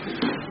sé,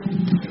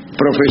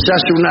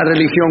 profesás una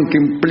religión que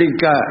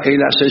implica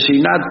el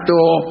asesinato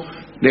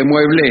de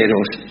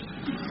muebleros.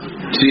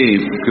 Sí,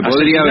 que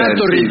podría haber.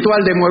 Asesinato Sí.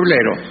 ritual de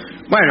muebleros.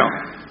 Bueno,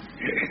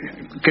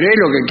 cree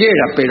lo que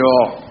quieras, pero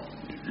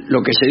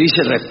lo que se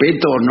dice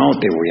respeto no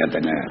te voy a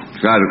tener.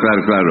 Claro.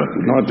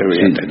 No te voy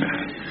a tener.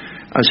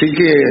 Así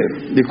que,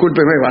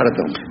 discúlpeme,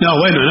 Barton. No,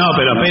 bueno, no,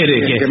 pero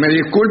espere. Que me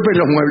disculpen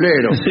los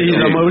muebleros. Sí,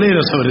 los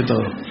muebleros sobre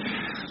todo.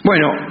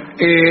 Bueno,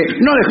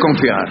 no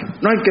desconfiar.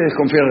 No hay que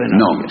desconfiar de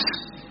nadie.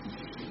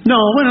 No,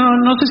 bueno,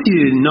 no sé si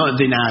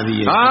de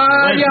nadie.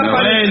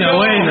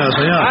 Bueno,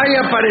 señor. Ahí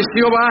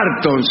apareció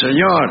Barton,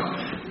 señor.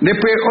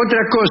 Después, otra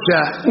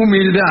cosa,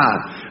 humildad.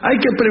 Hay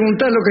que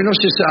preguntar lo que no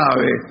se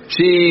sabe.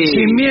 Sí.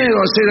 Sin miedo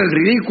a hacer el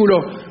ridículo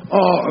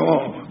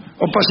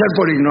o pasar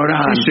por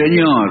ignorancia. Sí,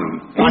 señor.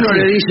 Uno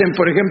le dicen,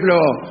 por ejemplo,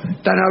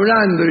 están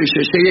hablando y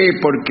dice, sí,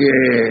 porque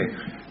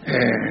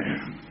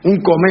un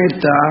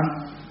cometa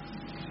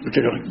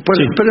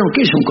Perdón,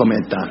 ¿qué es un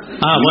cometa?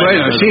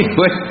 Bueno, sí,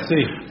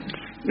 Sí.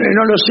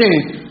 No lo sé.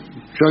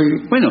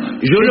 Bueno,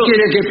 yo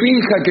quiere que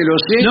finja que lo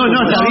sé? No,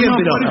 está bien,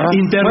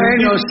 pero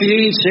bueno,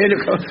 sí, sé.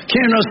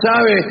 ¿Quién no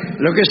sabe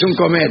lo que es un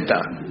cometa?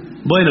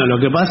 Bueno, lo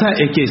que pasa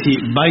es que si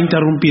va a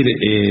interrumpir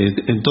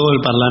en todo el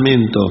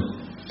Parlamento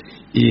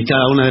y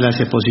cada una de las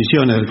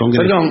exposiciones del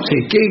Congreso... Perdón,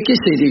 ¿qué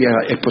sería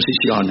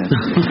exposiciones?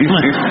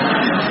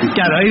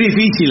 Claro, es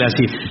difícil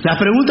así. Las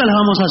preguntas las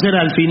vamos a hacer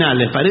al final,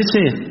 ¿les parece?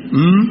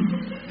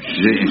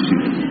 Sí.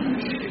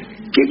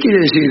 ¿Qué quiere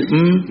decir?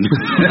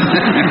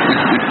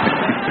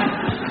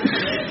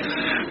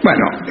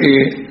 Bueno,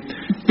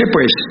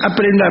 después,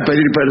 aprenda a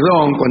pedir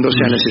perdón cuando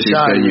sea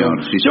necesario.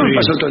 Yo me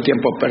paso todo el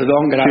tiempo,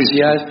 perdón,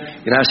 gracias,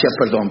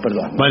 perdón.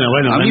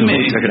 Bueno, a mí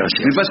muchas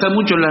gracias. me pasa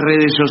mucho en las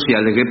redes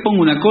sociales, que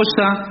pongo una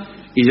cosa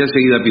y ya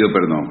enseguida pido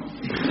perdón.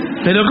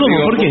 ¿Pero cómo?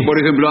 ¿Por qué? Por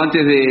ejemplo,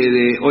 antes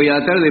de hoy a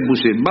la tarde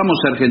puse, vamos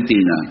a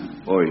Argentina,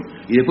 hoy.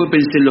 Y después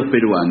pensé en los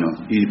peruanos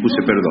y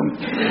puse perdón.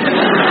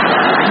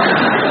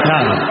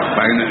 Claro.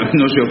 Para que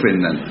no se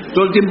ofendan.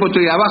 Todo el tiempo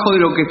estoy abajo de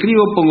lo que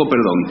escribo, pongo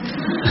perdón.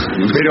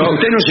 Pero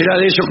usted no será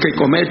de esos que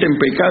cometen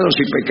pecados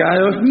y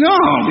pecados. No.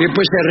 Y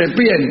después se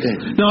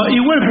arrepienten. No,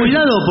 igual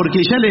cuidado porque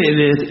ya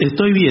le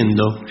estoy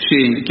viendo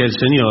que el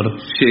señor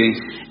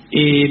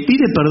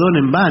pide perdón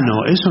en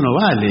vano, eso no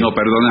vale. No,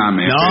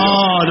 perdóname. No.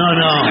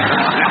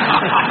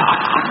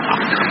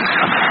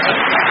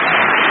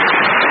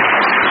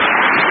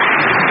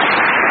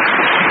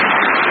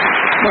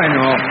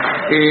 Bueno,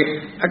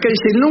 acá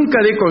dice, nunca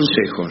dé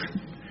consejos,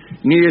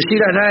 ni decir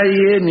a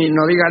nadie, ni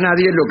no diga a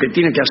nadie lo que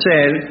tiene que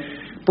hacer,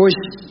 pues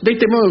de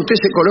este modo usted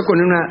se coloca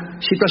en una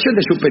situación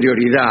de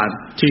superioridad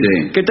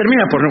que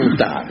termina por no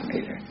gustar.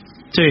 Mire.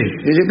 Sí.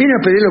 Dice, viene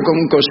a pedirlo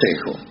como un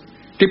consejo.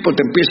 El tipo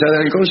te empieza a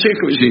dar el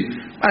consejo y dice,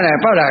 para,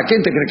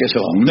 ¿quién te cree que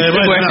sos?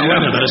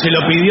 Bueno, pero se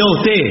lo pidió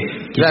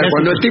usted. Claro,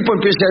 cuando el tipo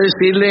empieza a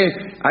decirle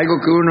algo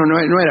que uno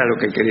no era lo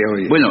que quería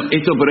oír. Bueno,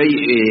 esto por ahí,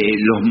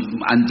 los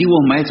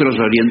antiguos maestros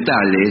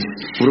orientales...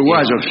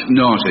 Uruguayos.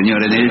 No,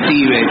 señor, en el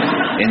Tíbet,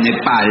 en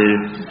Nepal,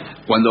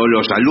 cuando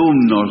los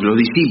alumnos, los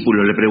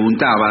discípulos le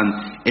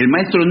preguntaban, el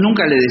maestro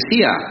nunca le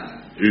decía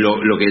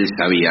lo que él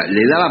sabía,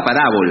 le daba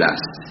parábolas.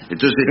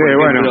 Entonces,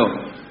 por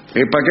ejemplo...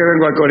 ¿Para qué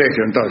vengo al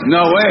colegio entonces?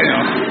 No, bueno.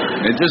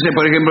 Entonces,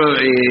 por ejemplo,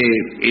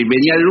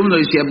 venía el alumno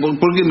y decía, ¿por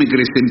qué me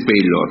crecen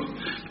pelos?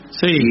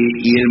 Sí.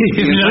 Y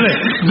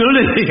no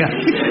le diga.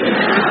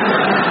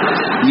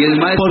 Y el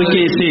maestro,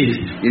 porque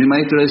el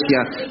maestro decía,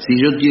 si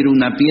yo tiro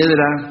una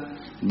piedra,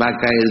 va a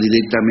caer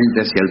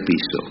directamente hacia el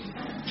piso.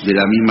 De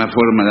la misma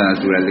forma la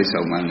naturaleza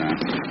humana.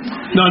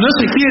 No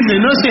se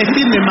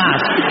extiende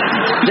más.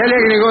 Ya le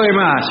agregó de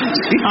más.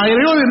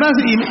 Agregó de más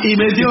y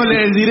metió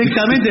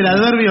directamente el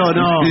adverbio,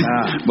 no.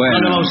 Bueno,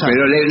 no lo va a usar.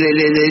 Pero le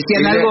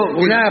decían algo...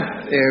 Una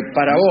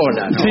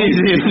parábola, ¿no? Sí,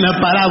 una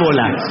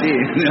parábola. Sí.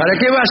 ¿Para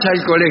qué vas al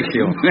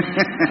colegio?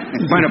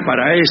 Bueno,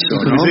 para eso,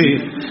 ¿no? Sí.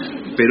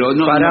 Pero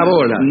no,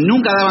 parábola.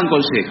 Nunca daban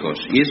consejos.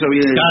 Y eso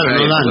viene de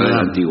la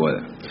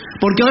antigüedad.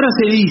 Porque ahora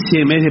se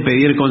dice, en vez de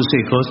pedir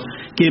consejos,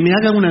 que me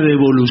hagan una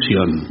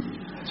devolución.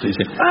 ¿Qué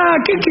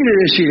quiere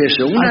decir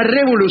eso? Una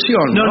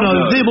revolución.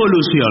 No,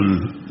 devolución.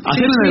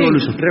 Hacer una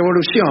devolución.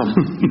 Revolución.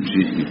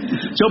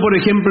 Yo, por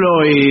ejemplo,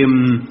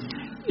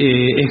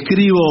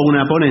 escribo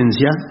una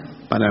ponencia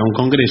para un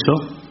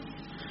congreso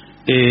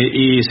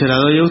y se la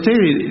doy a usted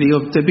y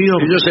digo, te pido...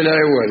 Y yo se la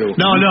devuelvo.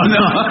 No.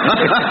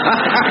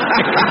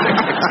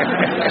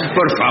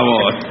 Por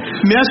favor.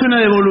 Me hace una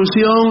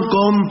devolución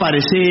con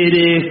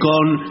pareceres,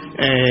 con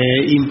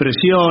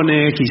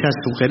impresiones, quizás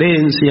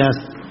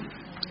sugerencias.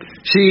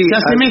 Sí, se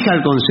asemeja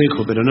al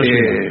consejo, pero no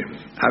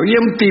había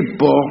un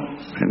tipo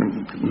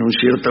en un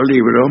cierto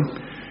libro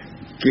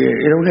que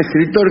era un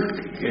escritor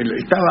que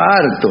estaba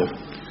harto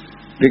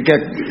de que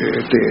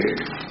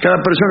cada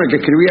persona que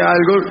escribía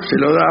algo se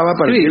lo daba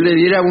para que él le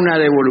diera una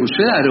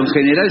devolución. Claro, en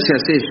general se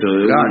hace eso.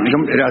 Claro,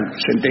 eran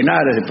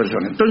centenares de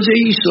personas. Entonces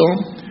hizo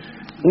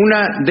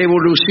una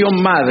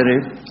devolución madre,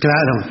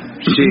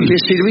 que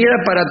sirviera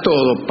para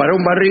todo, para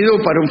un barrido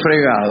o para un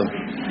fregado.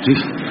 Sí.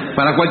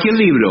 Para cualquier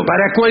libro.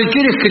 Para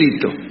cualquier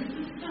escrito.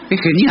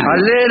 Es genial.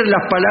 Al leer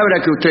las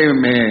palabras que usted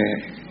me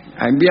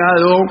ha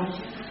enviado,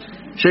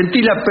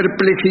 sentí la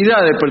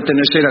perplejidad de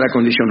pertenecer a la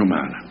condición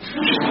humana.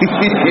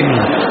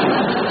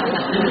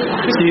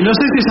 Sí, no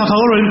sé si es a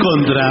favor o en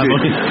contra.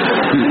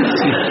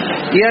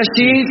 Y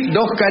así,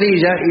 dos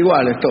carillas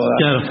iguales todas.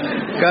 Claro.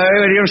 Cada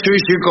vez venía un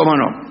sí, cómo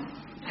no.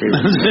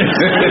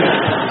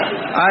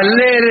 Al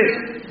leer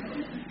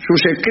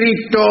sus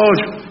escritos,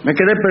 me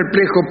quedé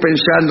perplejo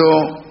pensando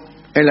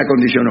en la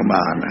condición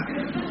humana.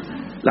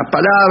 Las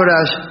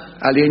palabras,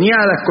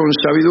 alineadas con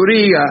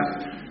sabiduría,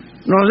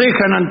 nos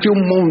dejan ante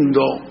un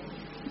mundo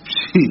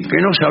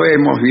que no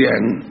sabemos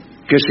bien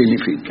qué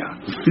significa.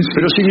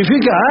 Pero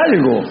significa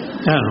algo.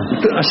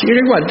 Claro. Así era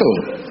igual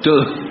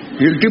todo.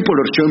 Y el tipo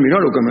lo echó y miró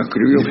lo que me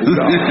escribió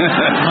fulano.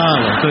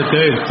 Qué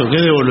texto,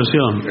 qué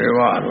devolución. Qué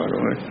bárbaro,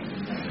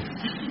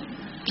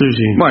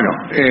 Sí. Bueno,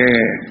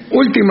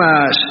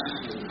 últimas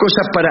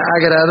cosas para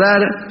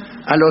agradar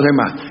a los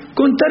demás.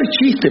 contar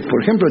chistes, por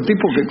ejemplo, el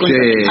tipo que cuenta...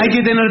 Sí. Hay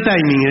que tener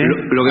timing, ¿eh?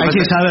 Lo que hay pasa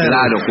que saber.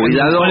 Claro,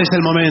 cuidado. ¿Cuál es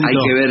el momento? Hay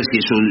que ver si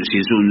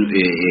es un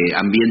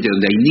ambiente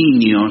donde hay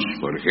niños,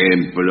 por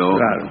ejemplo,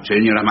 Claro.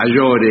 señoras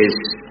mayores,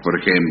 por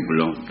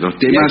ejemplo. Los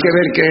Y temas. hay que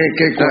ver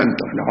qué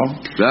cuento, ¿no?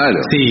 Claro.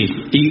 Sí.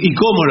 ¿Y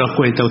cómo los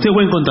cuenta? ¿Usted es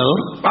buen contador?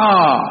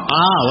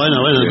 Bueno,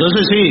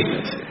 entonces sí.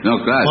 No,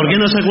 claro. ¿Por qué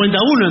no se cuenta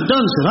uno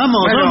entonces?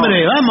 Vamos, Bueno.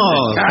 hombre,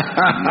 vamos.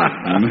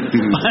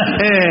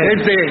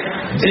 Este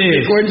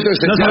cuento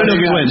se no sabe lo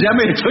que cuenta. Ya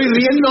me estoy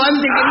riendo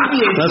antes que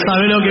empiece. No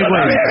sabe lo que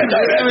cuenta.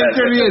 Ya me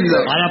estoy riendo.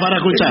 Para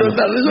escuchar.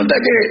 Resulta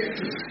que,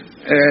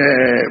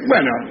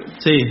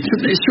 Sí.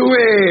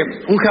 sube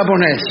un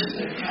japonés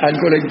al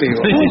colectivo.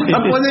 Un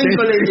japonés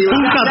colectivo.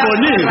 Un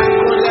japonés.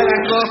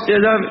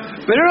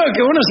 Pero no,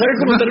 que vos no sabés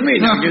cómo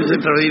termina, que es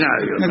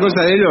extraordinario. Una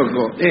cosa de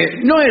loco.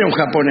 No era un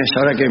japonés,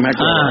 ahora que me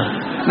acuerdo.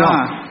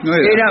 No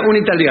era. Era un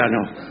italiano.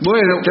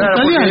 Bueno, Claro,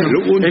 italiano.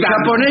 porque el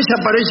japonés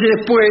aparece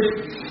después.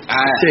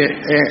 Sí,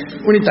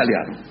 un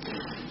italiano.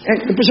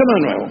 Empezamos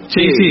de nuevo.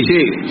 Sí.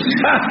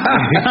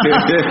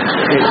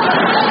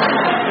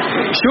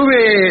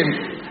 Sube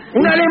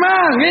un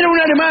alemán, era un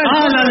alemán.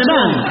 Un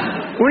alemán.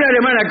 Un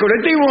alemán al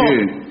colectivo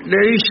le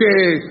dice...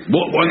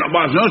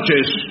 Buenas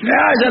noches.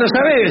 Ya lo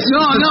sabés.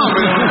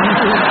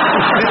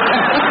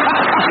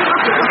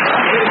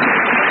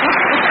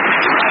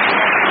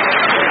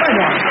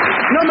 Bueno,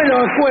 no me lo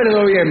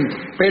acuerdo bien,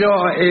 pero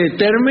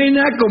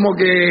termina como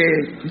que...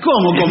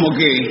 ¿Cómo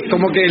que?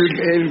 Como que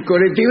el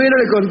colectivero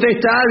le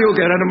contesta algo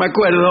que ahora no me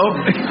acuerdo,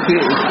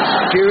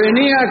 que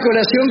venía a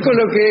colación con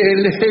lo que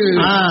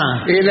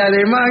el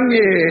alemán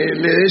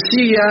le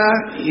decía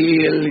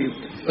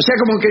y o sea,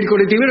 como que el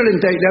colectivero le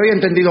había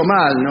entendido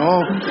mal, ¿no?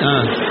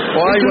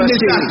 O algo un así.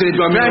 desastre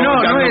tu amigo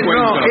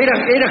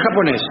Era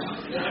japonés.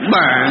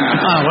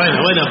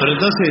 Bueno, pero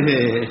entonces...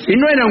 Y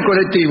no era un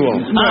colectivo.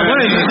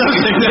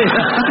 entonces...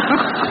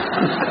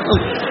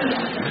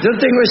 Yo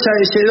tengo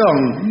ese don.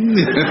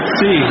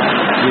 Sí.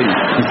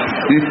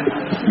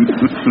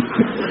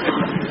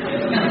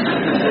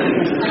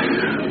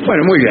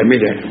 Bueno, muy bien,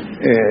 mire.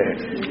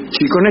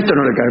 Si con esto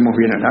no le caemos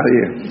bien a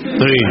nadie,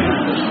 Sí.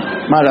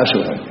 mala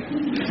suerte.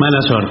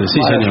 Mala suerte, sí,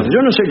 Mala señor. suerte.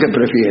 Yo no sé qué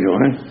prefiero,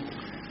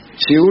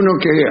 Si uno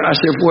que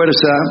hace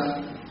fuerza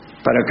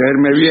para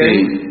caerme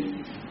bien,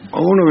 o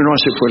uno que no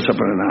hace fuerza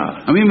para nada.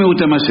 A mí me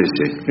gusta más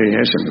ese. Sí,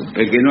 ese me gusta.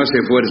 El que no hace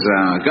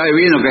fuerza. ¿Cae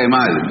bien o cae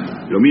mal?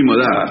 Lo mismo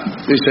da.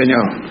 Sí,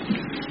 señor.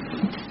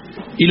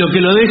 Y lo que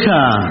lo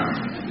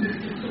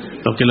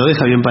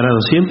deja bien parado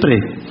siempre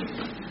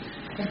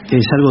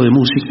es algo de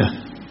música.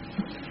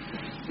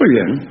 Muy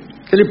bien.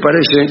 ¿Qué le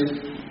parece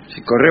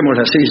si corremos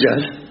las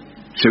sillas?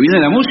 ¿Se viene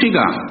la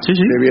música? Sí.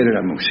 Se viene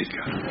la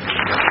música.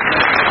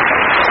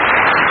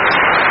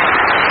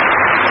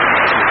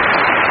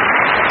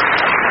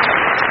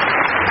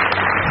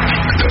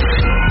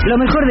 Lo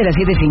mejor de la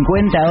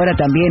 750 ahora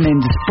también en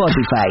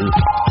Spotify.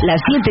 La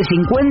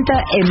 750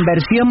 en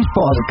versión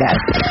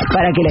podcast,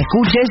 para que la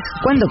escuches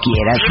cuando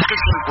quieras.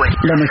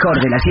 Lo mejor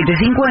de la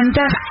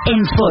 750 en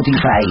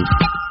Spotify.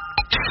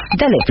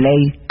 Dale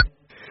play.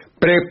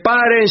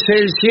 Prepárense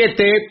el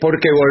 7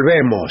 porque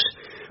volvemos.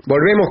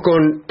 Volvemos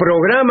con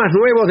programas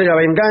nuevos de La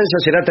Venganza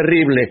Será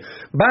Terrible.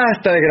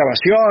 Basta de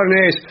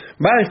grabaciones,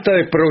 basta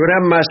de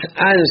programas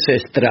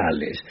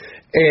ancestrales.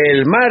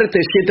 El martes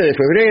 7 de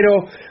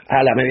febrero,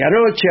 a la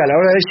medianoche, a la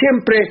hora de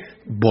siempre,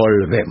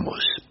 volvemos.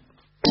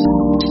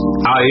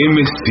 AM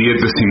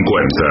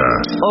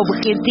 750.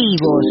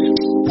 Objetivos,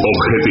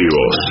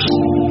 Objetivos,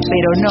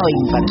 pero no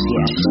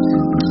imparciales.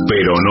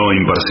 pero no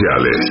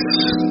imparciales.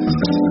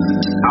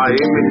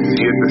 AM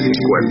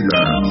 750.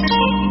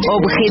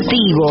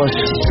 Objetivos,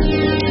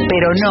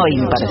 pero no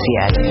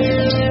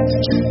imparciales.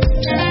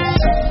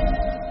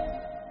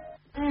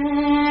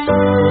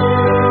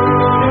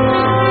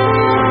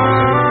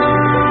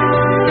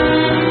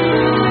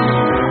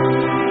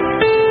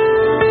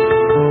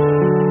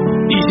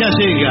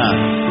 Llega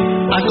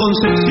a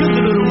Concepción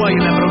del Uruguay,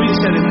 en la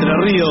provincia de Entre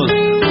Ríos,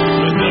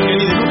 nuestro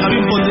querido nunca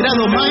bien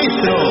ponderado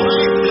maestro,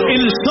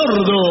 el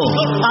sordo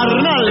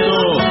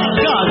Arnaldo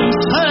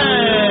Gansé.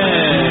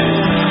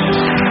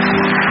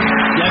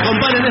 Y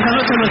acompañan esta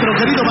noche a nuestro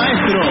querido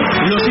maestro,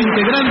 los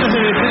integrantes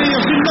del trío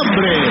sin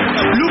nombre,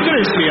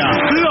 Lucrecia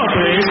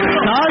López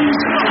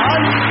Gansé.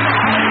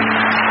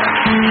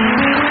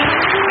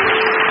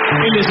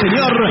 El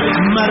señor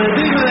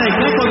Martín de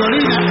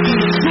Capodorina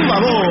y su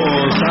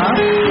babosa.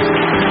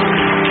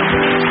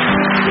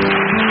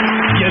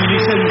 Y el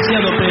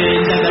licenciado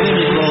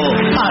pentacadémico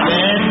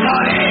Alex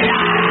Morera.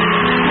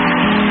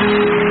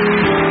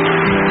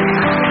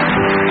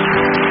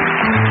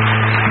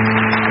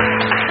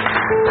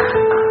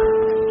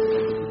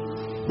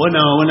 Bueno,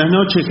 buenas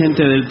noches,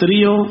 gente del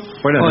trío.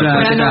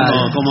 Hola, ¿qué tal?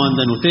 ¿Cómo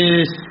andan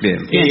ustedes? Bien,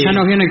 ya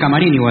nos vio en el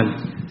camarín igual.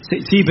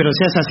 Sí, pero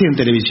se hace así en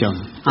televisión.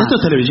 ¿Esto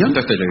es televisión? Esto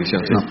es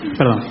televisión, sí. No,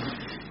 perdón.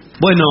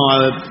 Bueno,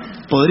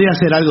 podría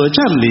hacer algo de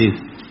Charlie.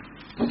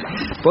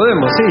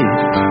 Podemos,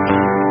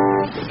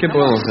 sí. ¿Qué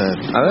podemos hacer?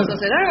 A ver. ¿Vamos a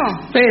hacer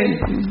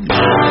algo?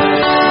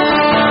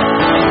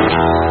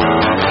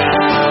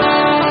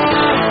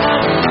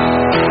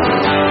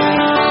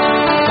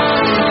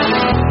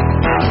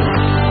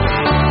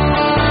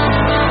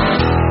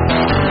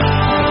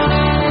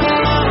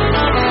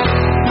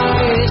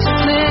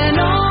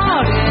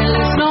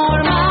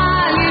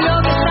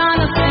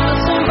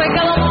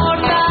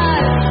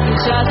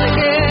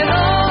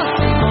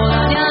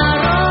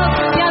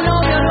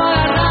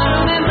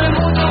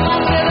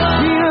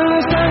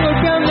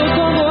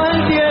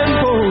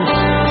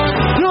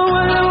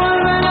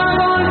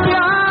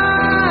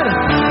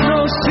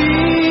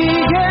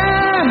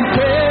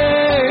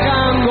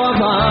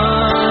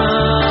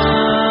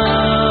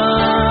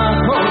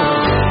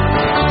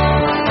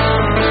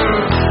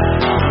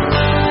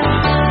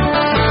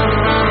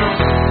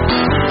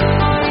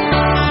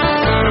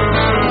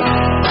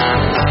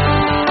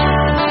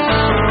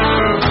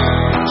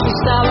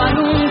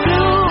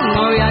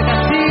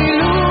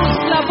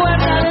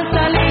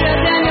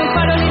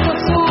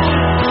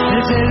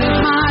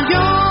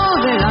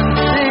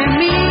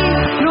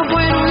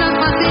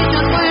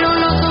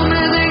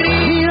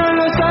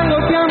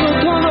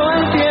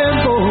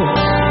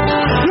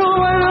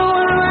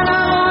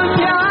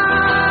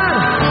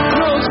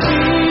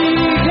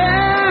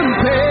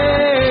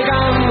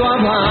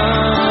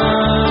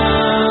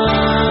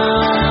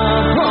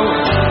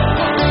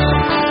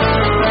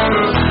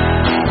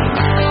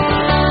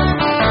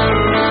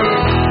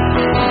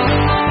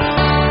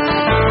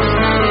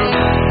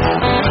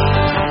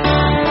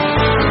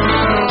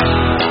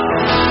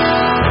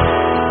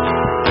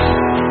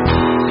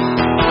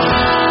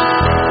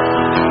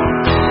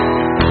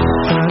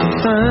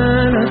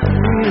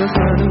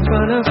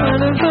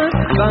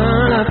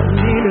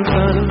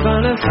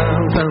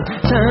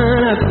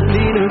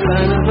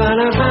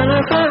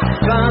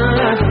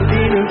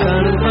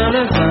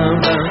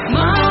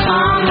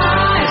 Mamá,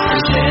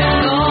 estoy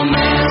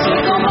yéndome,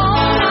 soy como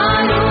una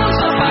luz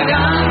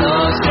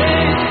apagándose.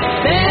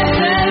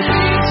 Desde el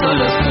piso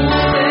los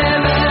pude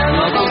ver,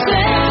 no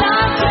posee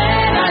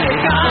placer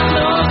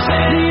alejándose.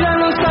 Mira,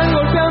 lo están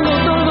golpeando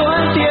todo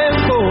el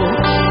tiempo.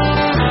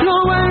 No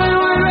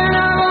vuelven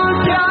a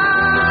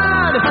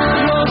golpear.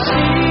 Lo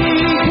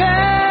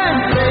siguen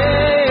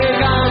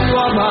pegando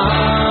abajo.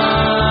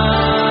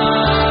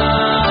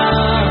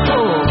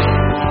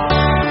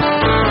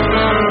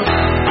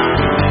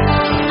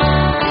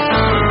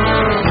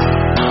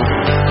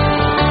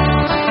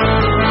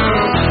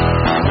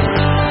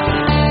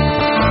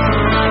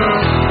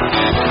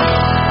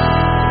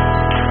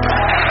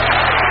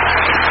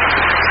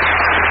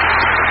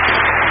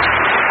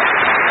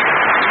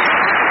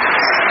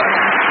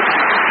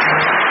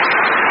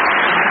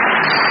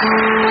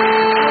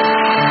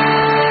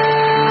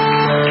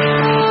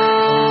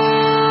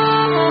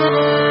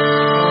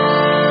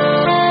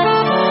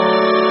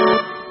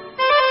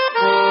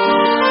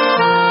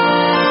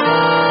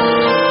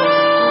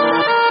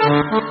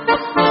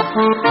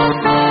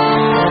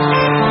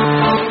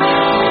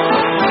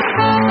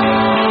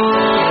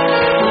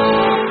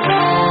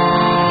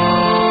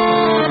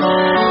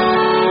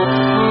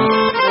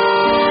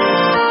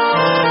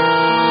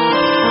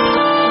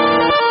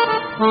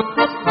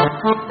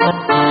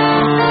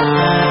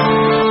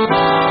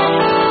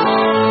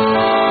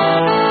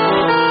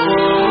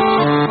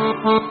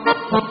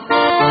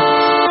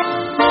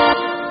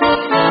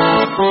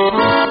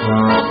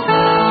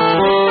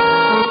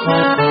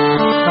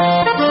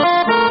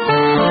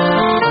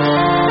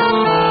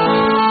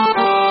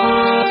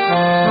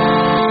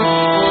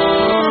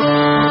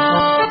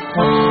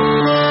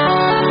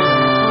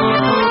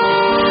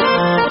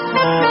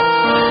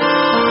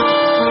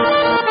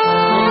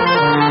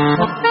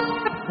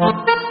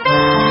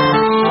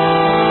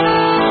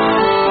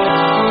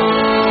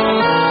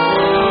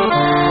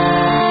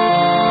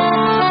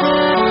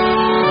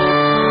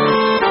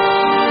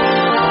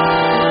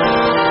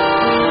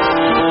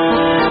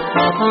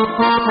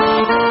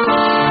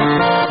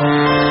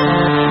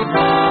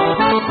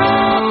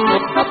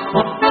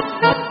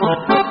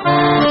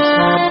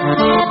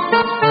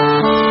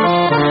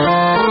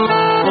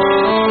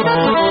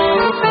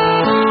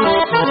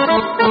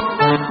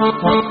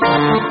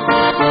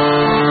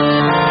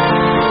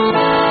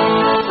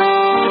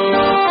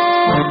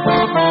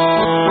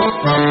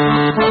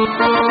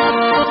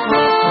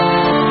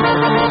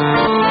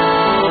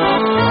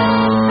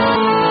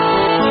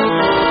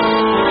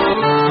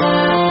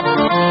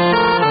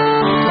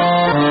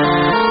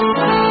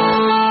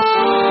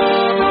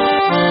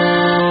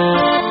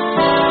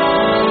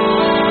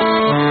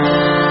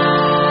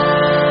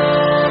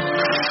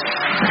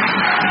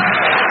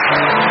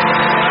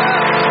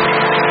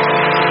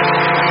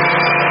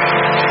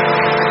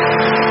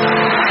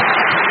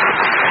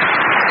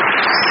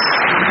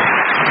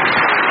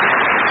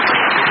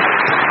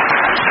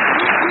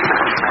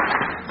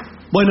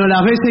 Bueno,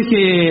 las veces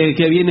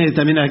que viene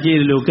también aquí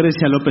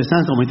Lucrecia López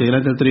Sanz como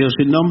integrante del trío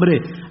Sin Nombre,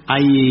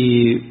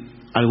 hay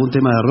algún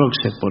tema de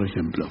Roxette, por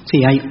ejemplo.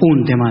 Sí, hay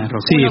un tema de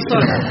Roxette. Sí,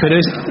 pero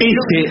es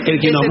el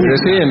que nos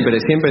gusta. Pero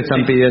siempre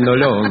están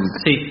pidiéndolo.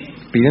 Sí.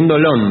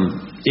 Pidiéndolo.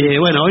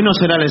 Bueno, hoy no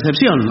será la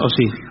excepción, ¿o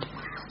sí?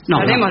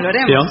 No, lo haremos.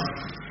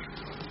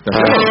 ¿Lo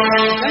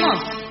 ¿Hacemos?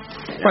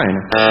 Bueno.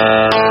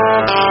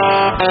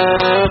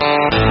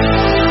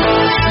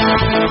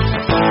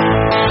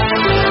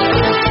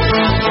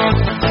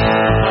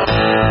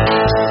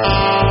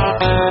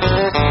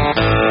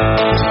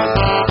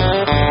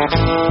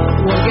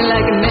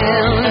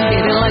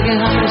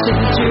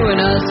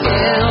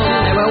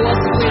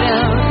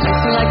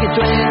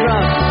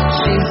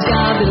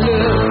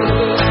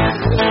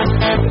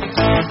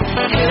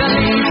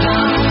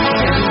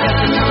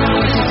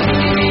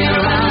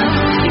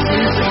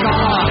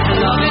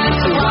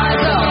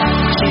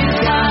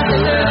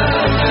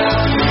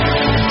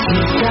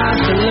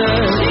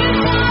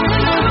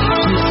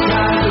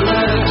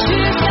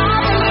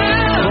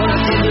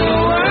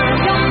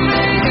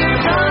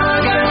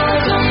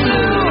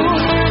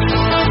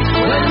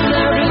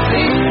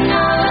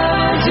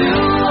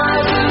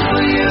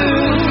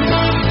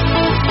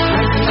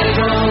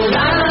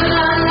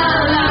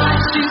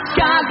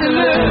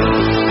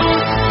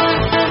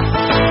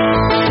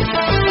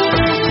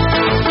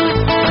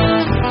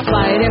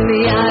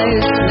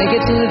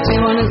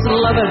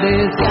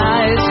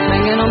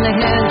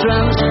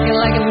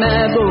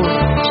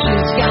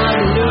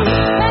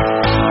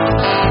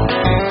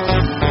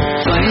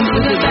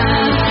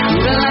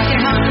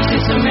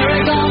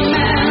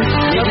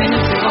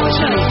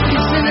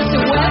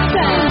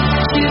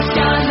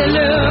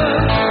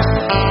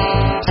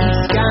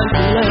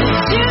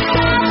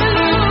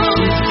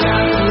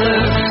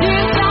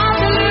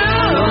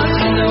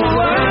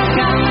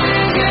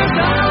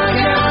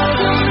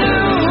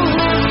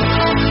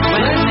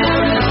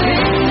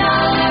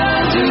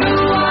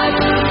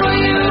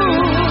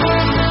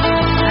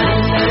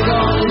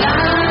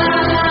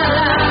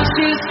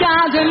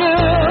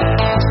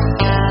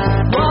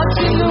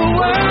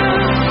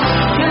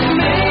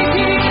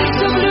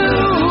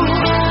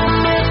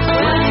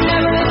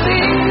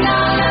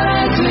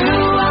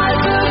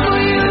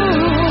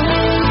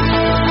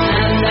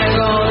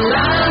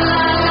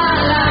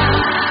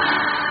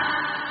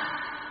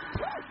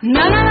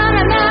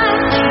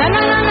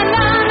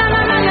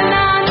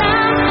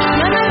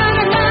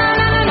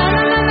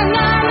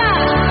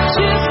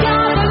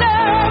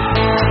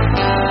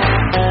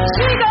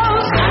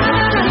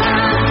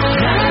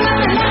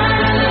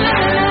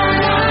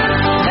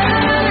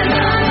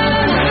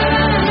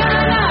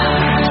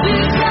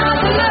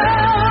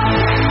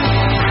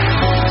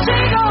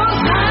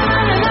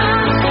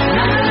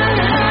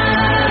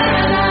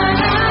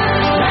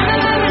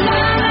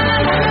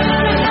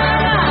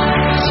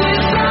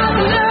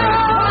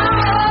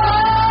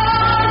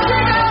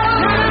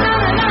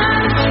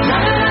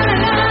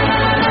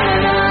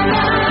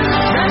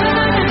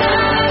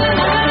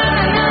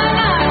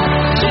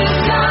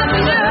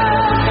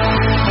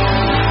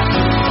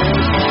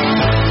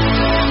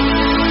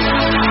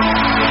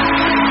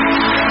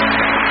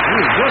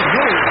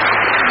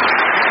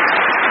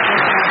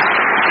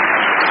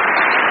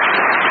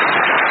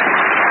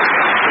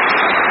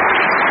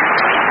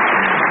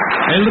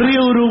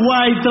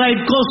 y trae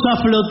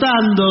cosas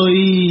flotando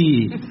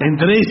y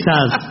entre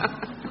esas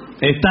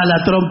está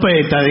la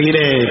trompeta de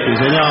Giretti,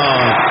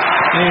 señor.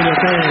 Mire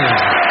usted.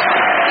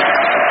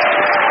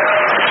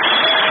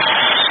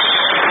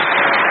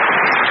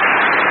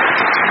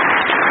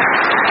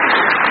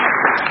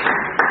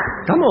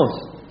 ¿Estamos?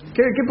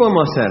 ¿Qué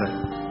podemos hacer?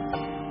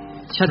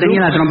 Ya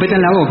tenía la trompeta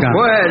en la boca.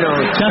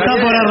 Bueno, Ya está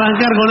por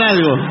arrancar con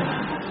algo.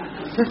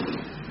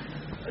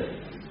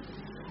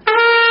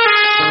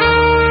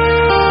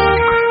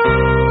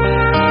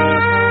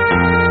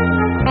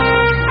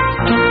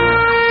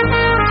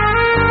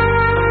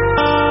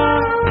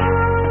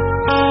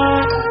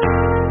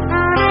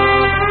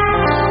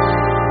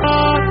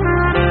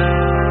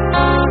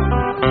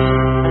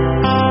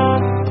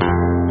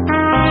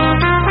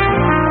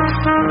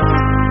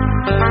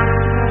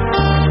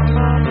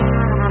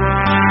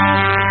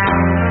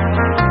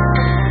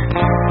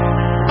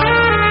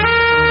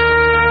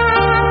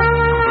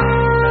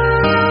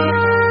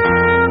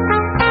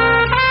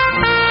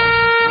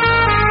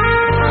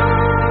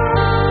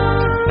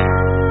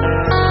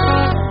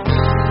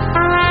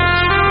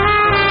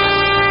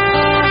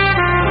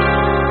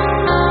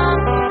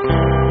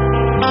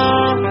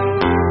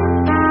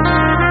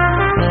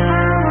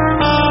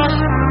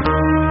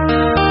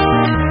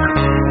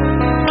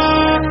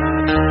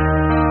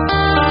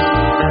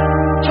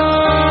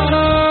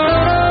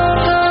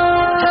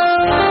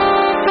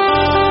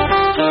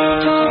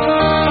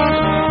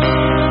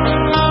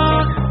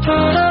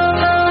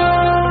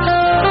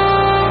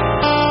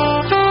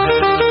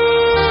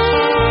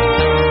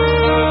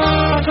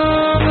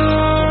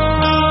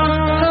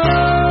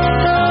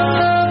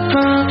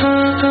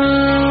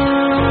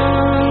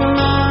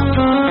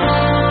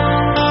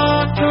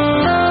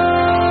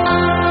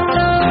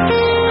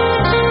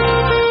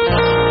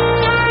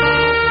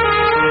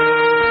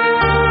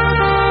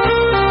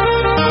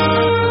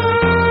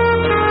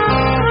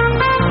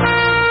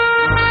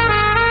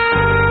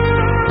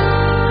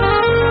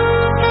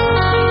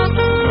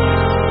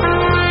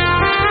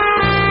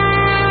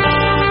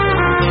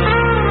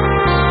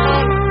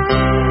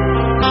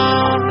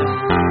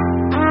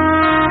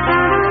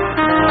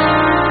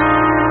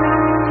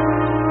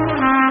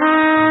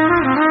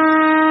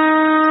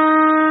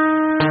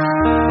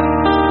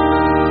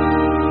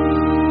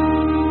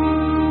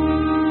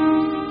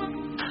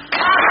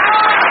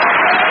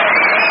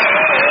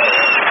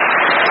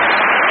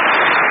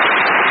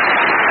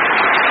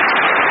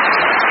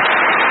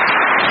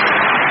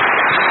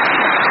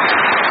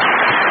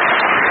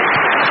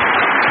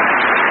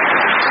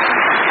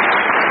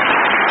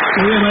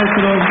 Muy bien,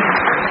 maestro.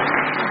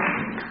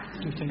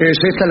 Es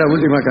esta la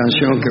última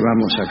canción que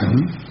vamos a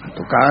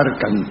tocar,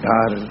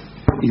 cantar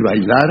y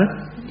bailar.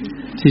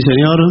 Sí,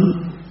 señor.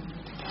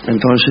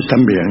 Entonces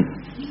también.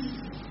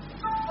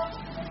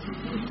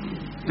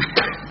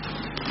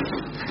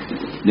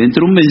 Le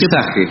entró un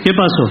mensaje. ¿Qué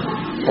pasó?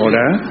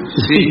 Hola.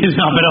 Sí.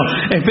 No, pero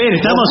espere,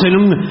 estamos en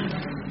un...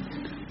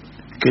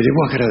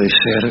 Queremos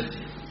agradecer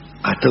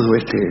a todo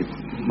este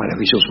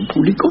maravilloso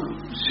público.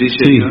 Sí,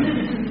 señor.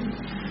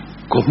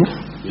 ¿Cómo?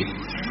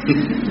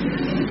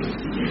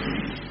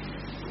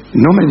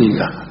 No me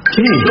diga.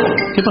 ¿Qué?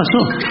 ¿Qué pasó?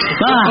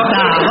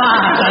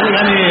 ¡Basta,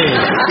 dígame!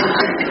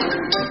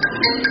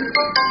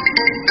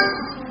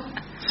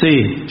 Sí.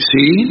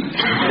 ¿Sí?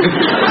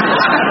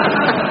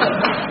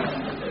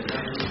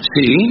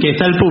 Sí. Que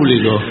está el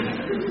público.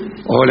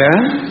 Hola.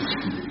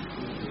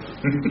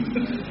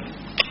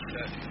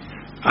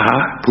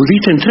 Ah,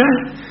 ¿pudiste entrar?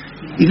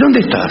 ¿Y dónde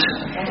estás?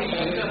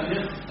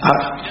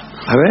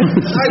 A ver.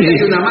 Ay, hay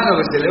una mano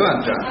que se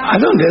levanta. ¿A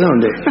dónde? ¿A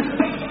dónde?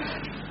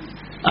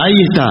 Ahí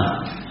está.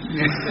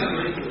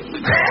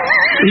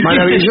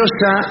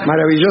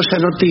 Maravillosa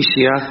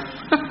noticia.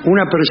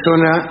 Una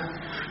persona,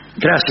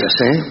 gracias,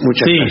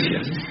 muchas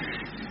gracias.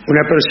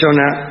 Una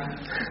persona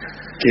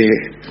que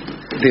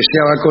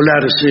deseaba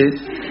colarse.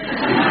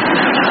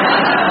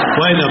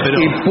 Bueno, pero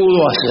y pudo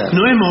hacer.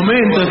 No es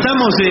momento,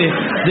 estamos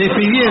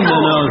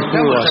despidiéndonos.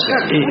 Pudo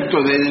hacer.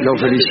 Lo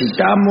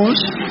felicitamos.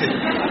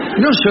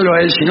 No solo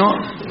a él, sino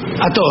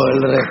a todo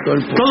el resto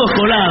del pueblo. Todos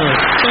colados,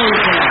 todos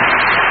colados.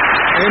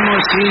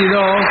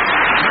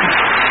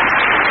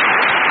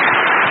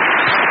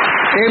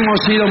 Hemos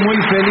sido muy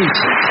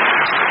felices.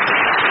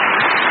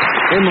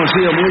 Hemos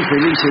sido muy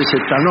felices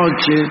esta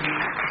noche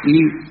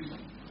y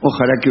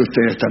ojalá que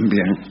ustedes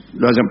también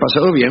lo hayan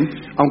pasado bien,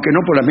 aunque no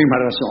por las mismas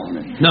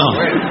razones. No.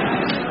 Bueno,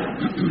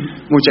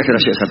 muchas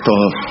gracias a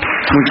todos.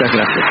 Muchas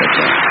gracias a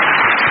todos.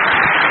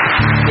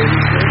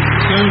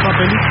 ¿Tiene un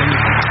papelito?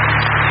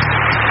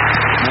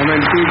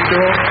 Momentito.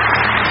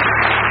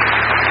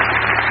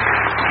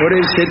 Por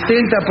el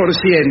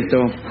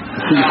 70%.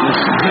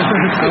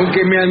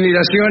 Aunque mi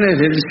admiración es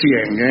del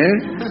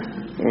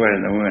 100,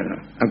 Bueno.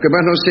 Aunque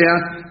más no sea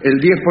el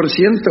 10%,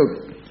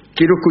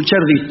 quiero escuchar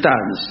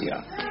Distancia.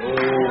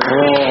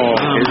 Oh,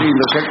 qué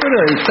lindo. ¿Se acuerda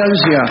de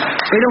Distancia?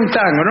 Era un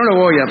tango, no lo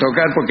voy a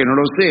tocar porque no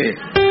lo sé.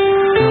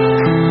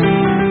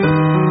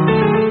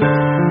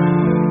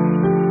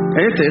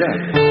 Este era.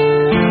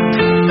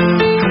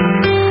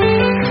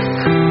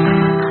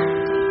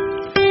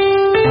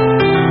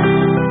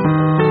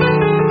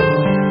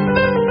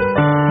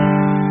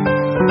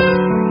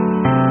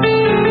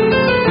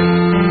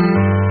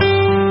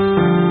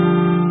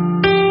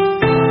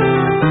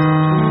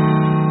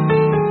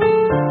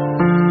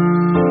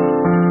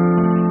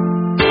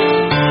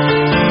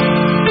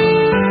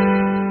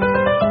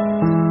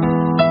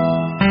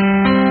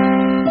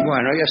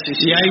 día sí.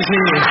 Y ahí sí.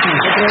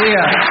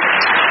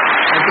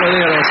 Otro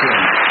día lo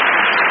hacemos.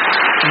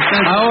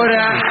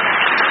 Ahora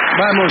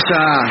vamos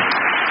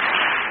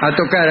a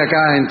tocar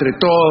acá entre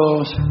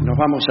todos, nos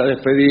vamos a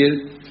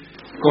despedir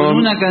Con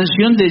una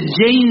canción de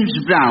James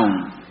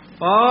Brown.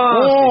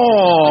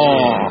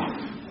 ¡Oh!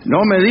 No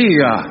me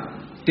diga.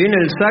 Tiene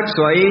el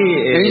saxo ahí.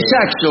 En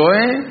saxo,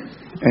 ¿eh?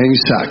 En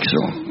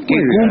saxo. Que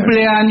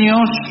cumple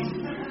años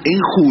en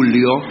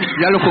julio.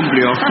 Ya lo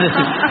cumplió.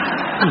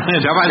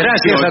 Ya va.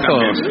 Gracias a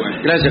todos.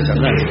 Gracias a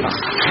todos. 1, 2,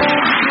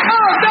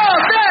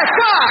 3,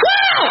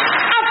 4.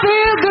 I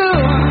feel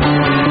good.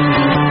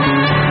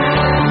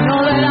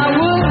 Know that I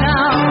would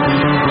now.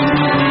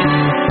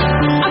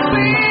 I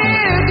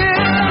feel good.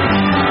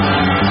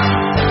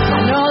 I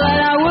know that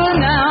I would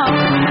now.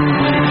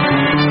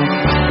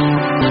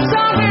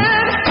 So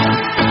good,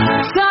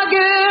 so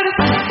good.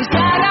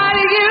 Inside out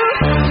of you.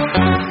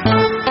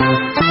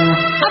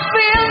 I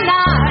feel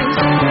nice.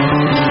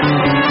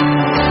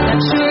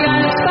 Like sugar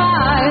and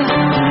spice.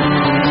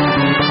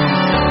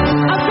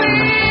 I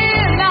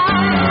feel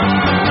nice.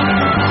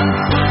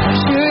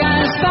 Sugar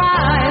and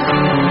spice.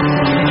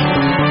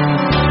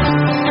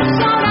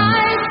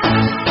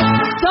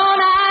 So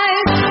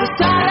nice,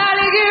 inside out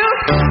of you.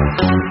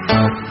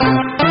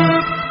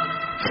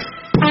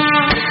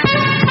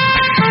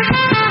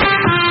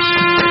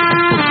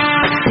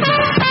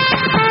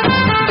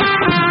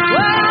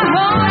 When I'm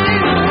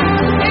holding you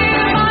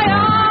in my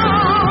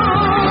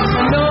arms,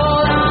 I know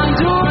that I'm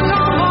doing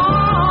no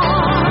harm.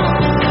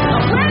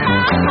 When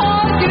I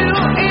hold you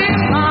in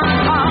my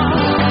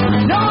arms,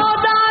 I know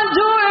that I'm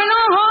doing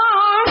no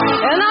harm.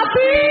 And I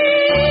feel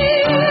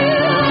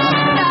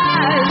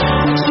nice,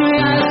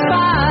 sugar and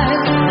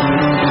spice.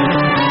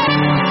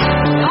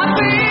 I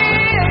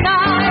feel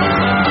nice,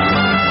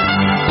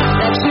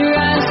 like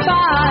sugar and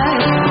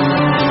spice.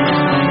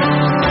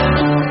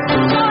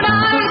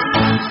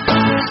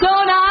 So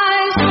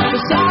nice,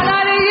 inside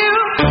out of you.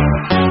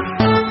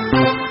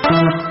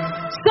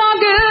 So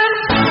good,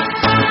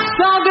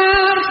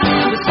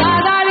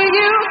 inside out of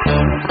you.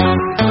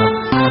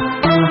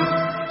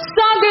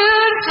 So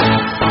good,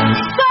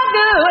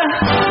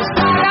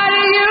 inside out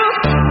of you.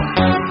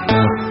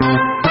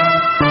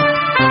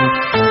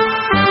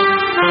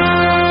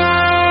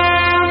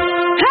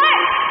 Hey!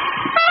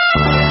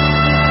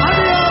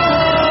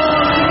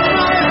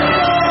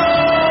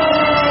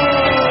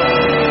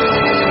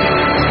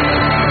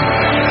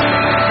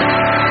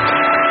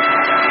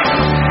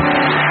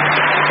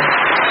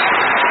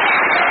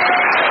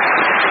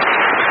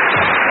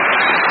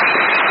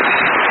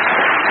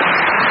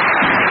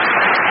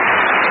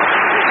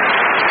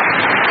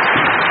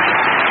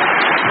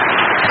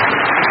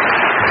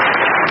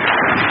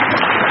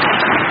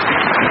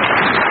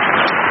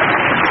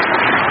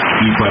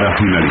 Y para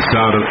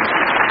finalizar,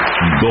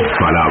 2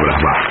 palabras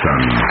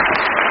bastan.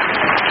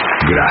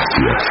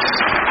 Gracias.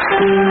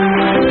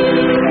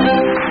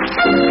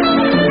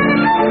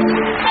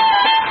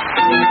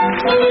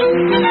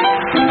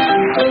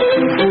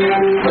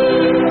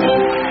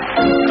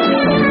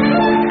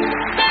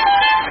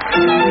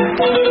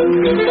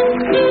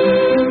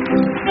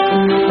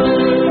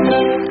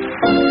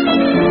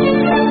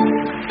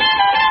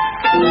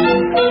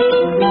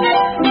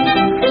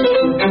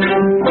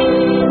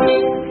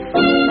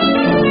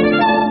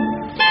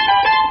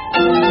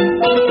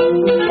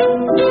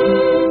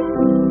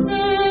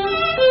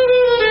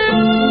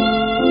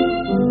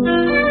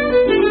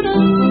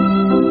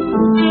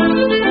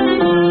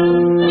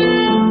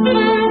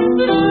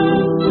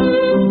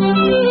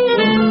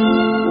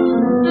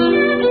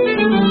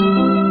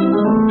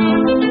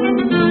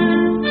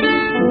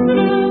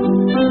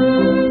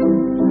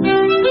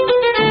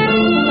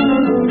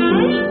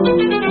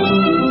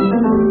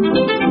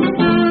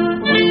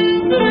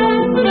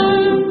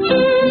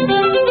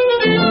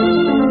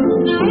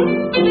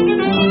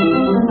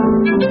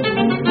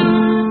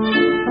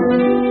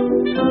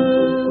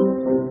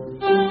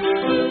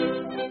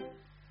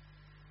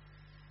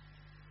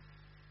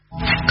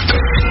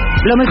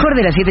 Lo mejor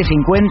de las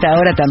 7:50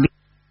 ahora también.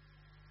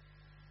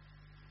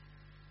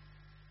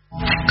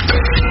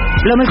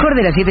 Lo mejor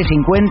de las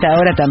 7:50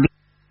 ahora también.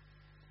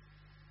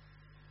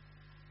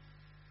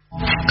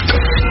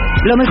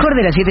 Lo mejor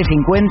de las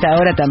 7:50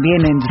 ahora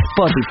también en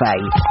Spotify.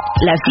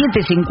 Las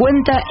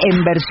 7:50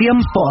 en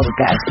versión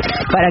podcast,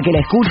 para que la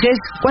escuches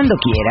cuando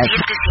quieras.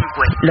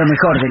 Lo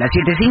mejor de las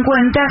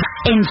 7:50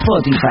 en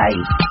Spotify.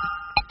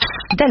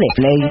 Dale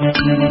play.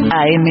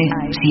 AM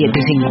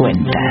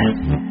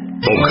 7:50.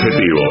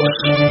 Objetivos,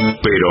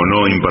 pero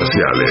no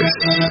imparciales.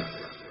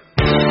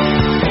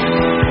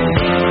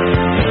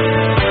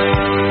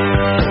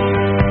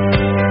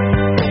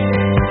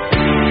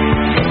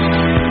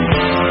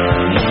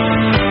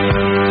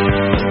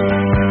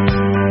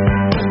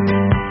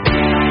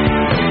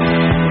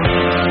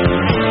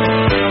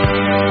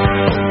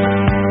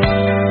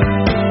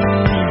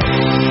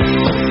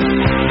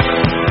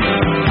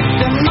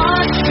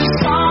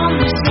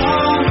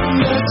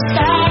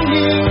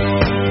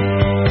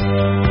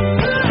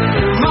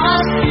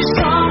 Must be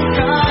some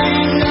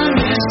kind of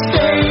mistake.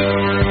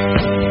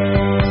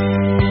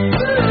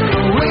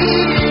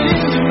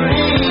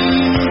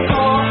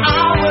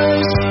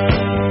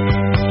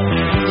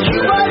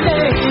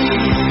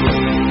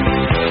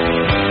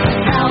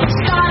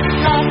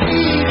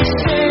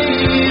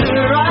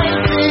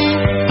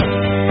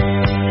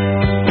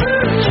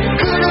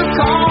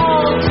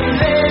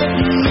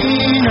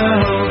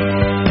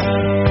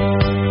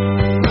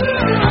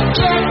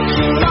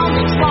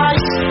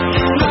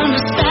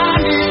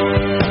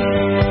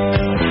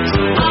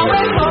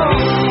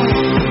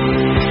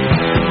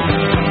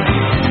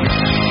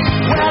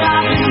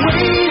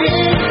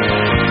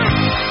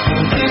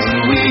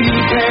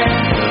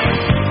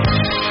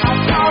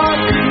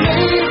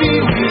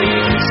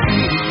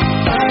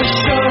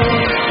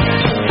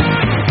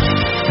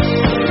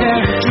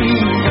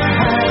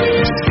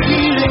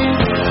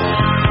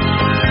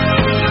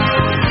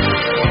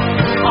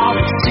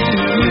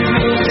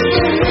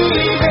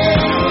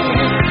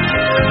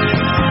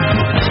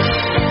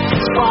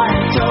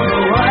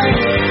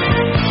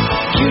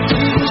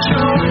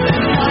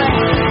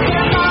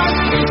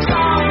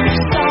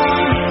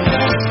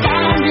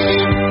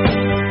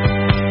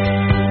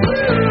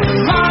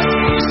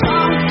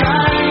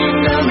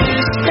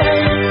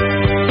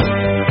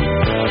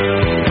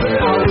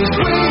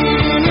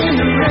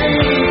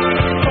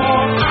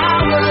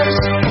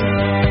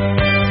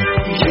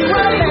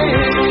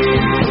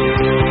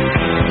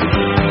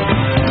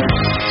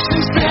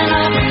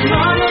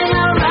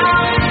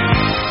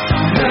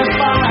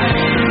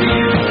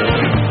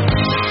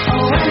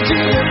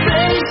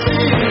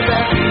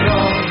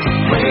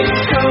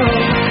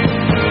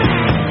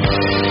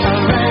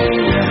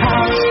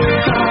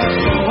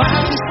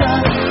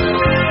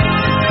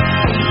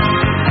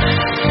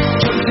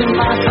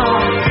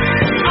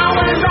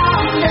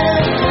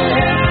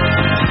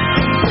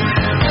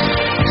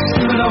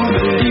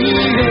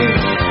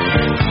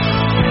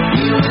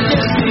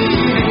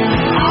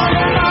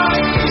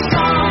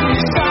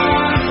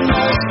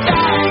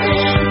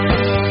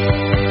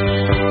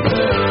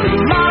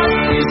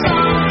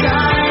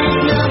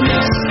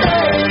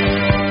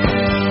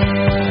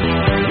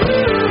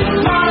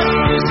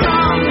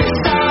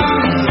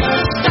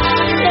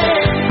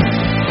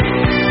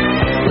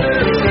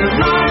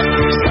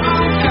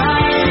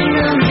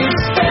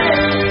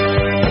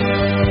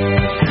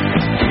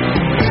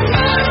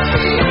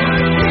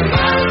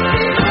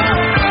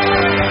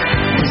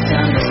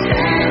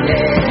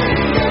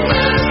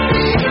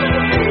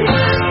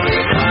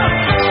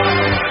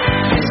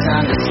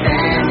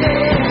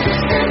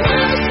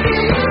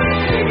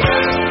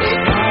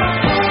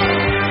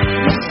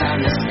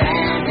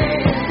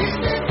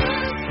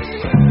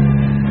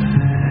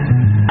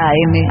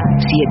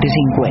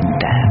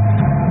 AM750.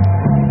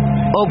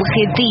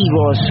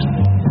 Objetivos,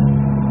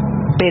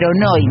 pero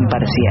no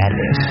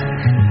imparciales.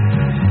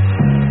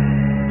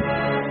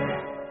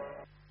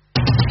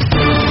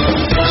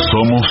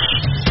 Somos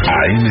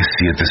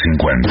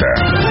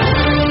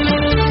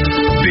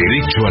AM750.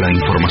 Derecho a la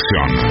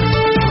información.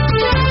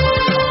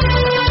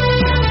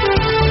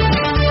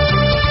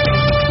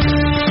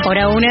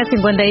 Hora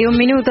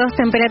 1:51,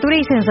 temperatura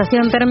y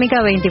sensación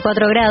térmica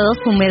 24 grados,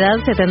 humedad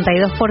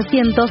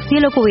 72%,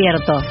 cielo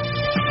cubierto.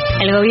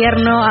 El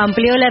gobierno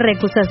amplió la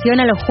recusación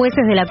a los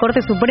jueces de la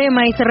Corte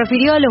Suprema y se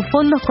refirió a los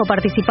fondos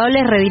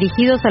coparticipables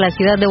redirigidos a la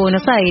ciudad de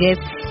Buenos Aires.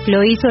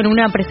 Lo hizo en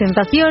una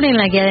presentación en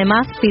la que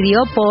además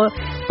pidió por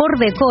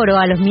decoro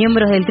a los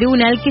miembros del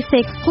tribunal que se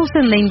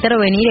excusen de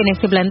intervenir en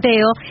este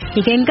planteo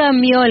y que en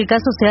cambio el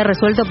caso sea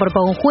resuelto por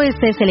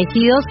conjueces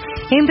elegidos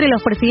entre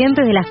los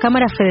presidentes de las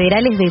cámaras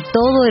federales de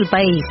todo el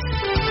país.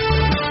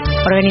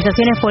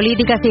 Organizaciones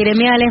políticas y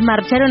gremiales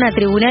marcharon a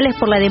tribunales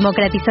por la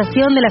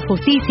democratización de la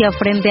justicia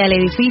frente al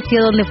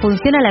edificio donde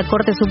funciona la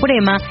Corte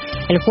Suprema.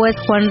 El juez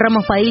Juan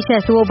Ramos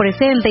Padilla estuvo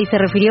presente y se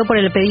refirió por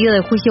el pedido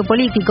de juicio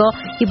político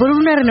y por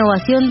una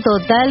renovación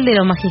total de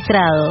los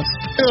magistrados.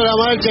 La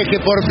marcha es que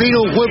por fin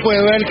un juez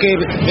puede ver que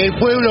el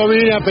pueblo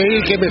viene a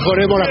pedir que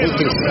mejoremos la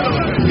justicia.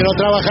 Que los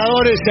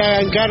trabajadores se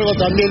hagan cargo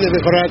también de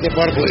mejorar este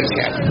poder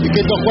judicial. Y que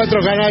estos 4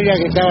 canallas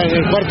que estaban en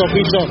el cuarto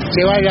piso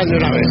se vayan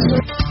de una vez.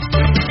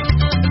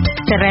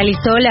 Se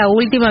realizó la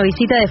última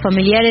visita de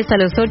familiares a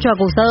los 8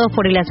 acusados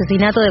por el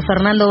asesinato de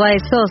Fernando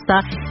Báez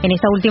Sosa. En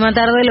esta última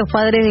tarde, los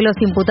padres de los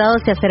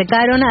imputados se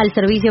acercaron al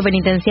servicio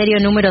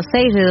penitenciario número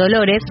 6 de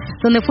Dolores,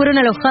 donde fueron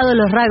alojados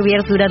los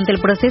rugbyers durante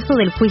el proceso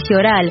del juicio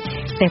oral.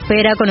 Se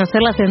espera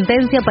conocer la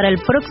sentencia para el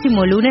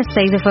próximo lunes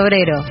 6 de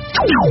febrero.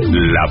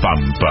 La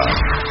Pampa.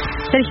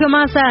 Sergio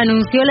Massa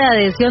anunció la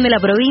adhesión de la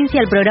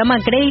provincia al programa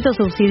Crédito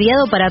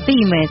Subsidiado para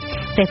Pymes.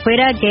 Se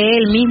espera que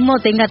él mismo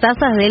tenga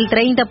tasas del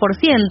 30%,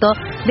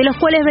 de los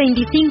cuales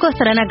 25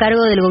 estarán a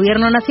cargo del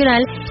gobierno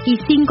nacional y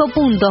 5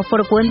 puntos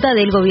por cuenta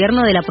del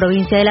gobierno de la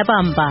provincia de La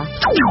Pampa.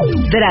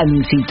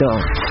 Tránsito.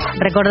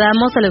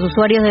 Recordamos a los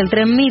usuarios del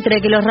tren Mitre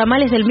que los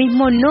ramales del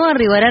mismo no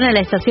arribarán a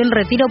la estación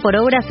Retiro por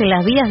obras en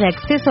las vías de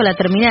acceso a la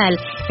terminal.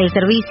 El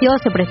servicio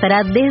se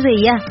prestará desde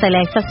y hasta la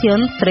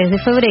estación 3 de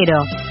febrero.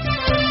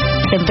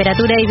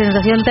 Temperatura y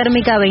sensación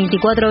térmica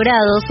 24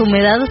 grados,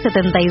 humedad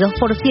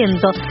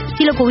 72%,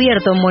 cielo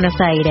cubierto en Buenos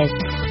Aires.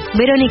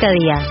 Verónica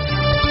Díaz.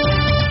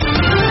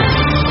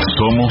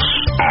 Somos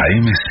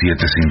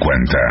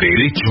AM750.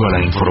 Derecho a la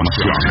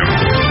información.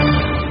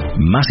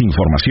 Más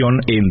información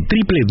en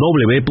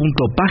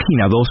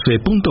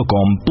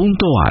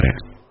www.pagina12.com.ar.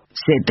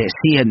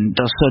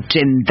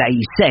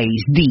 786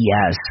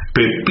 días.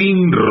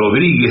 Pepín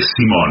Rodríguez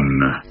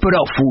Simón.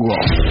 Prófugo.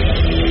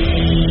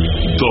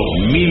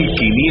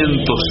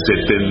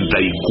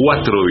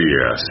 2574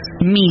 días.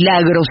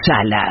 Milagro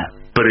Sala.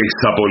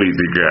 Presa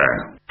política.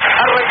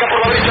 Arranca por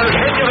la derecha del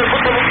genio del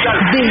fútbol mundial.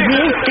 Desde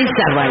este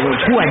sábado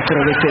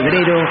 4 de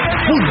febrero,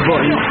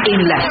 fútbol en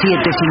las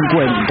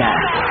 7:50.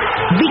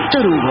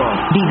 Víctor Hugo,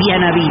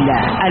 Viviana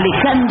Vila,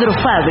 Alejandro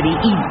Fabri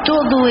y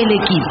todo el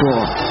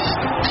equipo.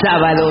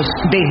 Sábados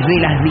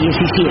desde las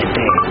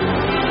 17.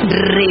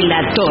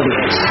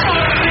 Relatores.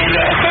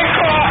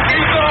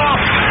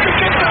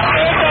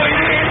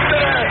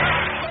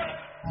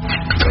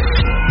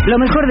 Lo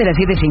mejor de las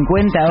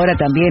 7:50 ahora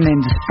también en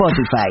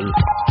Spotify.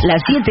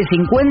 Las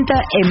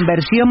 7:50 en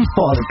versión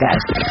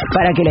podcast,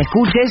 para que la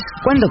escuches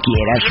cuando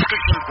quieras.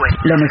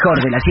 7:50. Lo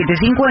mejor de las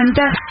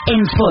 7:50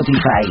 en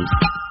Spotify.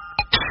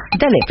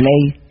 Dale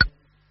play.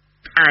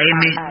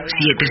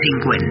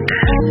 AM750.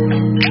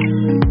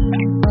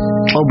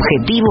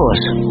 Objetivos,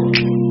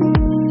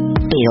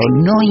 pero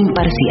no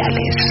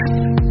imparciales.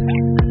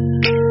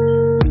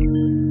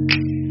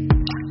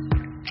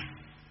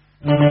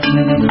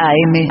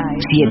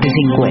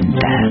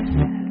 AM750.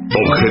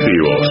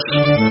 Objetivos,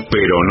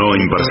 pero no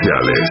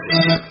imparciales.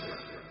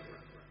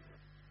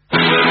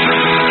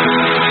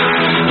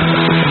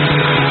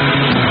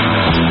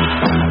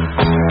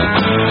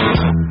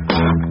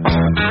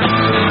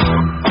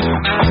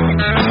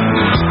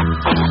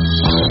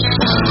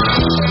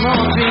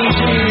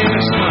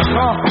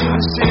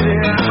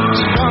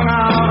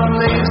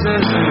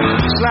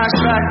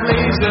 Flashback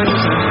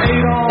lasers,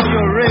 ate all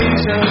your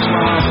razors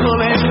while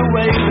pulling the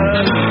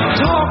razors.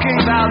 Talking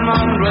about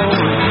Monroe,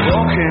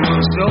 walking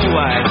on Snow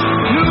White.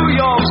 New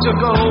York's a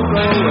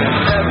go-go and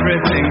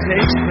everything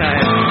tastes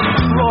right.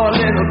 Poor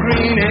little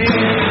greenie.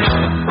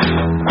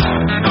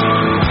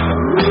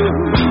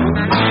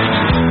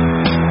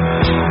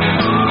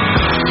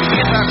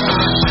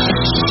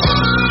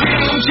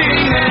 King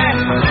Genie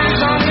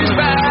lives on his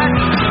back.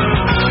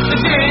 The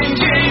King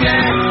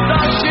Genie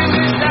lost in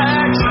his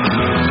stacks.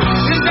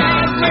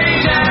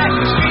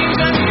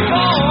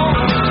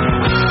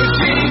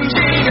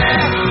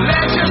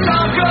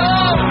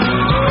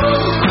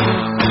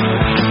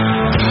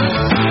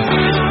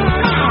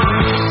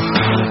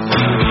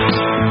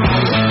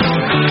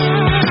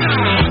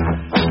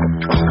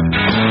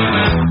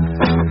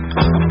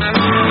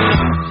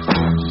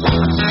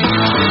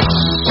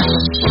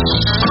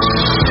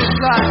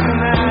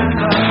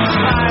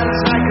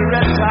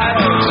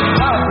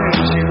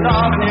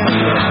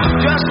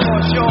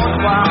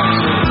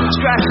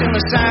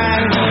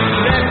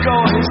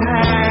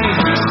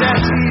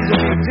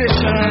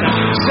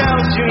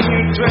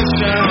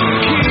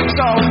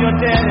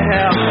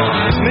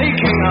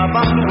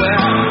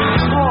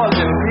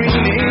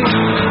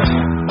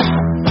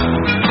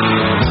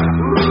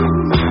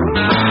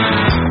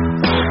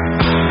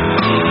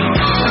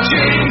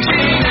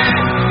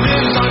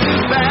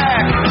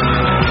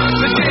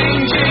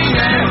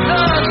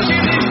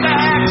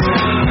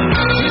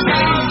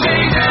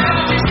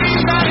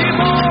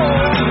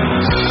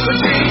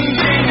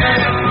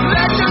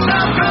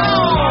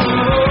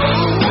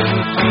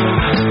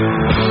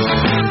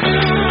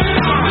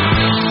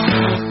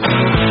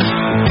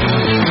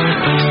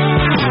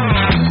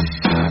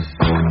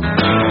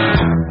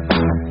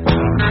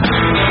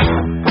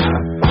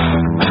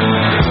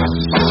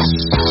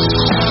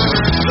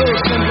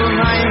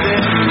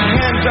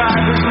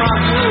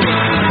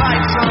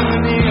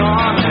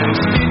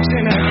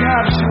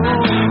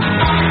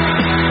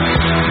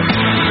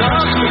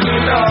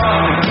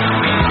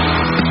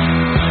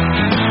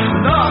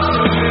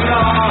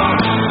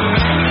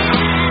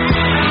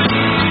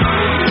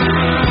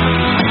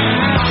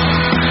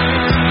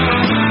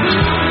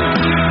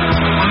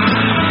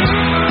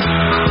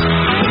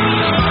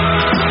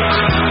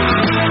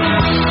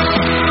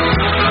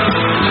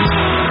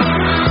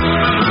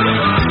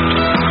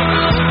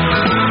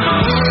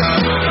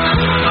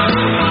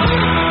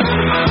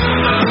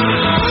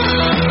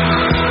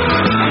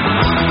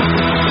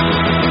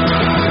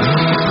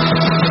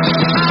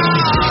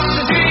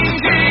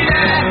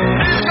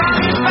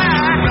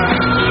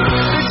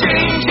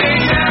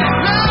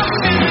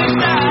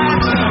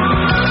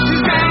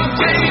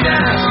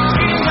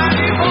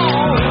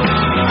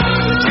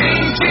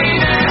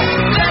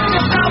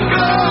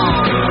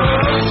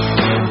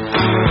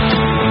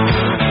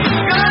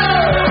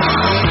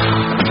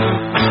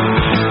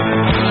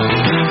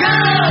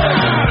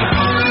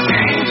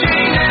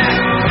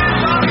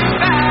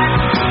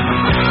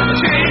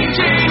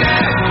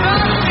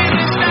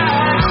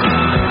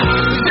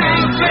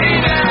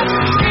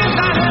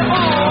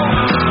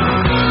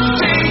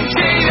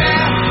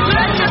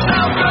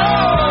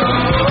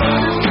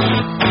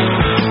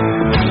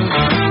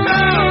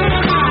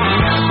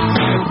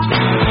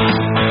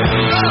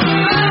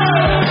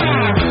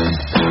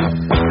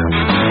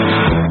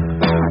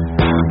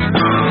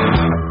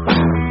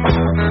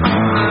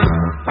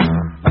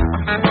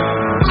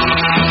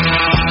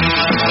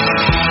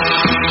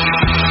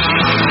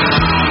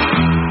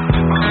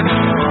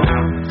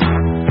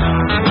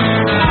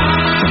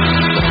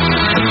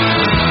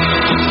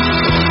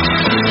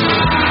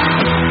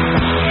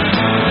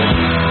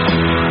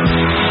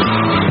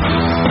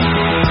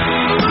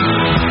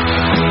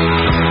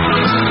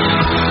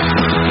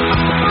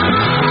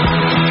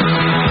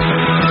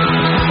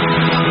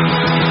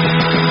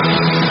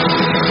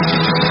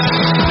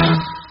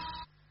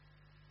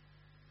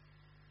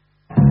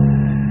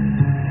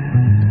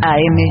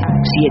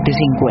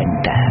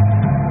 AM750.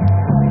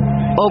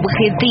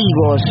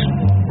 Objetivos,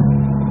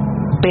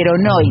 pero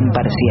no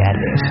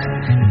imparciales.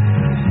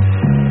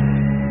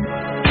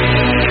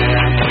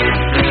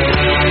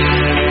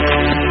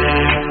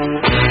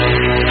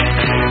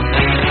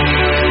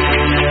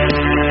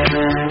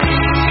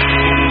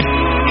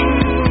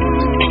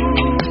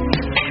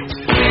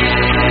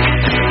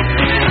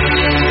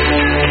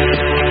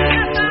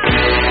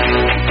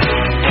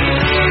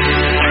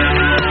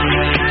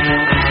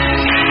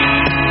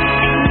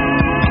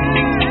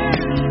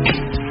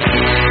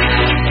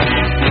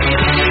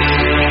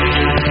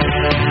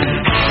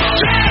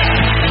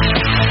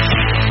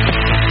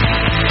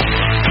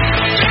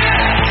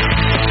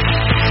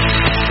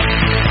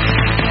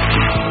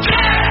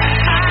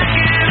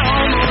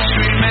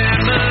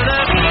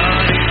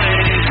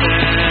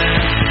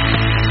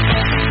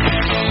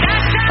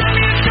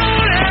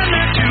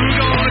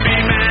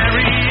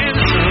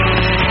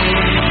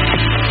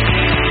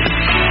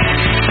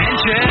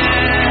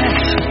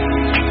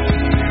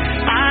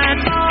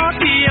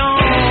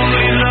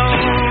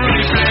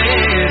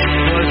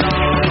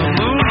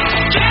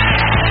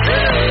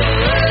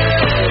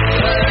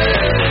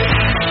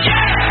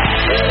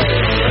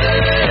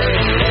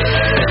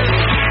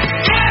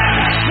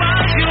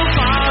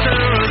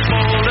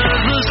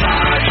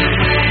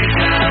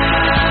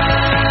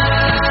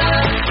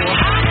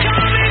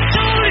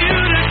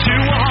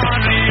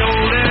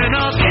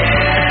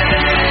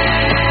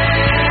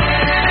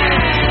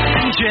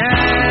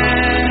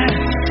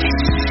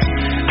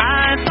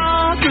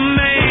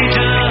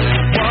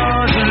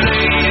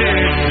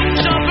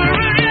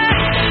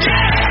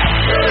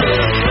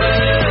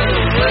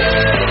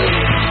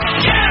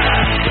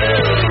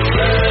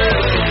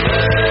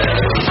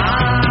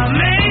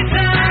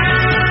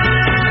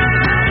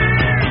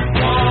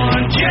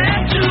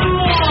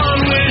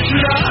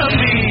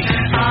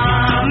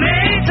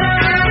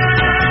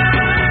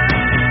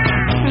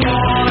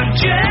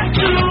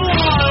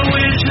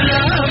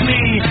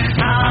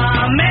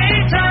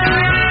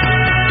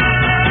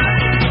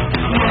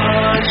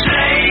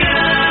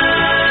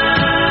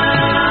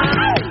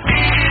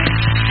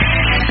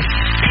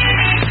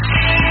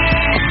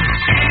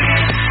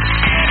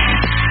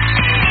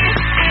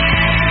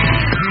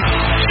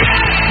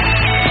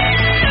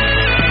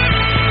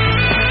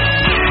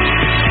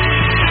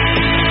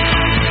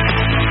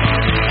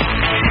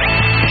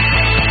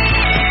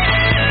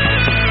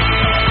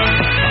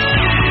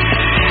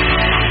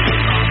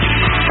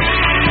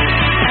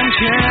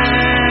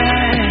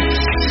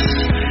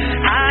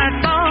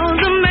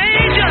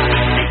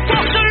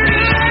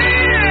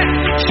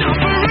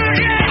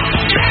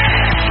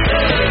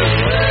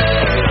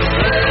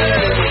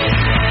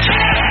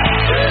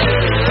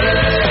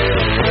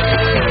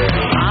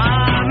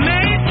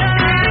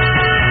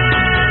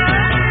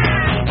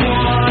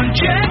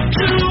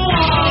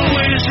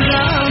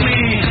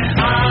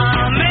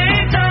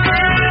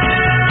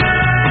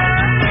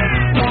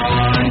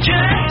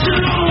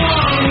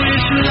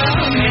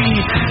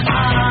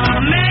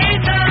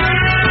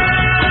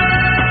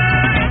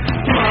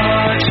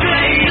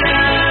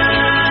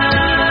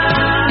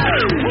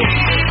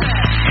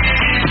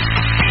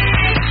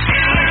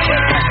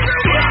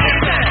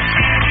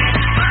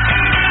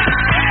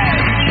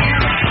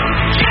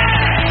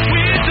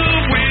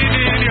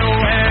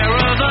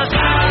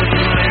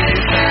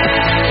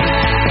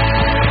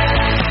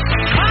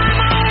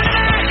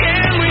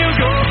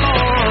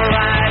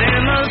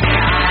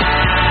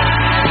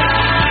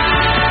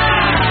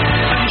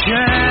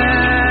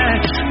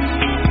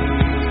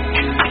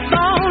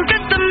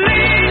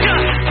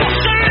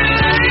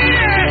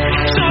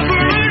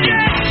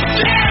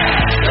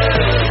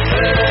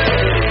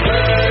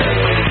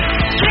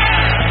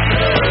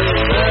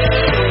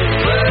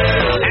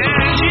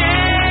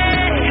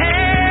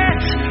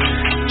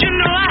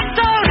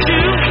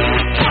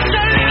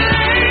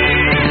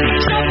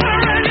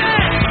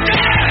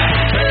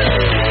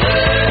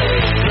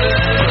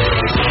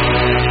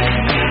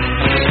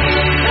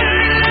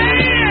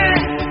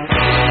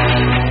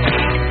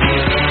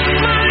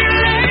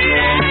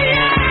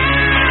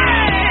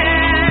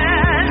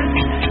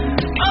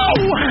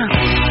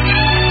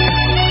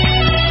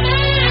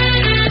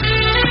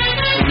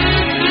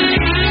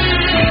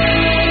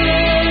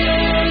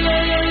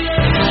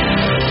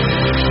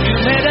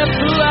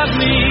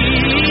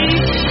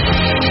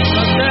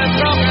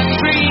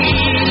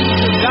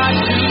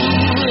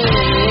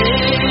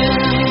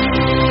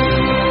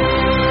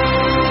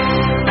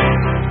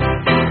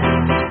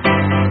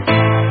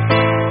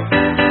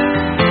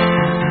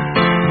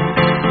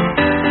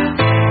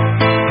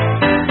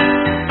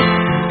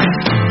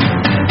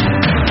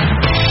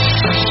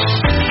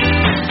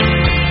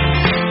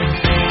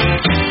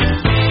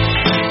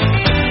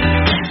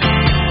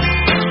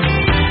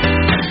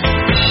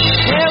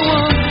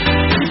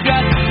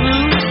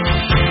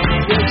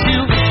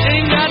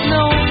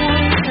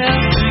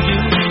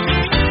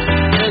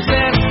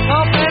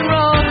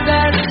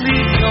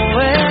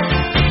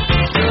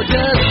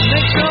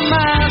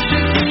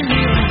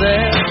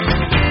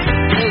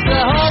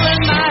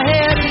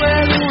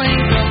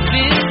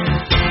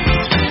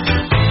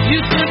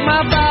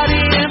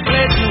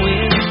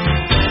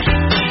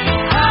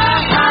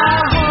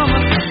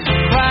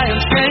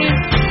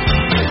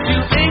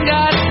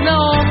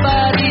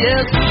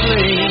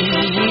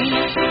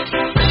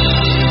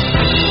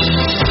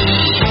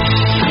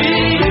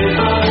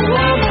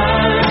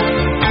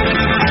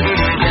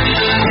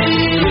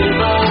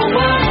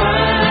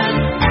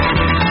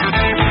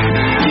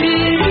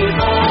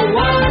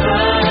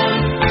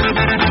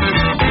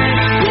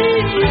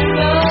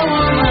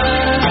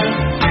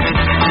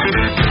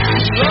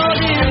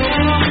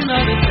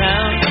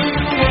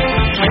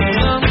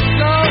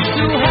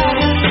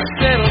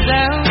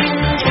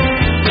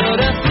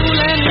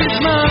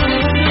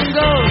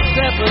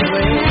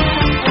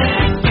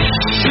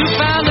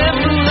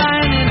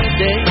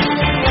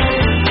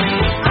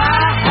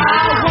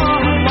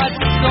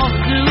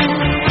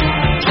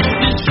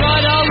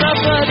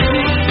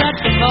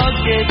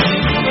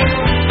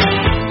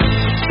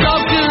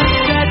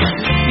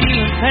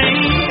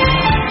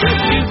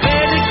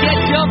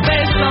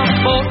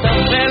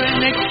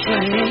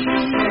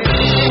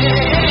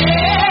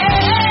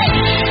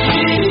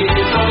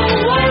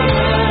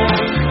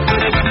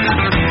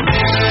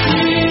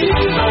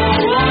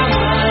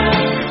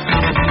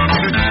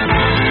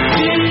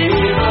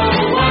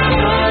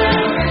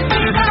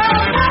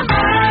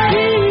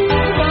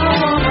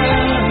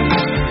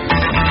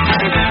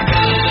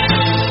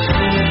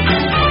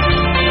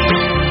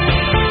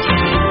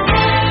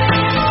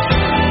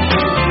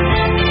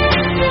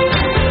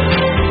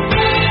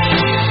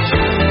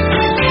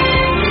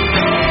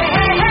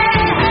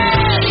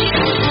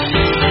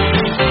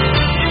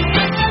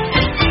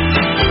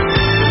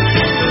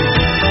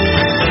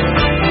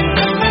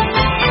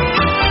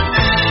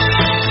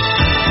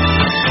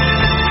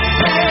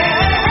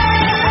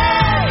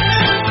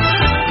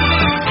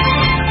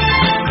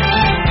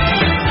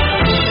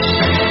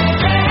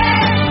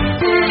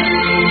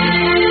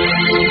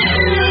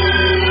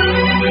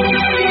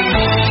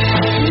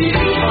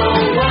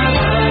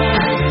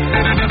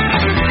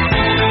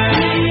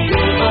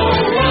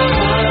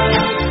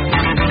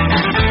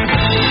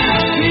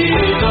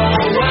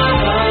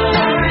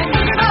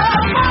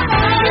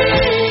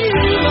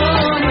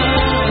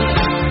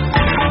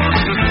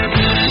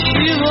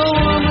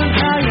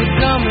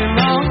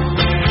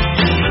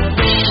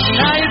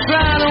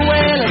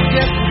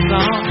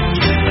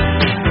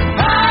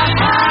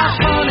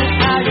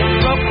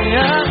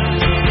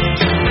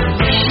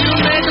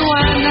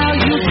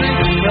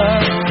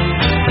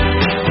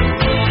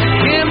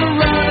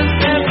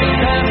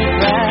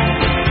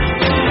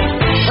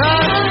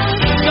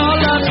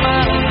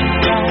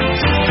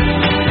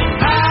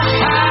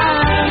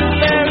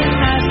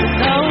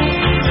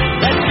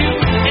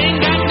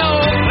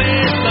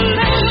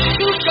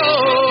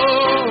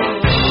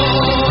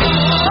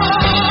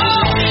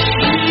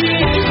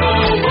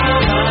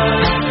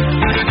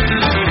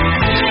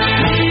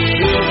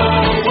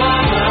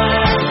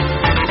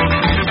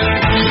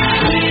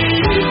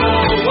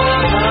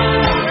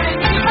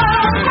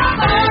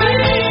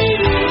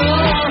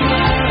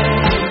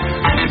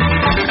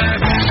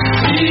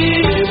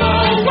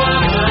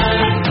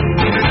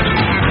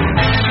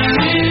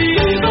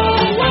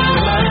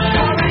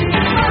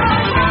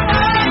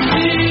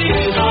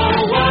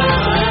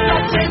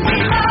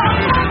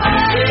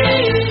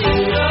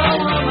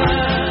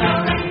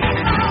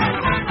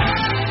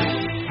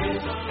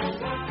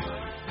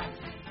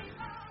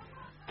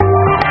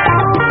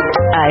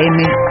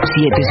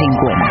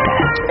 AM750.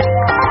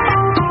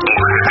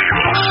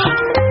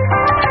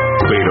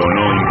 Pero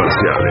no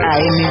imparciales.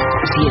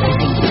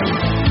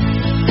 AM750.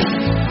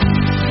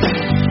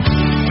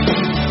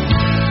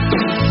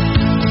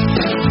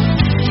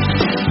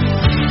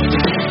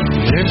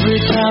 Every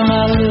time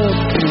I look